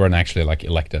forward. They weren't actually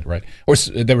elected, right? Or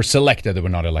they were selected, they were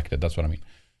not elected. That's what I mean.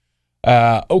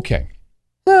 Okay.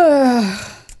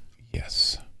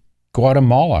 Yes.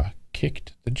 Guatemala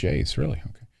kicked the Jays, really?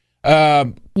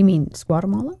 Okay. You mean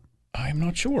Guatemala? I'm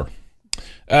not sure.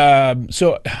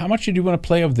 So how much do you want to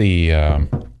play of the...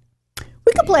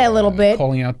 we could play a little bit.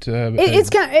 Calling out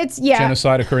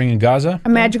genocide occurring in Gaza? A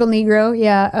magical Negro,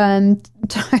 yeah.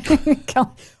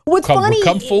 What's funny?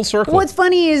 Come full circle. What's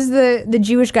funny is the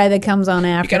Jewish guy that comes on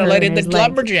after. You gotta let in the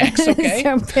lumberjacks, okay?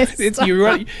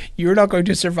 You're not going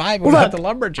to survive without the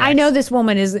lumberjacks. I know this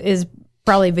woman is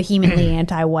probably vehemently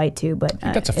anti-white too, but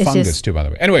that's a fungus too, by the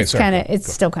way. Anyway,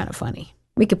 it's still kind of funny.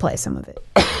 We could play some of it.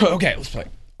 Okay, let's play.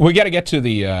 We got to get to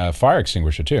the fire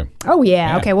extinguisher too. Oh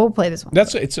yeah. Okay, we'll play this one.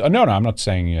 No. I'm not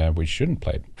saying we shouldn't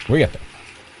play it. We get there.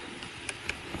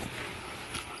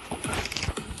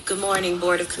 Good morning,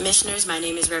 Board of Commissioners. My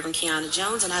name is Reverend Kiana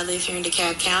Jones, and I live here in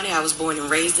DeKalb County. I was born and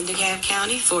raised in DeKalb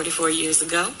County 44 years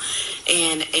ago,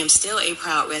 and am still a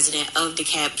proud resident of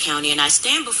DeKalb County. And I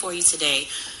stand before you today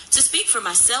to speak for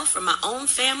myself, for my own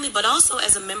family, but also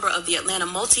as a member of the Atlanta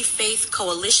Multi-Faith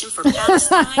Coalition for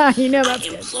Palestine. I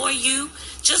implore you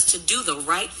just to do the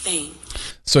right thing.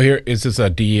 So here, is this a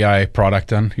DEI product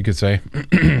then, you could say?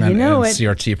 and it.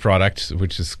 CRT product,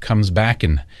 which comes back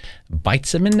and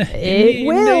bites them in the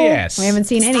ass. We haven't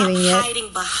seen anything yet. Stop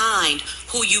hiding behind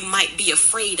who you might be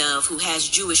afraid of, who has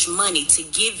Jewish money to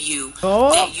give you,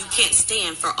 that you can't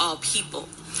stand for all people.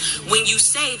 When you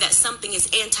say that something is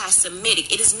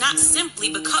anti-Semitic, it is not simply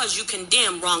because you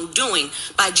condemn wrongdoing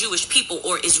by Jewish people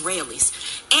or Israelis.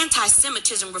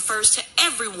 Anti-Semitism refers to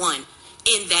everyone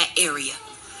in that area.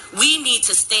 We need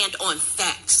to stand on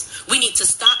facts. We need to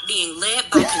stop being led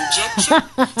by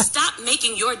conjecture. Stop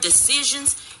making your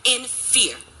decisions in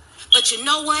fear. But you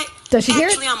know what? Does she hear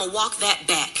it? Actually, I'm going to walk that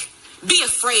back. Be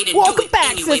afraid and Walk do it it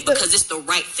back, anyway sister. because it's the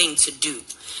right thing to do.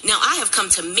 Now, I have come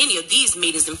to many of these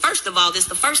meetings, and first of all, this is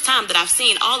the first time that I've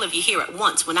seen all of you here at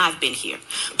once when I've been here.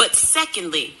 But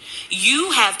secondly,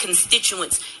 you have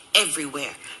constituents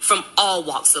everywhere from all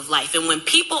walks of life. And when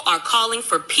people are calling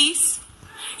for peace,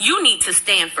 you need to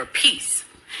stand for peace.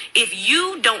 If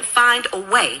you don't find a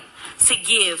way to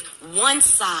give one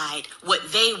side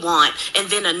what they want and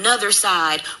then another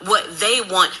side what they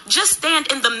want, just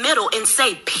stand in the middle and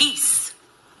say peace.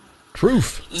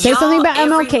 Proof. Say something about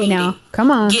MLK now.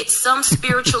 Come on. Get some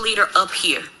spiritual leader up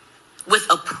here with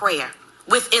a prayer,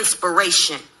 with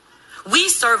inspiration. We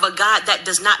serve a God that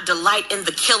does not delight in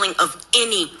the killing of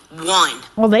anyone.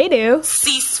 Well, they do.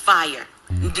 Ceasefire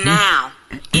now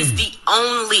is the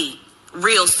only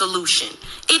real solution.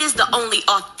 It is the only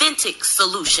authentic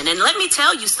solution. And let me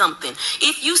tell you something.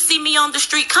 If you see me on the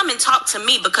street, come and talk to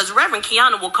me because Reverend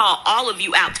Kiana will call all of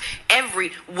you out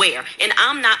everywhere. And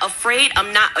I'm not afraid.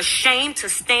 I'm not ashamed to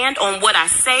stand on what I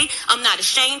say. I'm not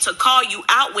ashamed to call you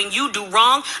out when you do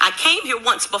wrong. I came here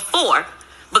once before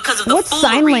because of the What's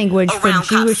sign language for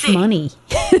Jewish money?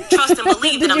 Trust and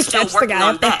believe that I'm still working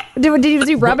on that. Was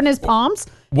he rubbing his palms?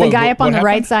 The guy up on the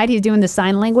right side, he's doing the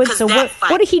sign language. So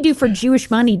what did he do for Jewish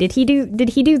money? Did he do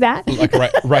that? Like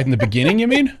right in the beginning, you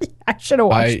mean? I should have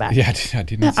watched that. Yeah, I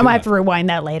didn't. I might have to rewind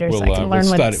that later so I can learn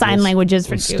what sign language is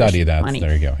for Jewish study that. money.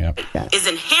 There you go. Yep. Is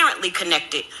inherently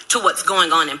connected to what's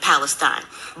going on in Palestine.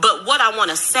 But what I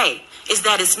want to say is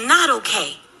that it's not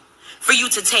okay for you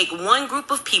to take one group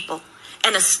of people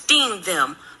and esteem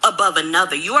them above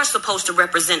another. You are supposed to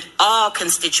represent all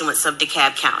constituents of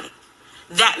DeKalb County.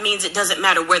 That means it doesn't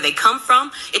matter where they come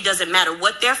from. It doesn't matter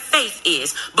what their faith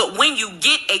is. But when you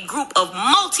get a group of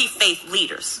multi-faith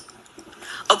leaders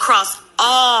across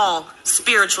all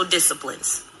spiritual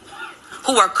disciplines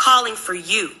who are calling for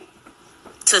you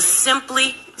to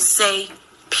simply say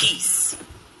peace,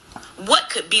 what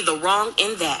could be the wrong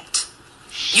in that?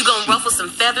 You gonna ruffle some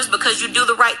feathers because you do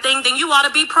the right thing? Then you ought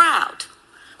to be proud.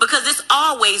 Because it's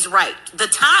always right. The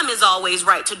time is always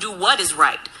right to do what is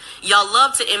right. Y'all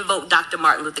love to invoke Dr.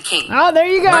 Martin Luther King. Oh, there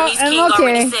you go. Bernice King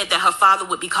already said that her father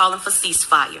would be calling for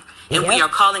ceasefire. And we Yep. are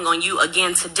calling on you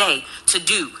again today to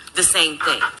do the same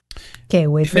thing. Okay,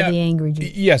 wait for the angry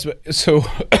Jew. Yes, but so,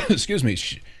 excuse me,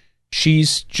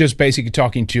 she's just basically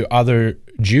talking to other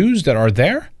Jews that are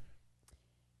there?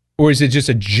 Or is it just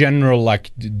a general,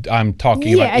 like, I'm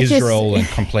talking about Israel and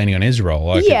complaining on Israel?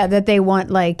 Like that they want,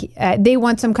 they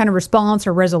want some kind of response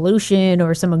or resolution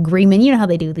or some agreement. You know how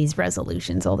they do these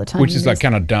resolutions all the time. Which is like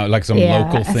kind of like some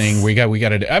local thing. We got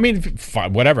to, I mean,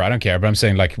 fine, whatever, I don't care. But I'm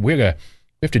saying, like, we have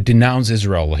to denounce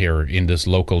Israel here in this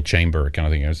local chamber kind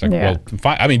of thing. It's like, well,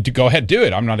 fine. I mean, go ahead, do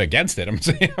it. I'm not against it. I'm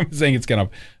saying it's going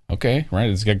to, okay, right?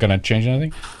 Is it going to change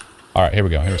anything? All right, here we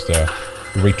go. Here's the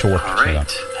retort. All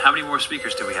right. How many more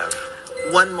speakers do we have?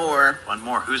 One more. One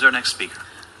more. Who's our next speaker?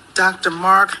 Dr.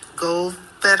 Mark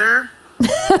Goldfeder.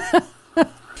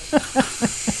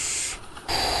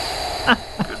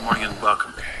 Good morning and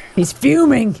welcome. He's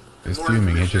fuming. He's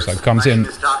fuming. He just like comes in. My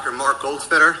name is Dr. Mark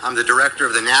Goldfeder. I'm the director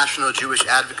of the National Jewish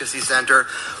Advocacy Center.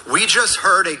 We just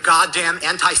heard a goddamn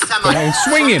anti-Semite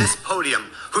from this podium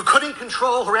who couldn't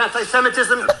control her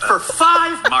anti-Semitism for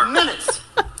 5 minutes.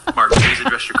 Mark, please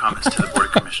address your comments to the Board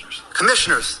of Commissioners.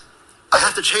 Commissioners, I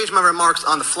have to change my remarks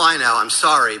on the fly now. I'm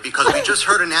sorry, because we just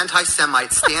heard an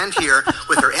anti-Semite stand here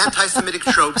with her anti-Semitic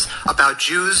tropes about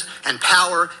Jews and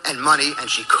power and money, and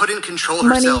she couldn't control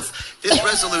herself. This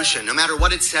resolution, no matter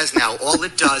what it says now, all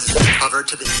it does is cover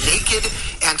to the naked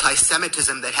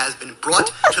anti-Semitism that has been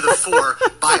brought to the fore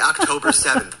by October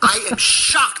 7th. I am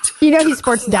shocked. You know, he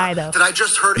sports die, though. That I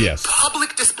just heard a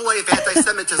public display of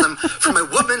anti-Semitism from a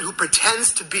woman who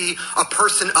pretends to be a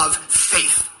person of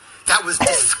faith. That was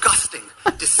disgusting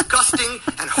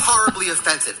and horribly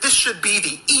offensive. This should be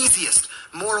the easiest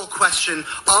moral question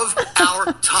of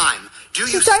our time.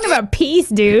 She's talking about peace,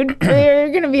 dude. You're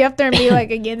going to be up there and be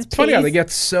like against peace. It's funny how they get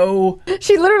so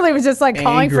She literally was just like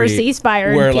calling for a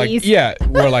ceasefire and peace.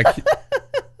 Where like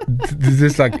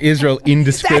this like Israel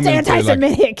indiscriminately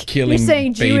like killing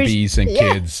babies and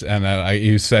kids, and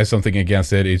you say something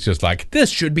against it. It's just like, this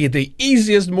should be the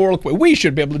easiest moral. We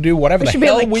should be able to do whatever the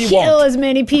hell we want. Kill as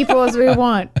many people as we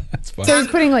want. That's funny. So he's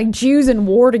putting like Jews and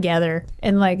war together,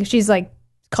 and like she's like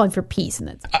calling for peace, and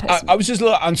that's. I was just a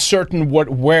little uncertain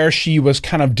where she was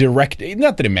kind of directing.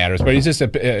 Not that it matters, but it's just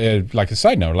like a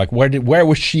side note. Like where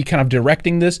was she kind of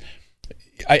directing this?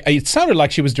 it sounded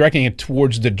like she was directing it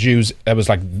towards the Jews that was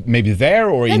like maybe there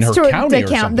or in her county or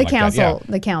something the like council, that.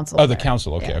 Yeah. the council. Oh, the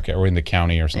council. Okay, or in the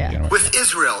county or something. Anyway. With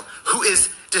Israel, who is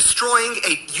destroying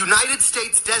a United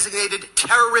States designated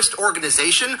terrorist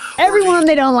organization. Everyone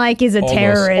they don't like is a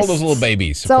terrorist. All those little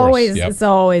babies. It's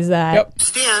always that. Yep.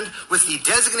 Stand with the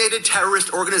designated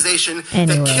terrorist organization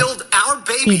that killed our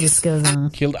babies. He just goes on.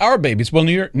 Killed our babies. Well,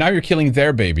 now you're killing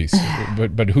their babies.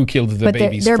 but who killed the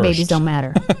babies their first? babies don't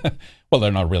matter. Well,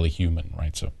 they're not really human,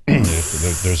 right? So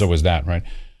there's always that, right?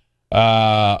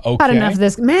 Okay. Not enough of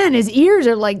this. Man, his ears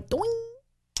are like doing.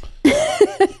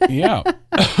 Yeah.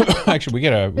 Actually, we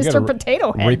get a Mr.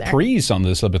 Potato Head reprise on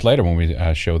this a little bit later when we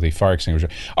show the fire extinguisher.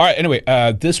 All right. Anyway,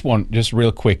 this one just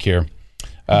real quick here.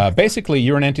 Basically,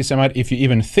 you're an anti-Semite if you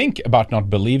even think about not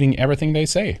believing everything they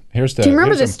say. Here's the. Do you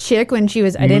remember this chick when she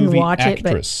was? I didn't watch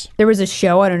actress. it, but there was a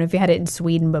show. I don't know if you had it in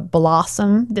Sweden, but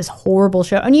Blossom, this horrible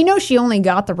show, and she only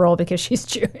got the role because she's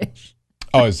Jewish.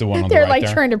 Oh, it's the one on the They're right like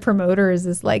there. trying to promote her as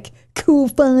this like cool,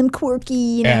 fun,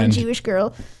 quirky, Jewish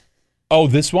girl. Oh,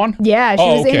 this one? Yeah, she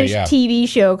was in a TV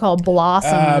show called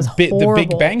Blossom. It was the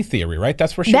Big Bang Theory, right?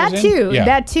 That's where she was in? Too, Yeah.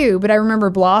 That too. But I remember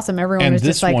Blossom. Everyone was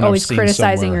just like always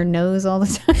criticizing her nose all the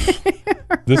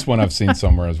time. This one I've seen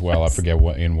somewhere as well. I forget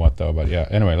what though. But yeah.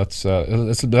 Anyway,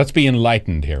 let's be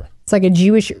enlightened here. It's like a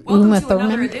Jewish Uma Another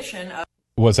Thurman. edition of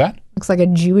What's that? Looks like a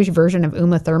Jewish version of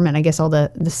Uma Thurman. I guess all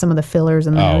some of the fillers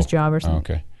in the nose job or something.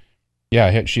 Okay.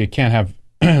 Yeah, she can't have.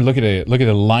 Look at the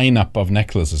lineup of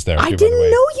necklaces there. I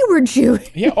didn't know you were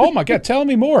Jewish. Yeah. Oh my God. Tell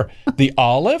me more. The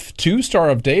olive, 2 Star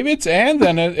of David's, and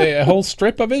then a whole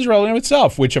strip of Israel in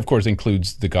itself, which of course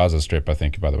includes the Gaza Strip. I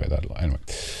think. By the way, anyway.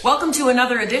 Welcome to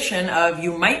another edition of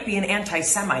You Might Be an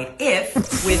Anti-Semite If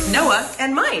with Noah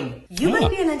and mine. You might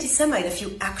be an anti-Semite if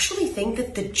you actually think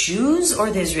that the Jews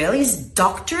or the Israelis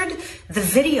doctored the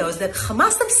videos that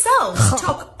Hamas themselves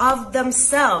took of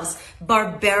themselves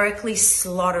barbarically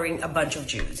slaughtering a bunch of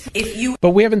Jews. But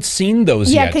we haven't seen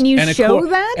those yet. Yeah, can you show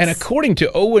that? And according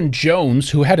to Owen Jones,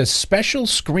 who had a special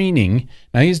screening,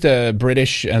 now he's the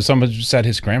British, and someone said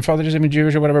his grandfather is even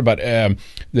Jewish or whatever, but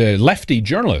the lefty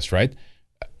journalist, right?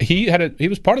 He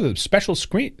was part of the special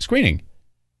screening.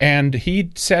 And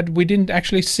he said we didn't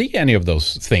actually see any of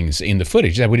those things in the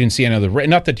footage. That we didn't see any of the.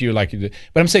 Not that you like,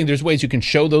 but I'm saying there's ways you can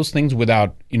show those things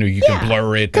without, you can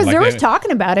blur it. Because they're always talking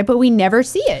about it, but we never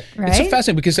see it. Right? It's so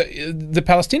fascinating because the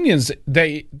Palestinians,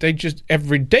 they just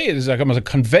every day there's like almost a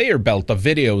conveyor belt of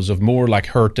videos of more like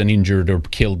hurt and injured or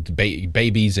killed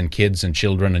babies and kids and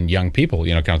children and young people,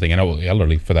 kind of thing, and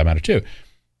elderly for that matter too.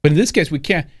 But in this case, we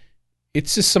can't.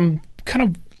 It's just some kind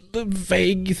of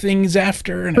vague things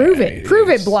after. And prove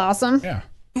it, Blossom. Yeah.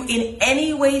 In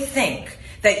any way think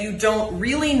that you don't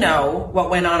really know what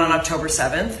went on October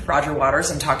 7th, Roger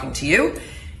Waters, I'm talking to you.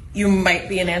 You might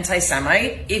be an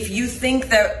anti-Semite. If you think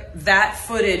that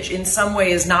footage in some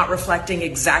way is not reflecting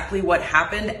exactly what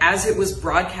happened as it was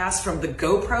broadcast from the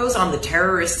GoPros on the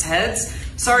terrorists' heads,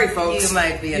 sorry, folks. You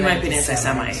might be an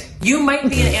anti-Semite. You might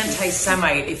be an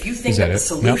anti-Semite if you think that the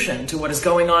solution to what is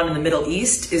going on in the Middle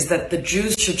East is that the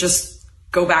Jews should just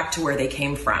go back to where they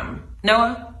came from.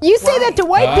 Noah? You say that to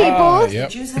white people.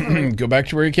 Yep. Go back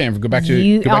to where you came from. Go back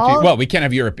to. Well, we can't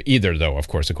have Europe either, though, of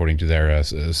course, according to their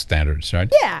standards, right?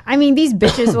 Yeah. I mean, these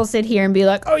bitches will sit here and be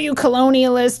like, oh, you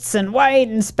colonialists and white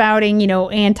and spouting,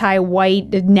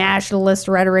 anti-white nationalist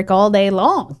rhetoric all day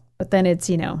long. But then it's,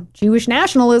 Jewish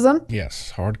nationalism.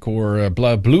 Yes, hardcore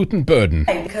Blutenburden.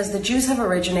 Because the Jews have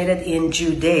originated in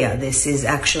Judea. This is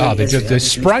actually they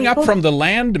sprung up from the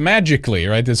land magically,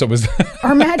 right? This was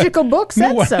our magical book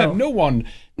said so. No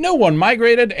one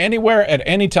migrated anywhere at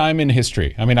any time in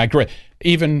history. I mean,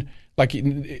 even like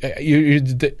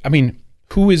I mean,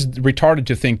 who is retarded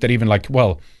to think that even like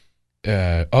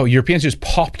Europeans just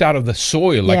popped out of the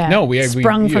soil. Like, no, we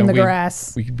sprung from the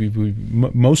grass.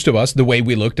 Most of us, the way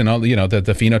we looked and all, the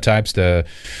phenotypes,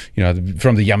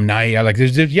 from the Yamnaya, like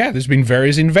there's been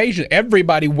various invasions.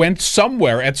 Everybody went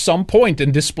somewhere at some point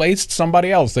and displaced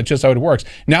somebody else. That's just how it works.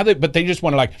 But they just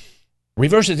want to like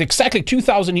reverse it exactly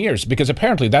 2,000 years because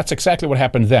apparently that's exactly what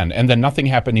happened then, and then nothing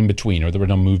happened in between, or there were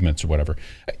no movements or whatever.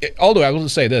 Although I will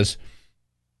say this.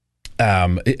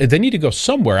 They need to go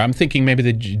somewhere. I'm thinking maybe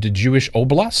the Jewish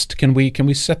Oblast. Can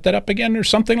we set that up again or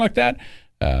something like that?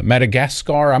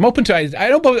 Madagascar. I'm open to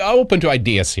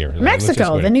ideas here.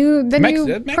 Mexico, the new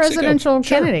presidential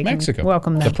candidate. Mexico,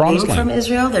 welcome them. The promised land. From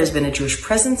Israel, there's been a Jewish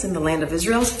presence in the land of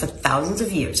Israel for thousands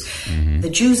of years. Mm-hmm. The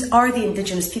Jews are the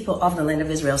indigenous people of the land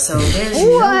of Israel, so there's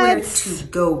nowhere to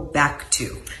go back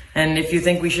to. And if you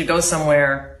think we should go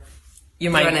somewhere,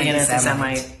 you might be an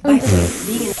anti-Semite.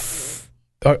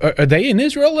 Are they in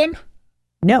Israel then?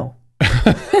 No.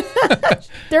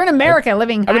 They're in America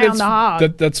living high on the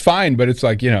hog. That's fine, but it's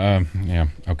like, yeah,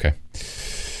 okay.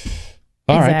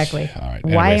 All right. Exactly. All right.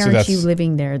 Why Anyway, aren't you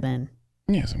living there then?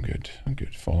 Yes, I'm good.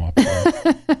 Follow up.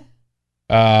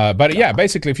 But yeah,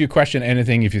 basically, if you question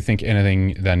anything, if you think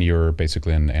anything, then you're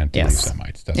basically an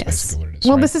anti-Semite. That's basically what it is.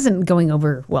 Well, right? this isn't going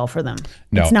over well for them.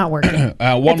 No. It's not working.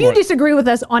 If you disagree with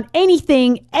us on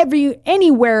anything,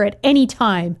 anywhere, at any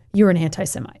time, you're an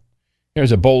anti-Semite.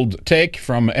 Here's a bold take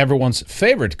from everyone's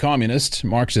favorite communist,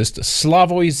 Marxist,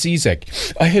 Slavoj Zizek.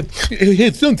 I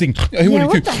have something I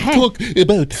wanted to talk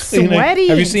about. Sweaty,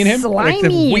 have you seen him? slimy, like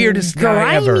the weirdest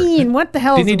guy ever. And what the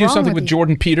hell Didn't he do wrong something with with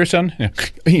Jordan Peterson?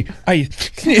 I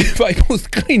was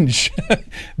cringe.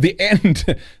 The end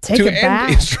Take to it end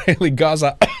back. Israeli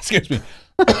Gaza excuse me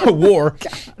war.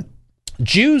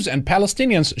 Jews and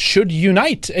Palestinians should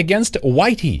unite against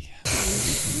Whitey.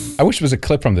 I wish there was a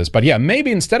clip from this, but yeah,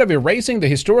 maybe instead of erasing the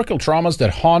historical traumas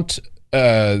that haunt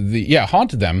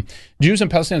them, Jews and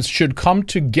Palestinians should come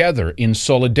together in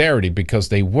solidarity because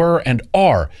they were and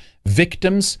are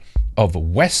victims of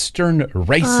Western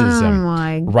racism. Oh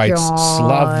my writes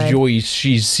God. Slavoj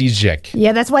Zizek.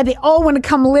 Yeah, that's why they all want to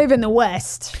come live in the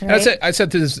West. Right? I said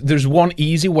there's one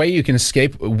easy way you can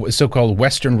escape so-called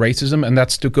Western racism, and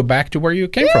that's to go back to where you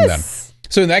came from then.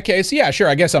 So in that case, yeah, sure.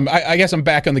 I guess I'm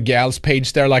back on the gals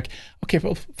page there. Like, okay,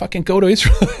 well, fucking go to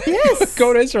Israel. Yes,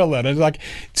 go to Israel then. It's like,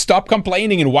 stop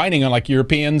complaining and whining on like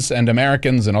Europeans and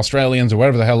Americans and Australians or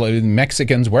whatever the hell,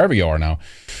 Mexicans, wherever you are now.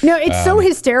 No, it's so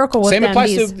hysterical with same them.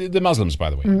 applies to the Muslims, by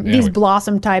the way. These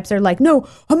blossom types are like, no,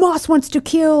 Hamas wants to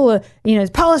kill,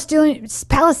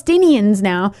 Palestinians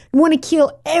now want to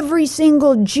kill every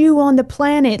single Jew on the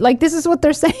planet. Like, this is what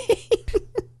they're saying.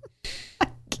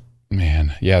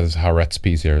 Man, yeah, there's Haaretz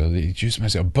piece here. The Jews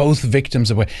myself, both victims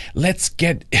of what? Let's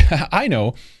get. I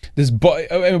know this.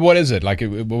 What is it like?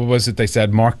 What was it they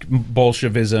said?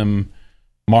 Bolshevism,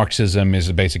 Marxism is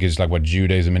basically just like what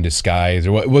Judaism in disguise.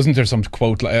 Or wasn't there some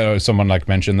quote? Someone like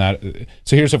mentioned that.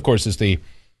 So here's, of course,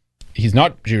 he's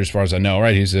not Jewish as far as I know,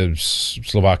 right? He's a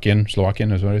Slovakian is what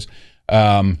it is.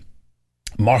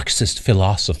 Marxist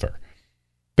philosopher.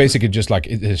 Basically, just like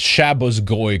Shabbos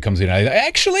Goy comes in.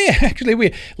 Actually,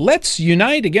 let's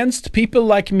unite against people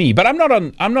like me. But I'm not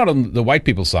on the white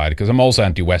people's side because I'm also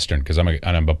anti-Western because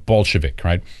I'm a Bolshevik,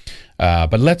 right?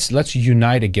 But let's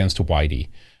unite against Whitey.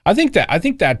 I think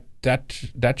that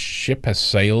ship has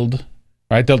sailed.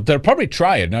 Right? They'll probably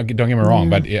try it. Now, don't get me wrong,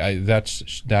 but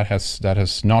that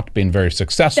has not been very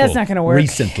successful. That's not going to work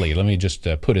recently. Let me just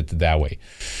put it that way.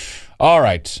 All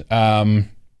right.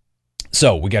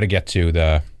 So we got to get to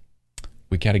the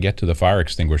fire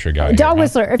extinguisher guy. Dog here,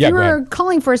 Whistler, if you were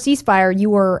calling for a ceasefire, you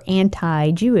were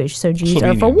anti-Jewish, so Jews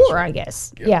are for war, I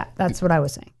guess. Yeah, that's what I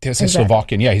was saying. He's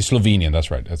Slovakian. Yeah, he's Slovenian. That's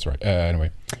right.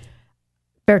 Anyway.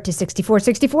 Fair to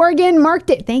 6464 again.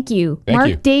 Thank you.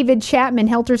 Mark David Chapman,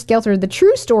 Helter Skelter, the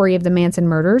true story of the Manson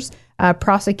murders.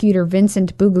 Prosecutor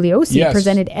Vincent Bugliosi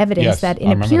presented evidence that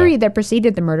in a period that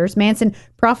preceded the murders, Manson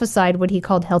prophesied what he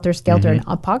called Helter Skelter, an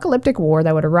apocalyptic war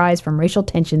that would arise from racial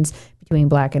tensions between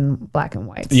black and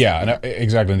whites. Yeah,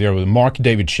 exactly. There was Mark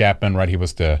David Chapman, right? He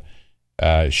was the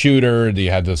shooter. They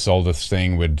had this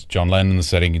thing with John Lennon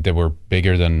saying they were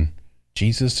bigger than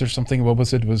Jesus or something. What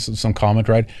was it? It was some comment,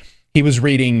 right? He was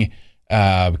reading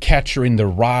Catcher in the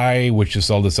Rye, which is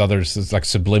all this other, it's like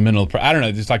subliminal. I don't know.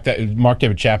 It's like that. Mark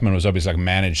David Chapman was obviously like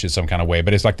managed in some kind of way,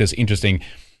 but it's like this interesting.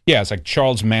 Yeah, it's like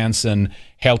Charles Manson,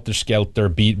 Helter Skelter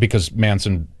beat because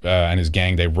Manson and his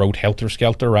gang, they wrote Helter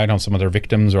Skelter right on some of their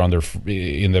victims or on their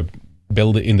in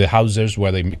the houses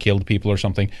where they killed people or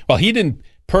something. Well, he didn't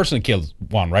personally kill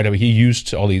one, right? I mean, he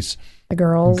used all these the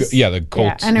girls. The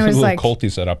cult, and it was like cult he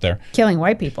set up there, killing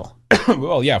white people.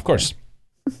 Well, yeah, of course.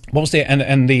 What was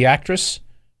and the actress?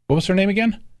 What was her name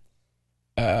again?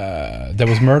 That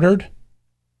was murdered.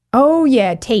 Oh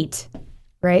yeah, Tate,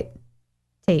 right?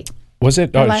 Tate. Was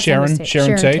it? Oh, Sharon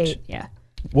Tate. Yeah.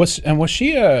 Was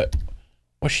she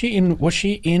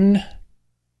in?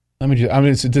 Let me just. I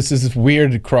mean, this is this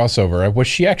weird crossover. Was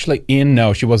she actually in?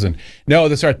 No, she wasn't. No,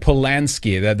 that's right.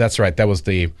 Polanski. That's right. That was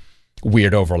the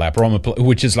weird overlap.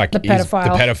 Which is like the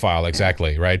pedophile. The pedophile,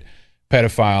 exactly right.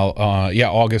 Pedophile,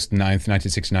 August 9th,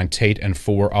 1969, Tate and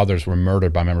 4 others were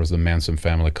murdered by members of the Manson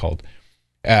family cult.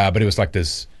 But it was like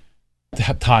this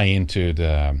tie into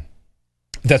the...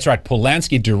 That's right,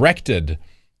 Polanski directed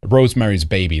Rosemary's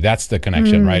Baby. That's the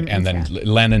connection, right? And then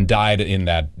Lennon died in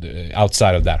that,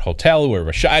 outside of that hotel where it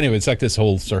was shot. Anyway, it's like this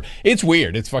whole... It's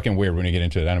weird. It's fucking weird when you get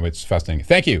into it. Anyway, it's fascinating.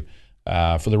 Thank you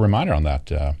for the reminder on that,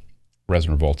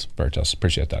 Resident Revolt, Veritas.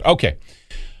 Appreciate that. Okay.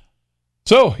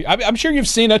 So I'm sure you've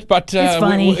seen it, but it's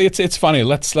funny. It's funny.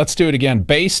 Let's do it again.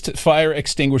 Based fire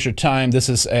extinguisher time. This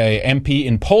is a MP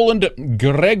in Poland,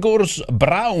 Grzegorz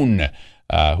Braun,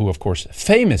 who of course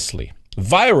famously,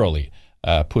 virally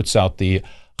puts out the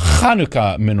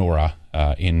Hanukkah menorah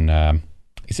in.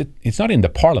 It's not in the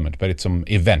parliament, but it's some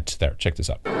event there. Check this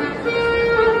out.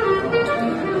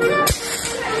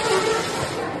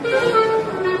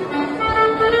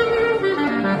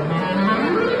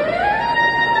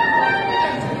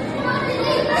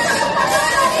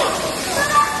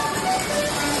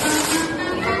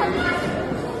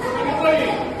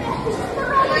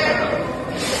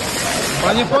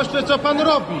 Panie pośle, co pan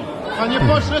robi? Panie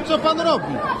pośle, co pan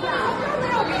robi?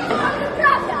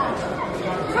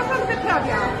 Co pan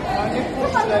wyprawia?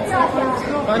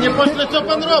 Panie pośle, co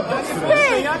pan robi?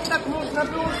 Jak tak można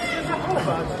było się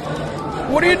zachować?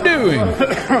 What are you doing?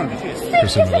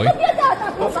 Presumably.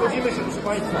 Rozchodzimy się, proszę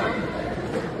państwa.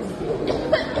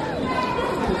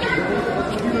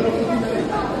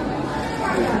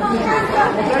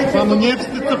 Panu nie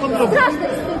wstyd, co pan robi?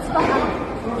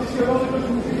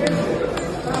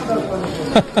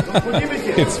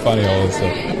 It's funny all this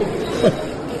stuff.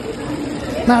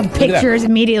 Well, pictures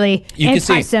immediately. You can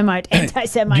see-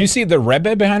 Anti-Semite. Do you see the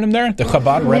Rebbe behind him there? The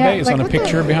Chabad Rebbe Yeah, is like, on a look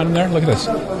picture at- behind him there. Look at this.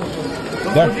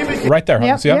 There, right there.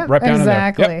 Yep, See that? yep, Right behind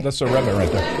exactly. him there. Yep, that's the Rebbe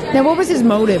right there. Now, what was his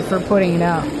motive for putting it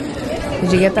out?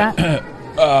 Did you get that?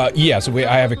 So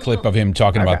I have a clip of him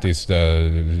talking about these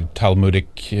Talmudic,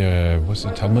 what's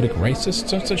it, Talmudic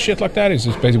racists or shit like that. It's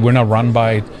just basically we're not run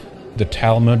by the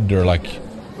Talmud or like,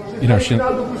 you know, shit,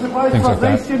 things like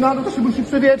that. Zejście na dół się musi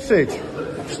przewietrzyć.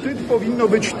 Wstyd powinno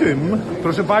być tym,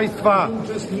 proszę państwa,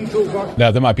 uczestniczą w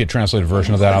Now, there might be a translated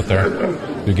version of that out there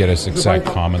to get us exact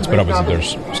comments, but obviously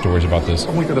there's stories about this.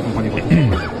 Mój telefon, panie pośle.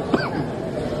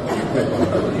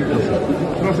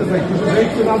 Proszę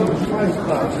zejście na dół, proszę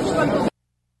państwa.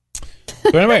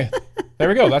 So anyway, there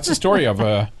we go. That's the story of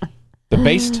the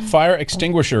based fire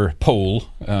extinguisher pole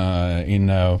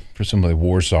in presumably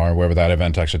Warsaw, wherever that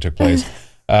event actually took place,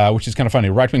 which is kind of funny.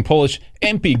 Right-wing Polish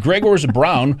MP Grzegorz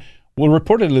Braun will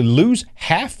reportedly lose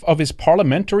half of his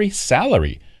parliamentary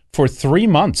salary for 3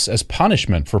 months as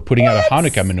punishment for putting out a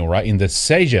Hanukkah menorah in the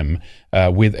Sejm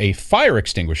with a fire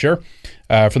extinguisher.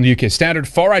 From the UK Standard,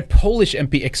 far-right Polish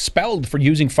MP expelled for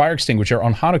using fire extinguisher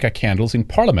on Hanukkah candles in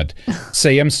Parliament.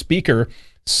 Sejm Speaker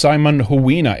Simon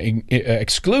Howina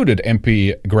excluded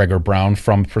MP Gregor Braun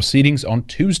from proceedings on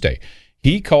Tuesday.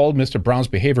 He called Mr. Braun's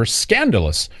behavior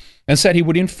scandalous and said he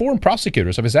would inform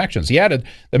prosecutors of his actions. He added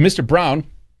that Mr. Braun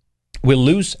will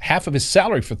lose half of his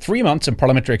salary for 3 months and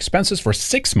parliamentary expenses for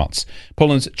 6 months.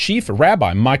 Poland's chief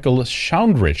rabbi, Michael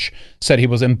Schaundrich, said he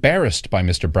was embarrassed by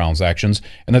Mr. Braun's actions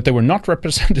and that they were not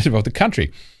representative of the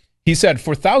country. He said,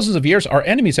 for thousands of years, our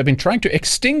enemies have been trying to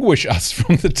extinguish us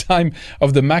from the time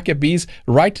of the Maccabees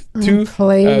right to,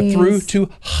 through to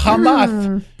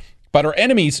Hamath. But our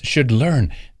enemies should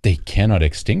learn they cannot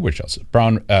extinguish us.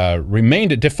 Braun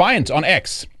remained defiant on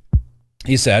X.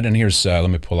 He said, and here's, let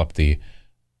me pull up the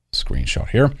screenshot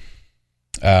here.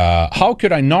 How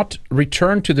could I not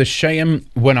return to the Sejm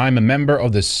when I'm a member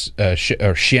of this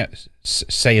Sejm?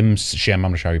 I'm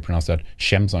not sure how you pronounce that.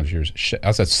 Shem's not sure.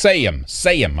 I said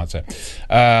Sejm. I said.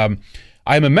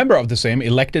 I am a member of the Sejm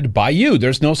elected by you.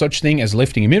 There's no such thing as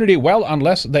lifting immunity. Well,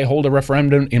 unless they hold a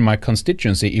referendum in my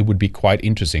constituency, it would be quite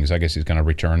interesting. So I guess he's going to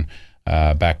return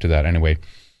back to that anyway.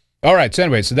 All right. So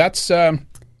anyway, so that's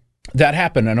that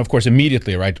happened, and of course,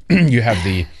 immediately, right? You have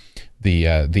the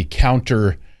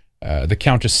counter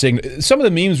signal. Some of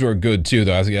the memes were good too,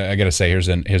 though. I gotta say,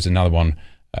 here's another one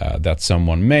that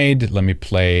someone made. Let me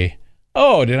play.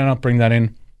 Oh, did I not bring that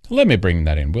in? Let me bring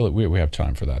that in. We have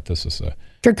time for that. This is a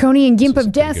Draconian Gimp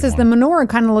of Death says the menorah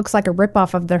kind of looks like a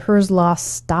ripoff of the Herzla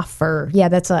Staffer. Yeah,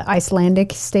 that's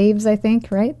Icelandic staves, I think,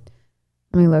 right?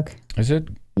 Let me look. Is it?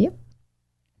 Yep.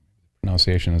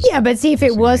 Pronunciation is. Yeah, but see, if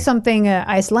it was something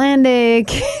Icelandic,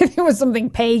 if it was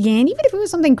something pagan, even if it was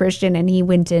something Christian and he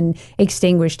went and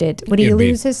extinguished it, would he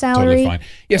lose his salary? Totally fine.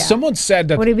 Yeah, someone said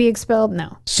that. Would he be expelled?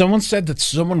 No. Someone said that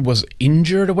someone was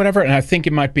injured or whatever, and I think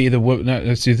it might be the woman.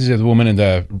 This is the woman in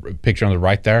the picture on the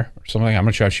right there, or something. I'm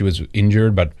not sure if she was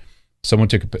injured, but someone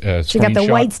took a screenshot. She got the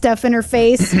white stuff in her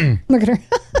face. Look at her.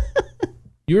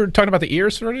 You were talking about the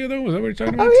ears earlier, though? Was that what you're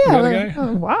talking about? Oh, yeah. The other guy?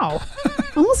 Oh, wow.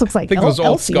 Almost looks like I think it was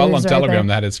Old Skull on Telegram right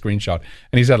that had a screenshot.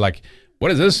 And he said, like,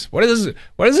 what is this? What is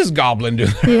this goblin do?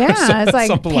 Yeah, it's like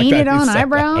something painted like that. on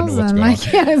eyebrows. And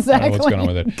like, yeah, exactly. I don't know what's going on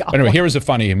with it. But anyway, here was a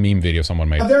funny meme video someone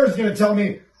made. There's going to tell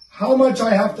me how much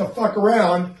I have to fuck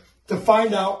around to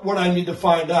find out what I need to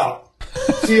find out.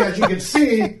 See, as you can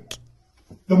see,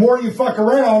 the more you fuck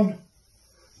around,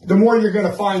 the more you're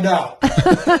going to find out.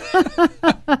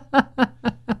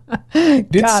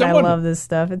 God, I love this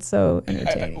stuff. It's so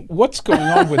entertaining. What's going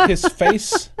on with his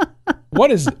face?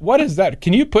 What is that?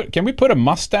 Can we put a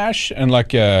mustache and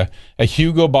like a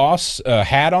Hugo Boss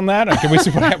hat on that? And can we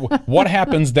see what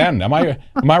happens then? Am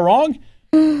I wrong,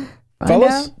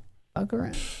 fellas? Fuck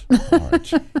around. All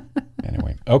right.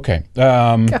 Anyway, okay.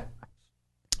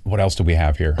 What else do we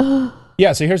have here?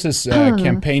 Yeah, so here's this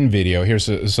campaign video. Here's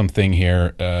something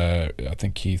here. I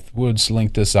think Keith Woods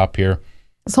linked this up here.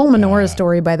 This whole menorah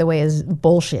story, by the way, is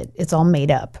bullshit. It's all made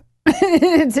up.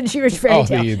 It's a Jewish fairy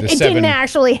tale. It didn't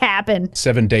actually happen.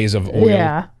 7 days of oil.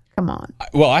 Yeah, come on.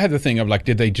 Well, I had the thing of like,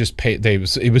 did they just pay?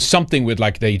 It was something with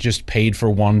like they just paid for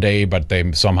 1 day, but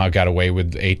they somehow got away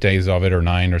with 8 days of it or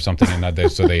 9 or something in that day.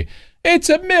 So it's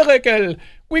a miracle.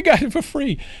 We got it for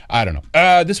free. I don't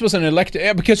know. This was an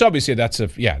because obviously this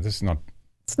is not.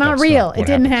 It's not real. It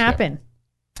didn't happen. Yeah.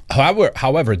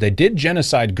 However, they did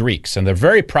genocide Greeks, and they're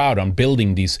very proud on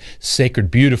building these sacred,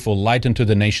 beautiful, light into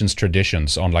the nation's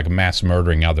traditions on like mass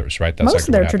murdering others, right? That's most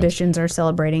of their traditions are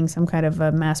celebrating some kind of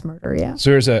a mass murder, yeah.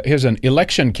 So here's an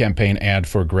election campaign ad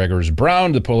for Grzegorz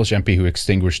Braun, the Polish MP who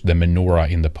extinguished the menorah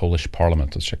in the Polish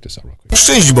parliament. Let's check this out real quick.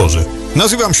 Szczęść Boże.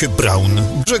 Nazywam się Braun,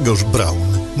 Grzegorz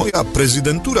Braun. Moja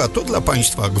prezydentura to dla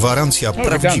państwa gwarancja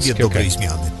prawdziwie dobrej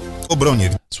zmiany. Obronię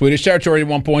Swedish territory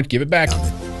at one point, give it back.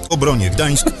 Obronię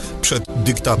Gdańsk przed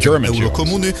dyktatem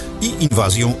eurokomuny i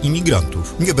inwazją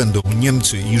imigrantów. Nie będą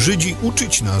Niemcy i Żydzi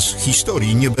uczyć nas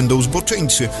historii, nie będą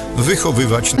zboczeńcy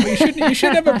wychowywać... You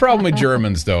should have a problem with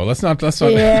Germans, though. Let's not.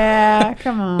 Yeah,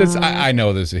 come on. I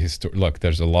know there's a history. Look,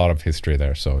 there's a lot of history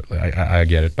there, so I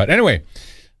get it. But anyway,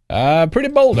 pretty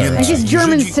bold. I guess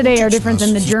Germans today are different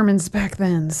than the Germans back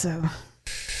then, so...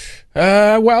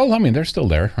 Well, I mean, they're still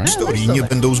there. Right? Historii nie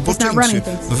będą zboczeńcy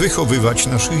wychowywać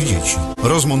naszych dzieci.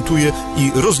 Rozmontuję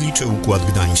i rozliczę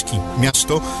Układ Gdański.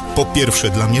 Miasto po pierwsze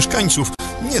dla mieszkańców,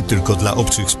 nie tylko dla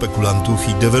obcych spekulantów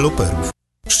i deweloperów.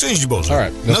 Szczęść Boże. All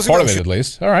right, that's part of it at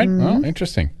least. All right, well,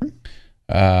 interesting.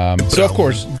 So of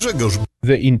course,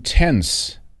 the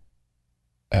intense...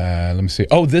 let me see.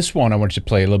 Oh, this one I wanted to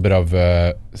play a little bit of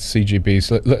CGB.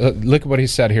 So look at what he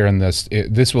said here in this.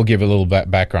 This will give a little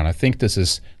background. I think this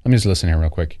is... Let me just listen here real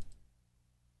quick.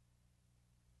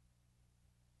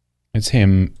 It's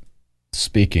him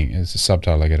speaking. It's a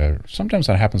subtitle. I get sometimes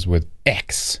that happens with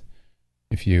X.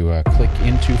 If you click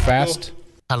in too fast.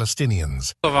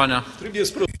 Palestinians.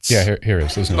 Yeah, here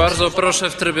is. Listen. Bardzo proszę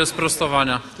w trybie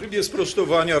sprostowania. W trybie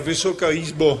sprostowania, Wysoka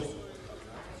Izbo,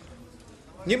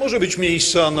 nie może być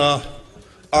miejsca na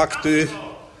akty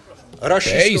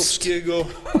rasistowskiego,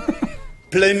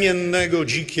 plemiennego,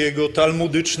 dzikiego,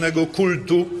 talmudycznego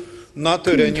kultu na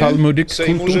terenie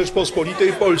Sejmu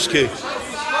Rzeczpospolitej Polskiej.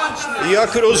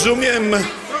 Jak rozumiem,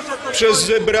 przez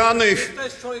zebranych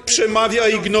przemawia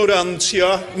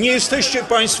ignorancja. Nie jesteście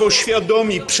Państwo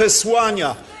świadomi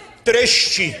przesłania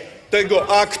treści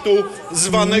tego aktu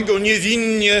zwanego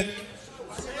niewinnie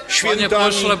Panie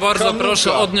pośle, bardzo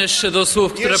proszę odnieść się do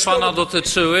słów, które pana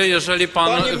dotyczyły, jeżeli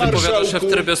pan wypowiada się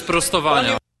w trybie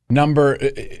sprostowania.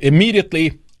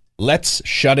 Immediately, let's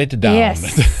shut it down. Yes.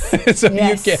 So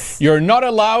you're not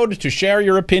allowed to share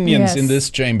your opinions in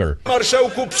this chamber.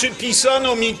 Marszałku,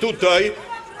 przypisano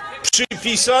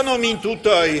mi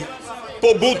tutaj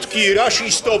pobudki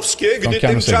rasistowskie, gdy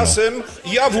tymczasem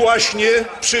ja właśnie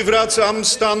przywracam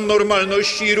stan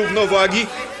normalności i równowagi,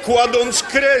 kładąc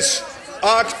kres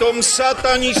aktom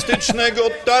satanistycznego,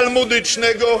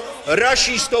 talmudycznego,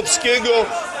 rasistowskiego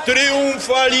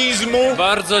triumfalizmu.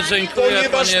 Bardzo dziękuję,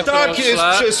 ponieważ panie tak pośle. jest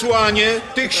przesłanie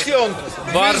tych świąt.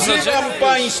 Wzywam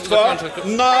Państwa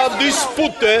na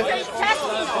dysputę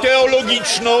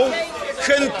teologiczną.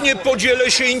 Chętnie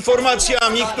podzielę się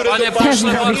informacjami, które Panie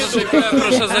pośle, bardzo dziękuję,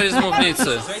 proszę zejść z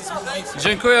mównicy.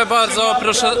 Dziękuję bardzo,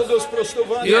 proszę.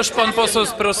 Już pan poseł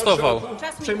sprostował.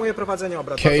 Przejmuję prowadzenie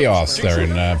obrad. Chaos there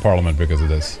in Parliament because of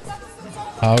this.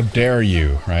 How dare you,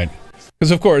 right?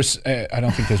 Because of course, I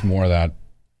don't think there's more of that.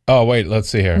 Oh wait, let's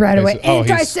see here. Right away,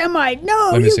 anti-Semite.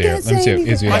 No, you can't say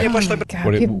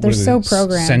anything. They're so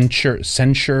programmed.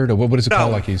 Censured. What is it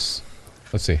called? Like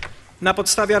let's see. Na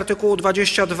podstawie artykułu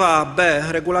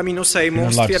 22b regulaminu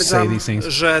Sejmu stwierdzam,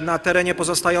 że na terenie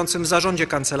pozostającym w zarządzie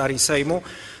Kancelarii Sejmu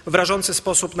w rażący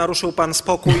sposób naruszył pan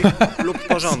spokój lub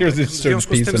porządek. W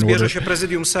związku z tym zbierze się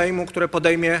Prezydium Sejmu, które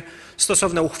podejmie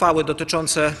stosowne uchwały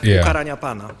dotyczące ukarania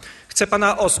pana. Chcę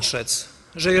pana ostrzec,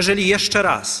 że jeżeli jeszcze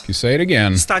raz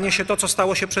stanie się to, co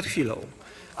stało się przed chwilą,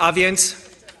 a więc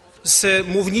z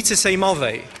mównicy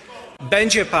sejmowej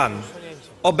będzie pan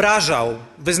obrażał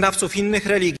wyznawców innych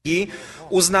religii,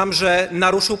 uznam, że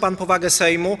naruszył pan powagę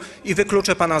Sejmu i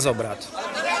wykluczę pana z obrad.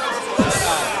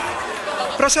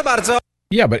 Proszę bardzo.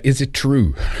 Yeah, but is it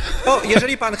true?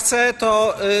 Jeżeli pan chce,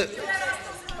 to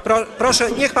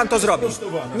proszę, niech pan to zrobi.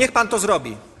 Niech pan to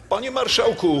zrobi. Panie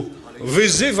marszałku,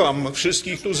 wyzywam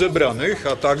wszystkich tu zebranych,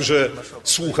 a także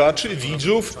słuchaczy,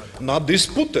 widzów na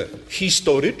dysputę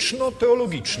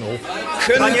historyczno-teologiczną.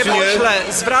 Panie pośle,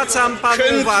 zwracam panu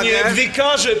uwagę. Chętnie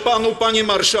wykażę panu, panie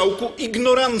marszałku,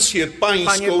 ignorancję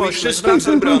pańską i wszystkich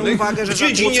zebranych w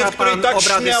dziedzinie, w której tak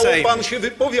śmiało pan się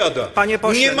wypowiada. Panie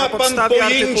pośle, nie ma pan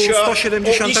pojęcia o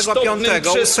istotnym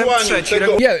przesłaniu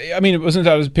tego. Yeah, I mean, wasn't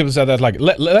that people said that like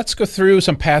let's go through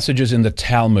some passages in the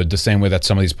Talmud the same way that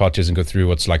some of these politicians go through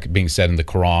what's like being said in the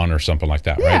Quran or something like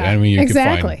that, right? I mean, you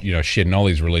can find, you know, shit in all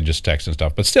these religious texts and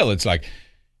stuff, but still, it's like,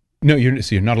 no,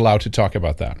 you're not allowed to talk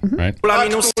about that, right?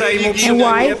 And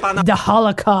why? The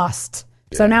Holocaust.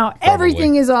 So now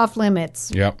everything is off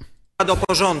limits. Yep. Do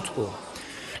porządku.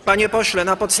 Panie pośle,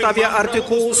 na podstawie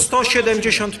artykułu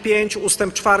 175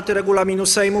 ustęp 4 regulaminu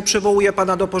Sejmu przywołuję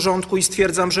pana do porządku i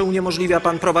stwierdzam, że uniemożliwia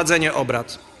pan prowadzenie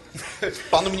obrad.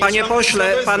 Panie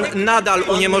pośle, pan nadal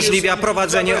uniemożliwia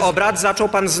prowadzenie obrad. Zaczął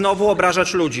pan znowu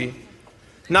obrażać ludzi.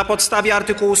 Na podstawie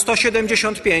artykułu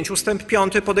 175 ustęp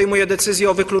 5 podejmuje decyzję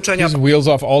o wykluczeniu wheels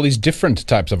off all these different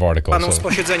types of articles. Panów z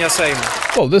posiedzenia Sejmu.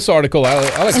 Well, this article,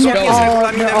 I'll explain.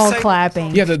 They're all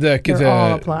clapping. Yeah, they're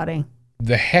all applauding.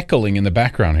 The heckling in the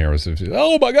background here was,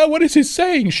 oh my God, what is he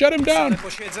saying? Shut him down.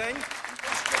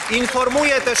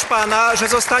 Informuję też pana, że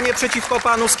zostanie przeciwko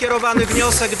panu skierowany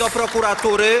wniosek do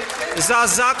prokuratury za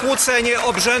zakłócenie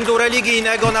obrzędu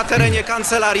religijnego na terenie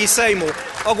kancelarii Sejmu.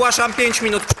 Ogłaszam 5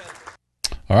 minut przerwy.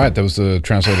 All right, that was the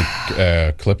translated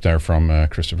clip there from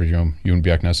Christopher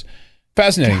Yoon-Bjerknes.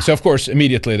 Fascinating. So, of course,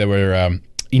 immediately there were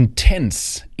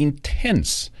intense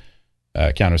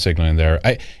counter-signaling there.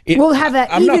 We'll have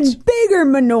an even bigger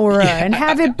menorah and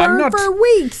have it burn for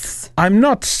weeks. I'm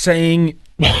not saying...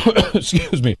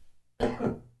 excuse me.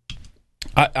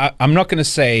 I'm not going to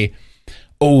say,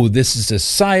 oh, this is a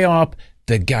psyop.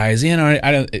 The guy's in on it.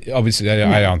 I don't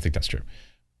think that's true.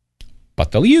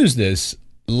 But they'll use this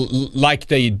like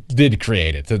they did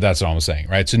create it. That's all I'm saying,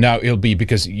 right? So now it'll be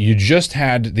because you just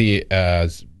had the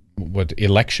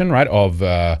election, right, of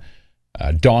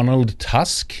Donald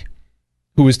Tusk,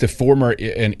 who is the former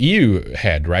an EU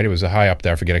head, right? It was a high up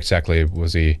there. I forget exactly.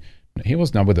 He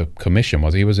was not with the commission,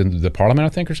 was he? He was in the parliament, I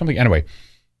think, or something. Anyway,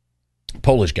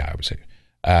 Polish guy, I would say,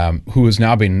 who has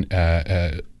now been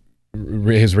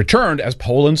has returned as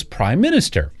Poland's prime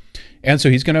minister, and so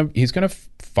he's gonna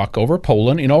fuck over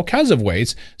Poland in all kinds of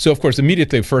ways. So of course,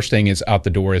 immediately the first thing is out the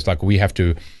door is like we have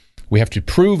to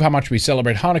prove how much we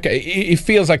celebrate Hanukkah. It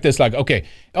feels like this, like, okay,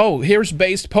 oh, here's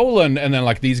based Poland, and then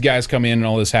like these guys come in and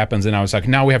all this happens, and I was like,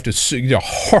 now we have to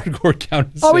hardcore counter.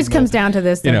 Always comes down to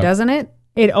this, though, doesn't it?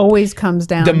 It always comes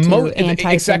down to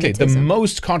anti-Semitism. Exactly. The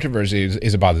most controversy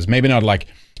is about this. Maybe not like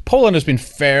Poland has been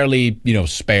fairly,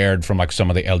 spared from like some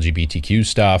of the LGBTQ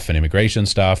stuff and immigration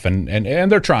stuff, and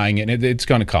they're trying, and it's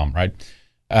going to come, right?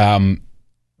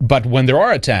 But when there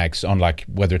are attacks on like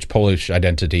whether it's Polish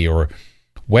identity or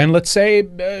when, let's say,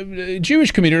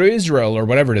 Jewish community or Israel or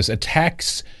whatever it is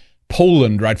attacks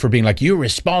Poland, right, for being like, you're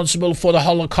responsible for the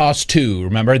Holocaust too.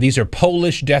 Remember, these are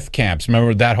Polish death camps.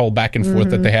 Remember that whole back and forth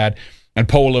that they had? And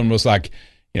Poland was like,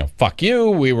 fuck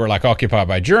you. We were like occupied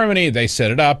by Germany. They set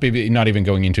it up, not even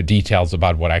going into details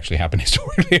about what actually happened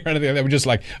historically or anything. They were just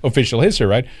like official history,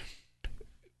 right?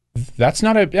 That's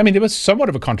not it was somewhat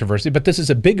of a controversy, but this is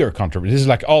a bigger controversy. This is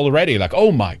like already like,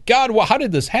 oh my God, well, how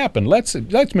did this happen? Let's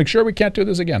make sure we can't do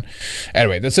this again.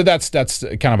 Anyway, so that's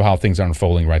kind of how things are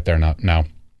unfolding right there now.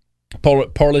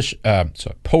 Polish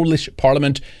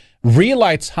Parliament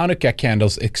relights Hanukkah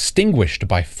candles extinguished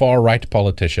by far-right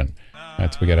politician.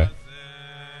 We get a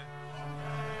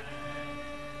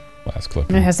last clip.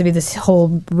 And it has to be this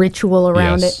whole ritual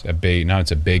around it. Now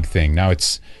it's a big thing. Now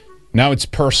it's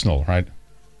personal, right?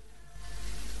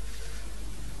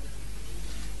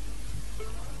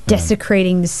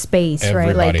 Desecrating the space,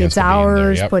 right? Like it's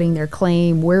ours, putting their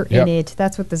claim. We're in it.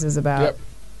 That's what this is about. Yep.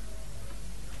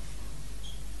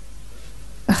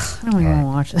 Ugh, I don't even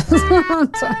want to watch this.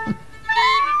 I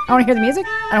want to hear the music.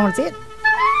 I don't want to see it.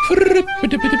 All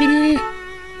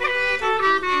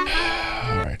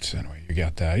right. So anyway,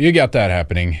 you got that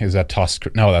happening. Is that Tusk?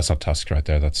 No, that's not Tusk right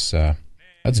there. That's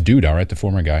Duda, right? The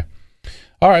former guy.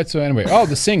 All right. So anyway,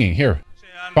 the singing here.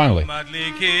 Finally.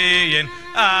 Henrik,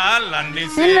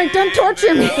 don't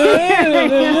torture me.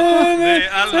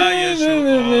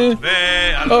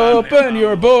 Open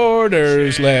your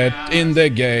borders, let in the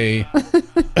gay.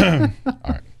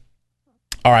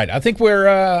 All right. I think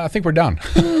we're done.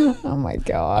 Oh my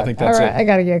God. I think that's all right, it. I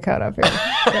gotta get caught up here.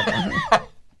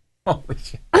 Holy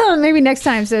shit. Maybe next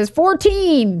time says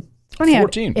 14. funny how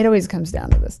 14. it always comes down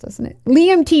to this, doesn't it?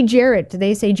 Liam T. Jarrett,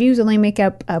 they say Jews only make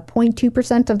up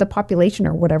 0.2% of the population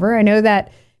or whatever. I know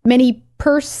that many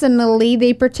personally,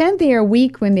 they pretend they are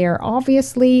weak when they are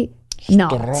obviously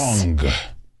not. Strong.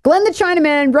 Glenn the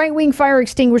Chinaman, right-wing fire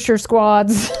extinguisher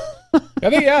squads.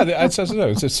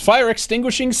 It's fire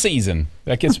extinguishing season.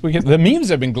 The memes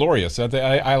have been glorious.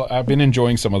 I've been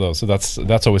enjoying some of those. So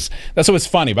that's always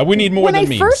funny. But we need more than memes.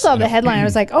 When I first saw the headline, I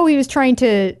was like, oh, he was trying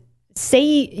to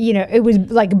say, it was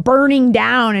like burning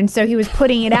down, and so he was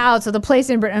putting it out. So the place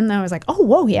and then I was like, oh,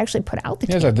 whoa, he actually put out the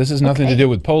tape. Like, this has nothing to do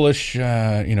with Polish,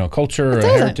 culture or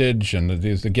heritage, and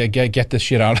get this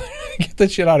shit out. Get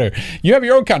this shit out of here. You have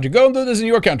your own country. Go and do this in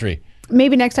your country.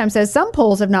 Maybe next time says some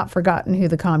Poles have not forgotten who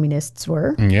the communists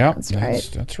were. Yeah,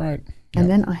 that's right. And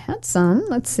then I had some.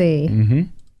 Let's see. Mm-hmm.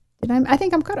 I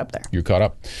think I'm caught up there. You're caught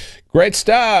up. Great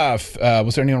stuff.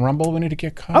 Was there any on Rumble we need to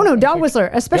get caught up? Oh, no, Dog Whistler.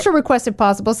 A special request if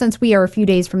possible, since we are a few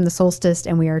days from the solstice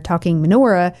and we are talking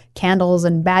menorah, candles,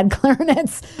 and bad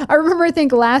clarinets. I remember, I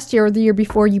think last year or the year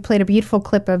before, you played a beautiful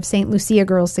clip of St. Lucia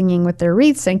girls singing with their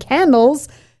wreaths and candles.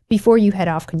 Before you head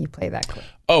off, can you play that clip?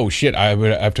 Oh, shit. I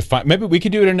would have to find... Maybe we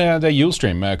could do it in the Yule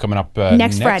stream coming up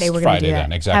next Friday. We're going to do that.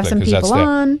 Then. Exactly. Have some people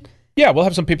on. Yeah, we'll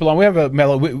have some people on. We have a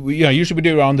mellow. Usually we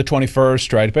do it on the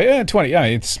 21st, right? But 20. Yeah,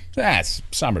 it's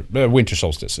summer. Winter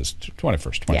solstice is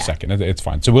 21st, 22nd. Yeah. It's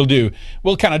fine. So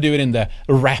we'll kind of do it in the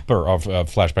wrapper of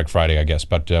Flashback Friday, I guess.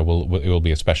 But it will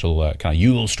be a special kind of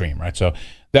Yule stream, right? So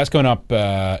that's going up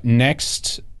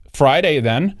next Friday.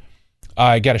 Then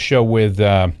I got a show with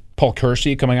Paul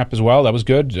Kersey coming up as well. That was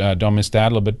good. Don't miss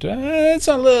that a little bit. It's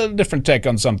a little different take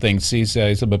on some things. He's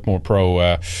a bit more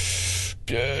pro.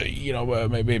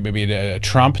 Maybe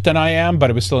Trump than I am, but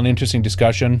it was still an interesting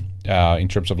discussion in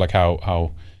terms of like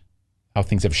how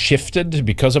things have shifted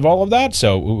because of all of that.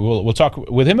 So we'll talk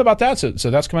with him about that. So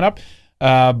that's coming up.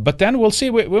 But then we'll see.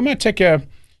 We might take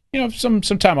some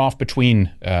time off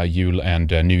between Yule and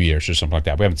New Year's or something like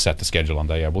that. We haven't set the schedule on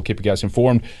that yet. We'll keep you guys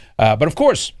informed. But of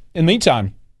course, in the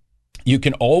meantime, you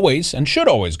can always and should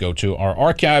always go to our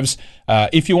archives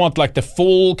if you want like the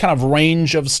full kind of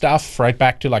range of stuff right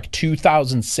back to like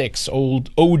 2006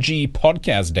 old OG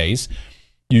podcast days.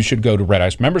 You should go to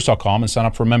redicemembers.com and sign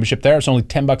up for a membership there. It's only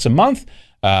 $10 a month.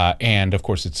 And of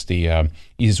course, it's the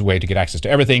easiest way to get access to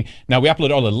everything. Now, we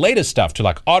upload all the latest stuff to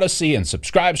like Odyssey and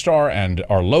Subscribestar and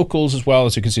our locals as well,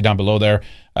 as you can see down below there.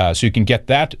 So you can get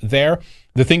that there.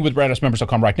 The thing with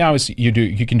redicemembers.com right now is you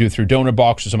can do it through Donor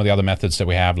Box or some of the other methods that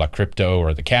we have, like crypto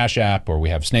or the Cash App, or we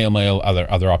have snail mail,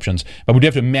 other options. But we do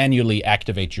have to manually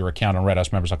activate your account on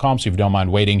redicemembers.com. So if you don't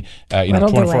mind waiting,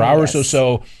 24 hours or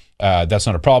so. That's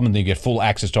not a problem. Then you get full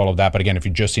access to all of that. But again, if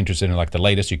you're just interested in like the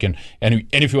latest, you can. And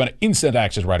if you want instant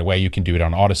access right away, you can do it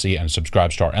on Odyssey and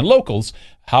Subscribestar and locals.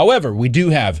 However, we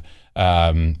do have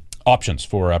options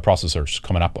for processors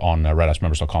coming up on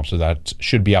redicemembers.com, so that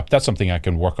should be up. That's something I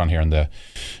can work on here in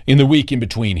the week in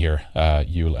between here,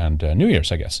 Yule and New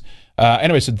Year's, I guess.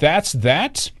 Anyway, so that's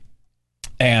that.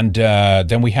 And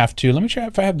then we have to, let me try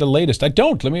if I have the latest. I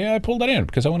don't. Let me pull that in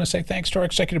because I want to say thanks to our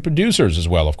executive producers as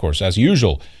well, of course, as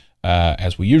usual,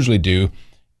 as we usually do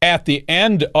at the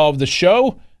end of the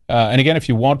show. And again, if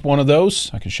you want one of those,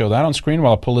 I can show that on screen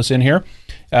while I pull this in here.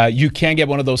 You can get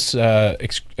one of those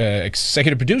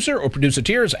executive producer or producer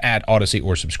tiers at Odyssey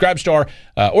or Subscribestar.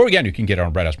 Or again, you can get it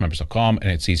on redicemembers.com,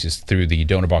 and it's easiest through the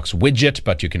Donor Box widget,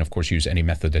 but you can, of course, use any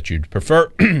method that you'd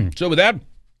prefer. So with that,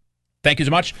 thank you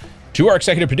so much to our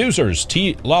executive producers,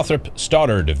 T. Lothrop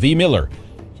Stoddard, V. Miller,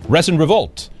 Resin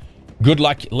Revolt, Good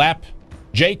Luck Lap,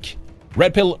 Jake,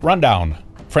 Red Pill Rundown,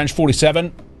 French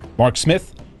 47, Mark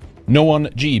Smith, No One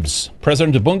Jeebs,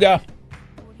 President Bunga,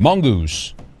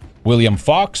 Mongoose, William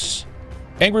Fox,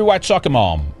 Angry White Soccer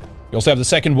Mom. You also have The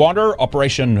Second Wanderer,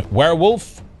 Operation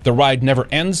Werewolf, The Ride Never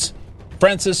Ends,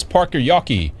 Francis Parker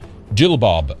Yockey, Jill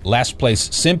Bob, Last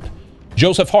Place Simp,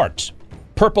 Joseph Hart,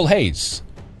 Purple Haze,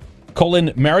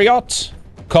 Colin Marriott,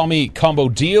 Call Me Combo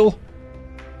Deal,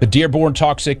 The Dearborn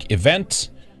Toxic Event.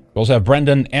 We also have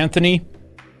Brendan Anthony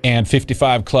and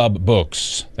 55 Club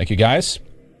Books. Thank you, guys.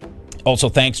 Also,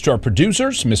 thanks to our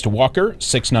producers, Mr. Walker,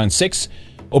 696,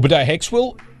 Obadiah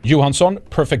Hexwill, Johansson,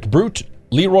 Perfect Brute,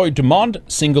 Leroy Dumond,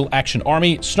 Single Action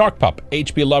Army, Snarkpup,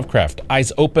 H.P. Lovecraft,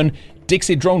 Eyes Open,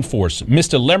 Dixie Drone Force,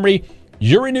 Mr. Lemry,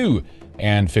 Urinu,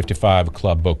 and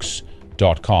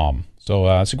 55clubbooks.com.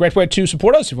 So it's a great way to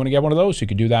support us. If you want to get one of those, you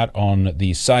can do that on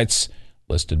the sites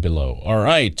listed below. All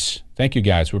right. Thank you,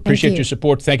 guys. We appreciate your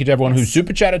support. Thank you to everyone who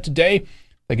super chatted today.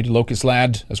 Thank you to Locust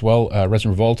Lad as well, Resin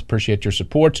Revolt. Appreciate your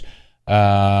support.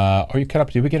 Are you caught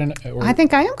up? Did we get an? I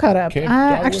think I am caught up. Okay,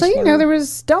 actually, no, there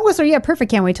was Dog Whistler. Yeah,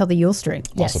 perfect. Can't wait till the Yule Stream.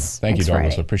 Awesome. Yes, Thank you, next Dog Friday.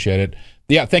 Whistler. Appreciate it.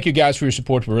 Yeah, thank you guys for your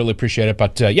support. We really appreciate it.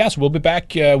 But yes, we'll be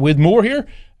back with more here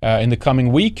in the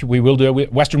coming week. We will do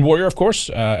Western Warrior, of course,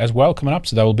 as well coming up.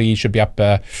 So that should be up.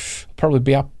 Probably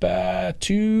be up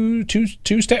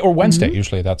Tuesday or Wednesday. Mm-hmm.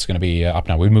 Usually that's going to be up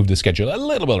now. We moved the schedule a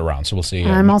little bit around, so we'll see.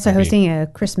 I'm also hosting a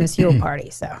Christmas Yule party,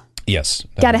 so yes,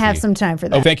 got to have some time for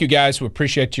that. Oh, thank you guys. We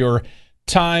appreciate your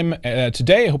time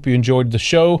today. I hope you enjoyed the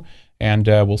show, and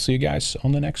we'll see you guys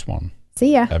on the next one.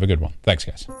 See ya. Have a good one. Thanks,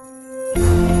 guys.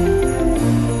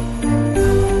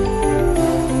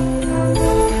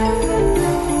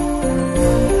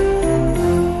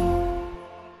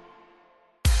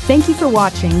 Thank you for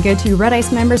watching. Go to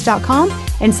redicemembers.com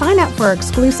and sign up for our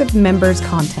exclusive members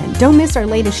content. Don't miss our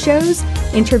latest shows,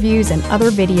 interviews, and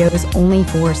other videos only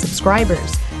for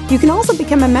subscribers. You can also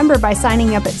become a member by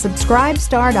signing up at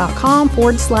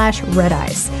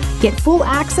subscribestar.com/redice. Get full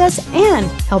access and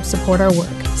help support our work.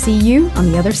 See you on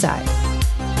the other side.